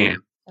tin can.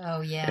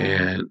 Oh, yeah.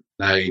 And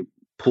I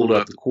pulled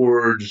out the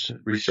cords,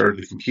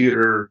 restarted the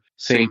computer,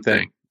 same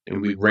thing.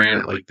 And we ran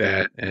it like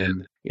that.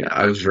 And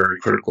I was very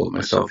critical of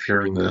myself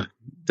hearing the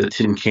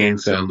tin can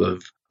sound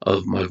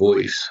of my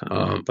voice.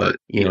 But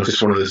it's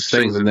just one of those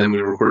things. And then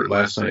we recorded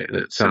last night and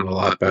it sounded a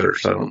lot better.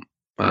 So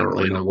I don't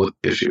really know what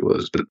the issue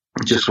was, but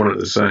just one of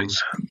those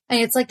things. And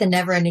it's like the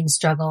never ending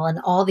struggle, and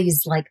all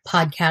these like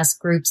podcast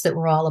groups that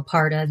we're all a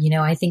part of.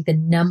 I think the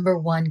number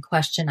one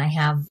question I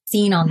have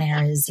seen on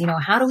there is,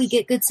 how do we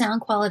get good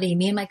sound quality?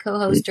 Me and my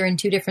co-host are in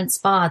two different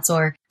spots,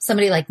 or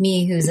somebody like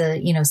me who's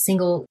a,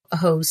 single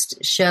host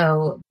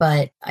show,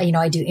 but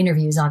I do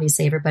interviews.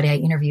 Obviously everybody I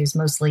interview is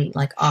mostly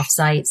like off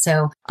site.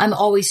 So I'm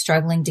always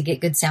struggling to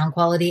get good sound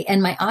quality.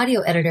 And my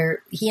audio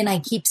editor, he and I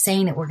keep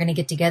saying that we're going to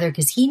get together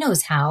because he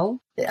knows how,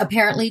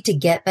 apparently, to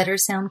get better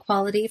sound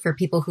quality for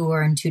people who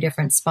are in two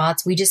different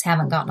spots. We just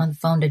haven't gotten on the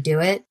phone to do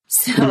it.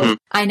 So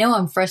I know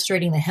I'm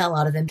frustrating the hell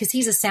out of him because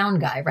he's a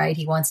sound guy, right?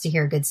 He wants to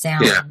hear good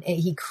sound. Yeah.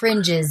 He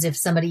cringes if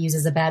somebody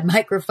uses a bad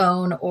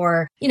microphone,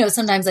 or,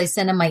 sometimes I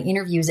send him my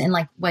interviews, and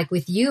like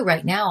with you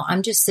right now,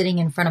 I'm just sitting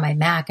in front of my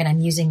Mac and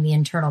I'm using the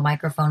internal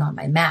microphone on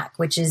my Mac,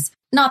 which is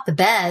not the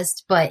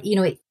best, but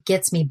it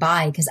gets me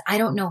by because I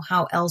don't know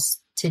how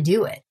else to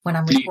do it when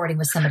I'm recording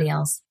with somebody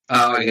else.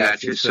 Oh, I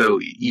got you. So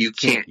you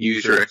can't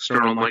use your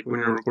external mic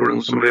when you're recording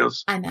with somebody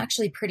else? I'm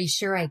actually pretty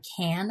sure I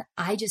can.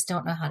 I just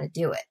don't know how to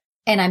do it.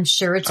 And I'm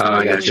sure it's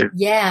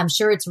I'm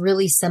sure it's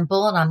really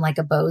simple, and I'm like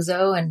a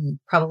bozo and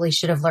probably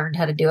should have learned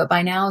how to do it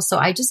by now. So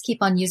I just keep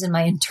on using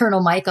my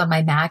internal mic on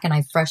my Mac, and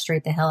I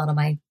frustrate the hell out of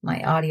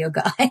my audio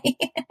guy.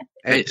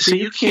 And so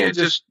you can't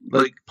just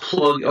like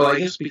plug, I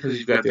guess because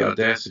you've got the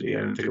Audacity, I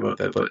didn't think about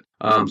that, but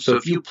so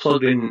if you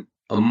plug in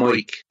a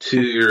mic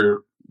to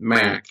your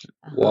Mac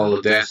while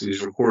Audacity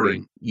is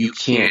recording, you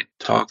can't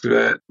talk through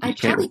that? You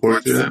can't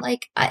record through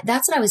that?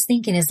 That's what I was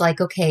thinking is like,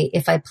 okay,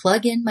 if I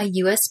plug in my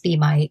USB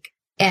mic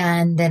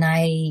and then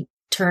I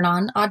turn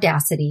on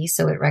Audacity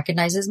so it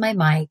recognizes my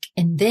mic,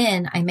 and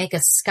then I make a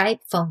Skype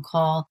phone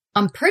call,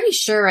 I'm pretty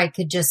sure I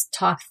could just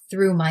talk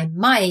through my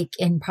mic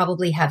and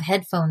probably have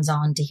headphones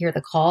on to hear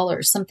the call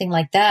or something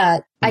like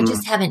that. I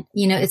just haven't,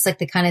 it's like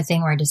the kind of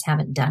thing where I just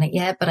haven't done it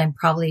yet, but I'm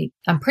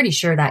pretty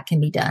sure that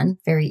can be done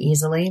very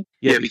easily.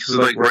 Yeah, because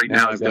like right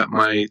now I've got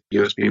my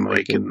USB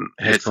mic and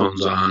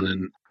headphones on,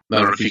 and I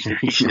don't know if you can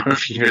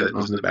hear that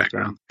noise in the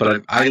background,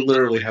 but I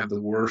literally have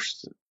the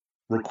worst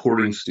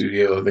recording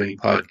studio of any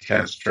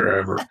podcaster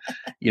ever.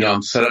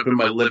 I'm set up in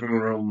my living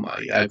room.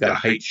 I've got a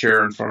high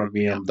chair in front of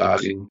me. I'm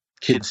dodging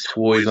kids'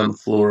 toys on the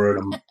floor,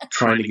 and I'm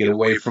trying to get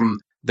away from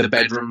the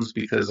bedrooms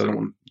because I don't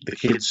want the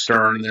kids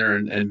stirring in there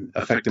and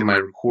affecting my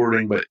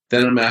recording. But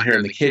then I'm out here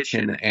in the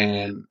kitchen,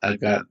 and I've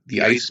got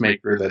the ice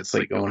maker that's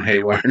like going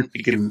haywire and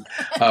making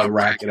a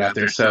racket out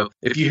there. So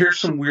if you hear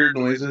some weird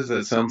noises,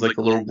 that sounds like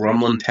a little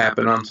grumbling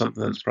tapping on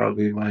something, that's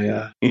probably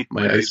my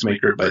my ice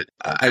maker. But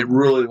I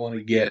really want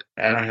to get,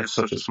 and I have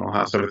such a small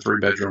house. I have a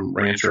 3-bedroom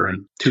rancher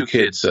and 2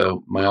 kids,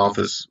 so my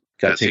office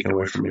got taken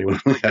away from me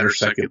when we had our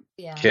second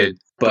kid.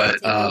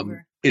 But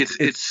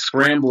it's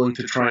scrambling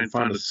to try and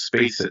find a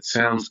space that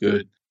sounds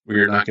good where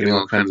you're not getting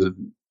all kinds of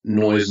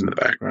noise in the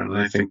background.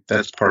 And I think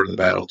that's part of the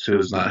battle too,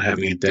 is not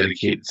having a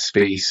dedicated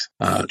space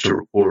to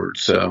record.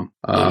 So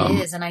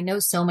it is. And I know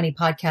so many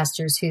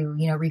podcasters who,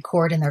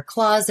 record in their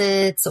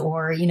closets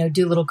or,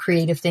 do little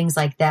creative things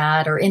like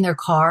that, or in their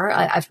car.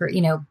 I've heard,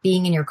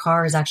 being in your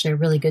car is actually a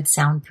really good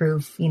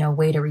soundproof,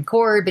 way to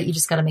record, but you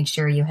just got to make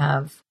sure you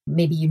have,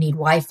 maybe you need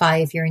Wi-Fi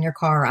if you're in your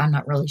car. I'm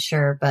not really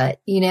sure, but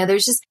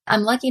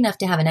I'm lucky enough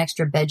to have an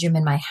extra bedroom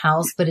in my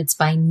house, but it's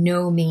by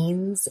no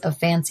means a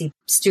fancy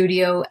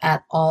studio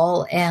at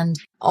all. And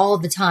all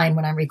the time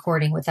when I'm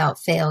recording, without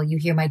fail, you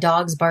hear my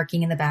dogs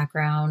barking in the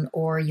background,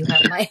 or you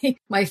have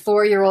my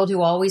 4-year-old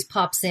who always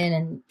pops in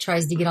and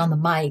tries to get on the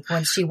mic.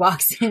 When she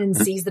walks in and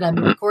sees that I'm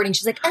recording,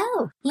 she's like,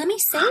 "Oh, let me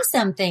say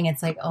something."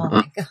 It's like, oh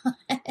my God.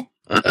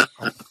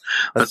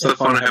 That's the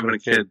fun of having a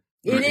kid.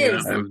 It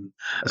is.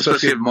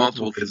 Especially if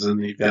multiple kids,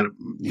 and you've got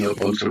a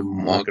bunch of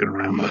them walking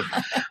around, but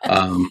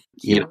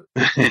you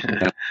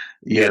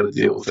got to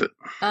deal with it.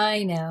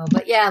 I know,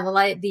 but yeah,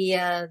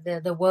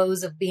 the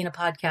woes of being a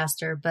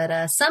podcaster.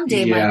 But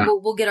someday, Mike,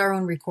 we'll get our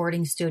own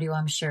recording studio,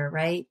 I'm sure,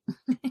 right?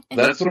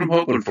 That's what I'm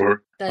hoping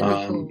for. That'd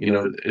be cool.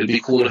 It'd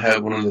be cool to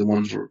have one of the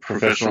ones where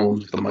professional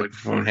ones with the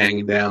microphone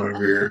hanging down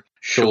over your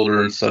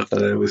shoulder and stuff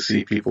that I always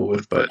see people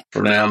with. But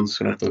for now, I'm just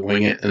gonna have to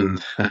wing it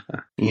and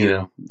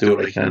do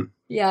what I can.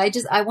 Yeah,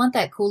 I want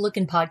that cool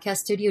looking podcast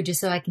studio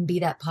just so I can be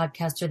that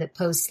podcaster that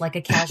posts like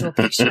a casual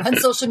picture on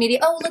social media.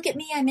 Oh, look at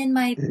me. I'm in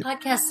my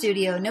podcast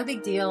studio. No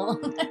big deal.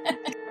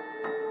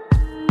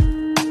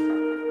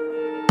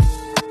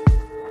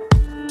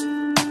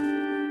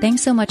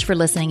 Thanks so much for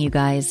listening, you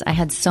guys. I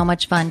had so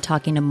much fun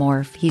talking to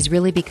Morph. He's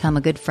really become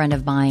a good friend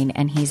of mine,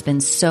 and he's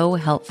been so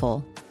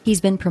helpful.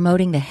 He's been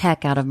promoting the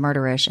heck out of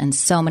Murderish and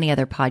so many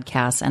other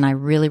podcasts, and I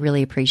really,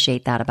 really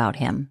appreciate that about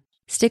him.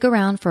 Stick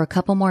around for a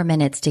couple more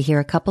minutes to hear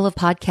a couple of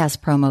podcast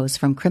promos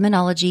from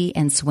Criminology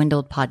and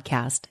Swindled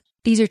Podcast.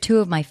 These are two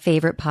of my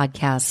favorite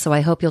podcasts, so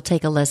I hope you'll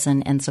take a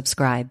listen and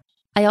subscribe.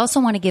 I also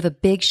want to give a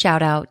big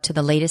shout out to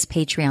the latest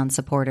Patreon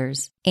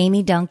supporters,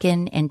 Amy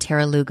Duncan and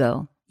Tara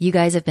Lugo. You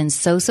guys have been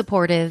so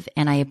supportive,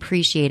 and I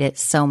appreciate it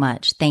so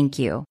much. Thank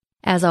you.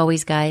 As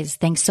always, guys,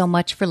 thanks so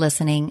much for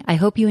listening. I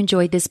hope you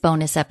enjoyed this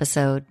bonus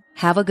episode.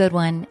 Have a good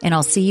one, and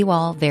I'll see you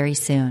all very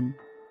soon.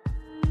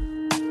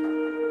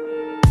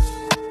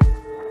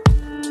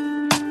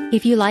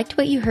 If you liked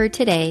what you heard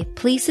today,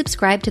 please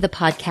subscribe to the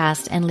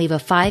podcast and leave a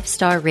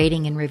 5-star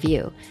rating and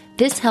review.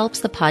 This helps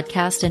the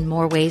podcast in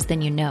more ways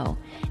than you know.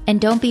 And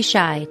don't be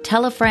shy.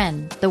 Tell a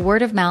friend. The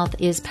word of mouth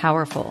is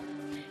powerful.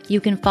 You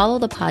can follow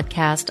the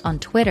podcast on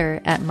Twitter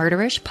at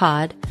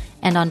MurderishPod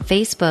and on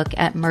Facebook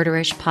at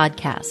Murderish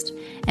Podcast.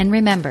 And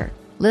remember,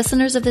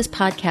 listeners of this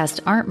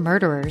podcast aren't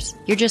murderers.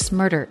 You're just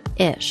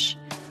murder-ish.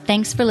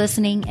 Thanks for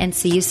listening, and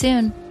see you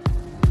soon.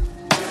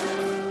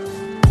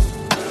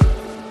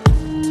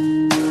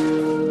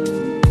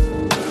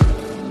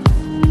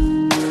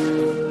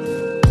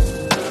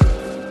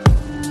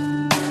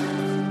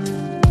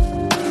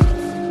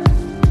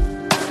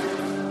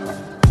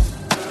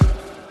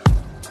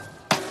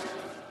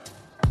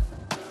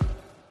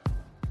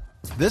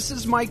 This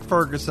is Mike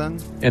Ferguson.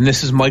 And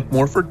this is Mike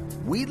Morford.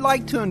 We'd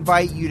like to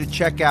invite you to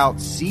check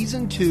out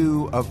Season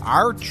 2 of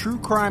our true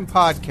crime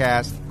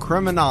podcast,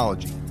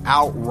 Criminology,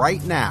 out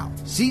right now.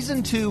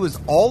 Season 2 is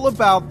all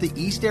about the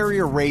East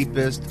Area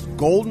rapist,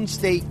 Golden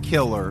State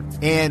Killer,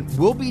 and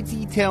we'll be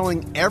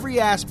detailing every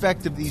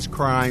aspect of these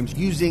crimes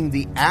using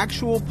the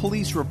actual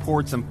police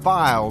reports and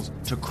files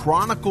to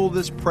chronicle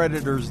this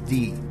predator's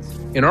deeds.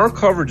 In our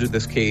coverage of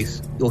this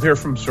case, you'll hear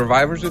from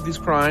survivors of these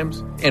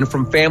crimes and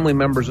from family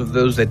members of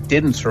those that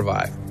didn't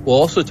survive. We'll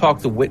also talk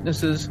to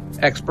witnesses,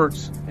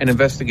 experts, and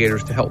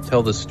investigators to help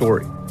tell this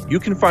story. You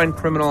can find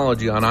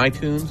Criminology on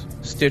iTunes,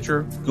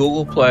 Stitcher,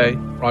 Google Play,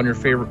 or on your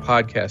favorite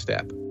podcast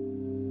app.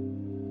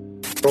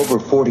 For over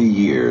 40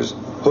 years,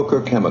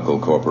 Hooker Chemical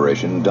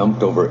Corporation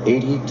dumped over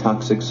 80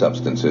 toxic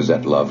substances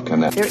at Love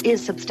Canal. There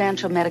is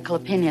substantial medical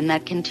opinion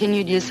that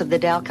continued use of the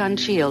Dalcon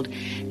Shield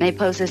may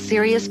pose a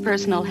serious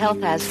personal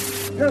health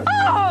hazard.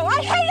 Oh,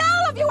 I hate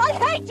all of you! I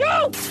hate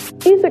you!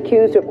 He's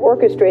accused of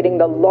orchestrating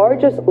the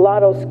largest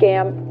lotto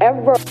scam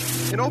ever.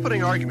 In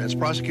opening arguments,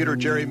 prosecutor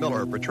Jerry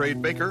Miller portrayed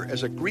Baker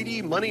as a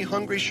greedy,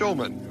 money-hungry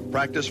showman who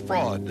practiced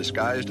fraud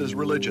disguised as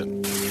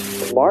religion.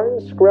 Martin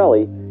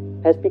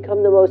Shkreli has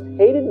become the most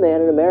hated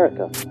man in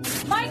America.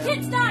 My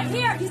kid's not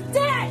here! He's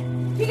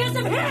dead! Because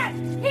of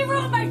him! He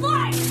ruined my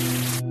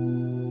life!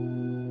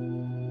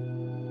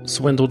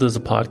 Swindled is a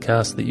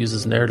podcast that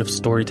uses narrative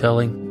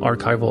storytelling,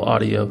 archival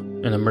audio,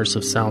 and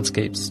immersive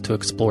soundscapes to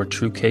explore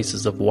true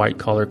cases of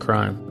white-collar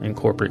crime and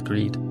corporate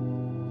greed.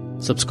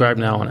 Subscribe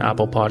now on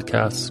Apple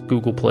Podcasts,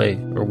 Google Play,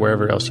 or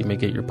wherever else you may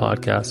get your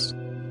podcasts.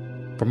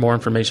 For more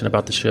information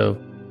about the show,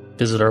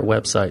 visit our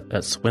website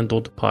at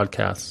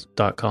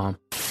swindledpodcasts.com.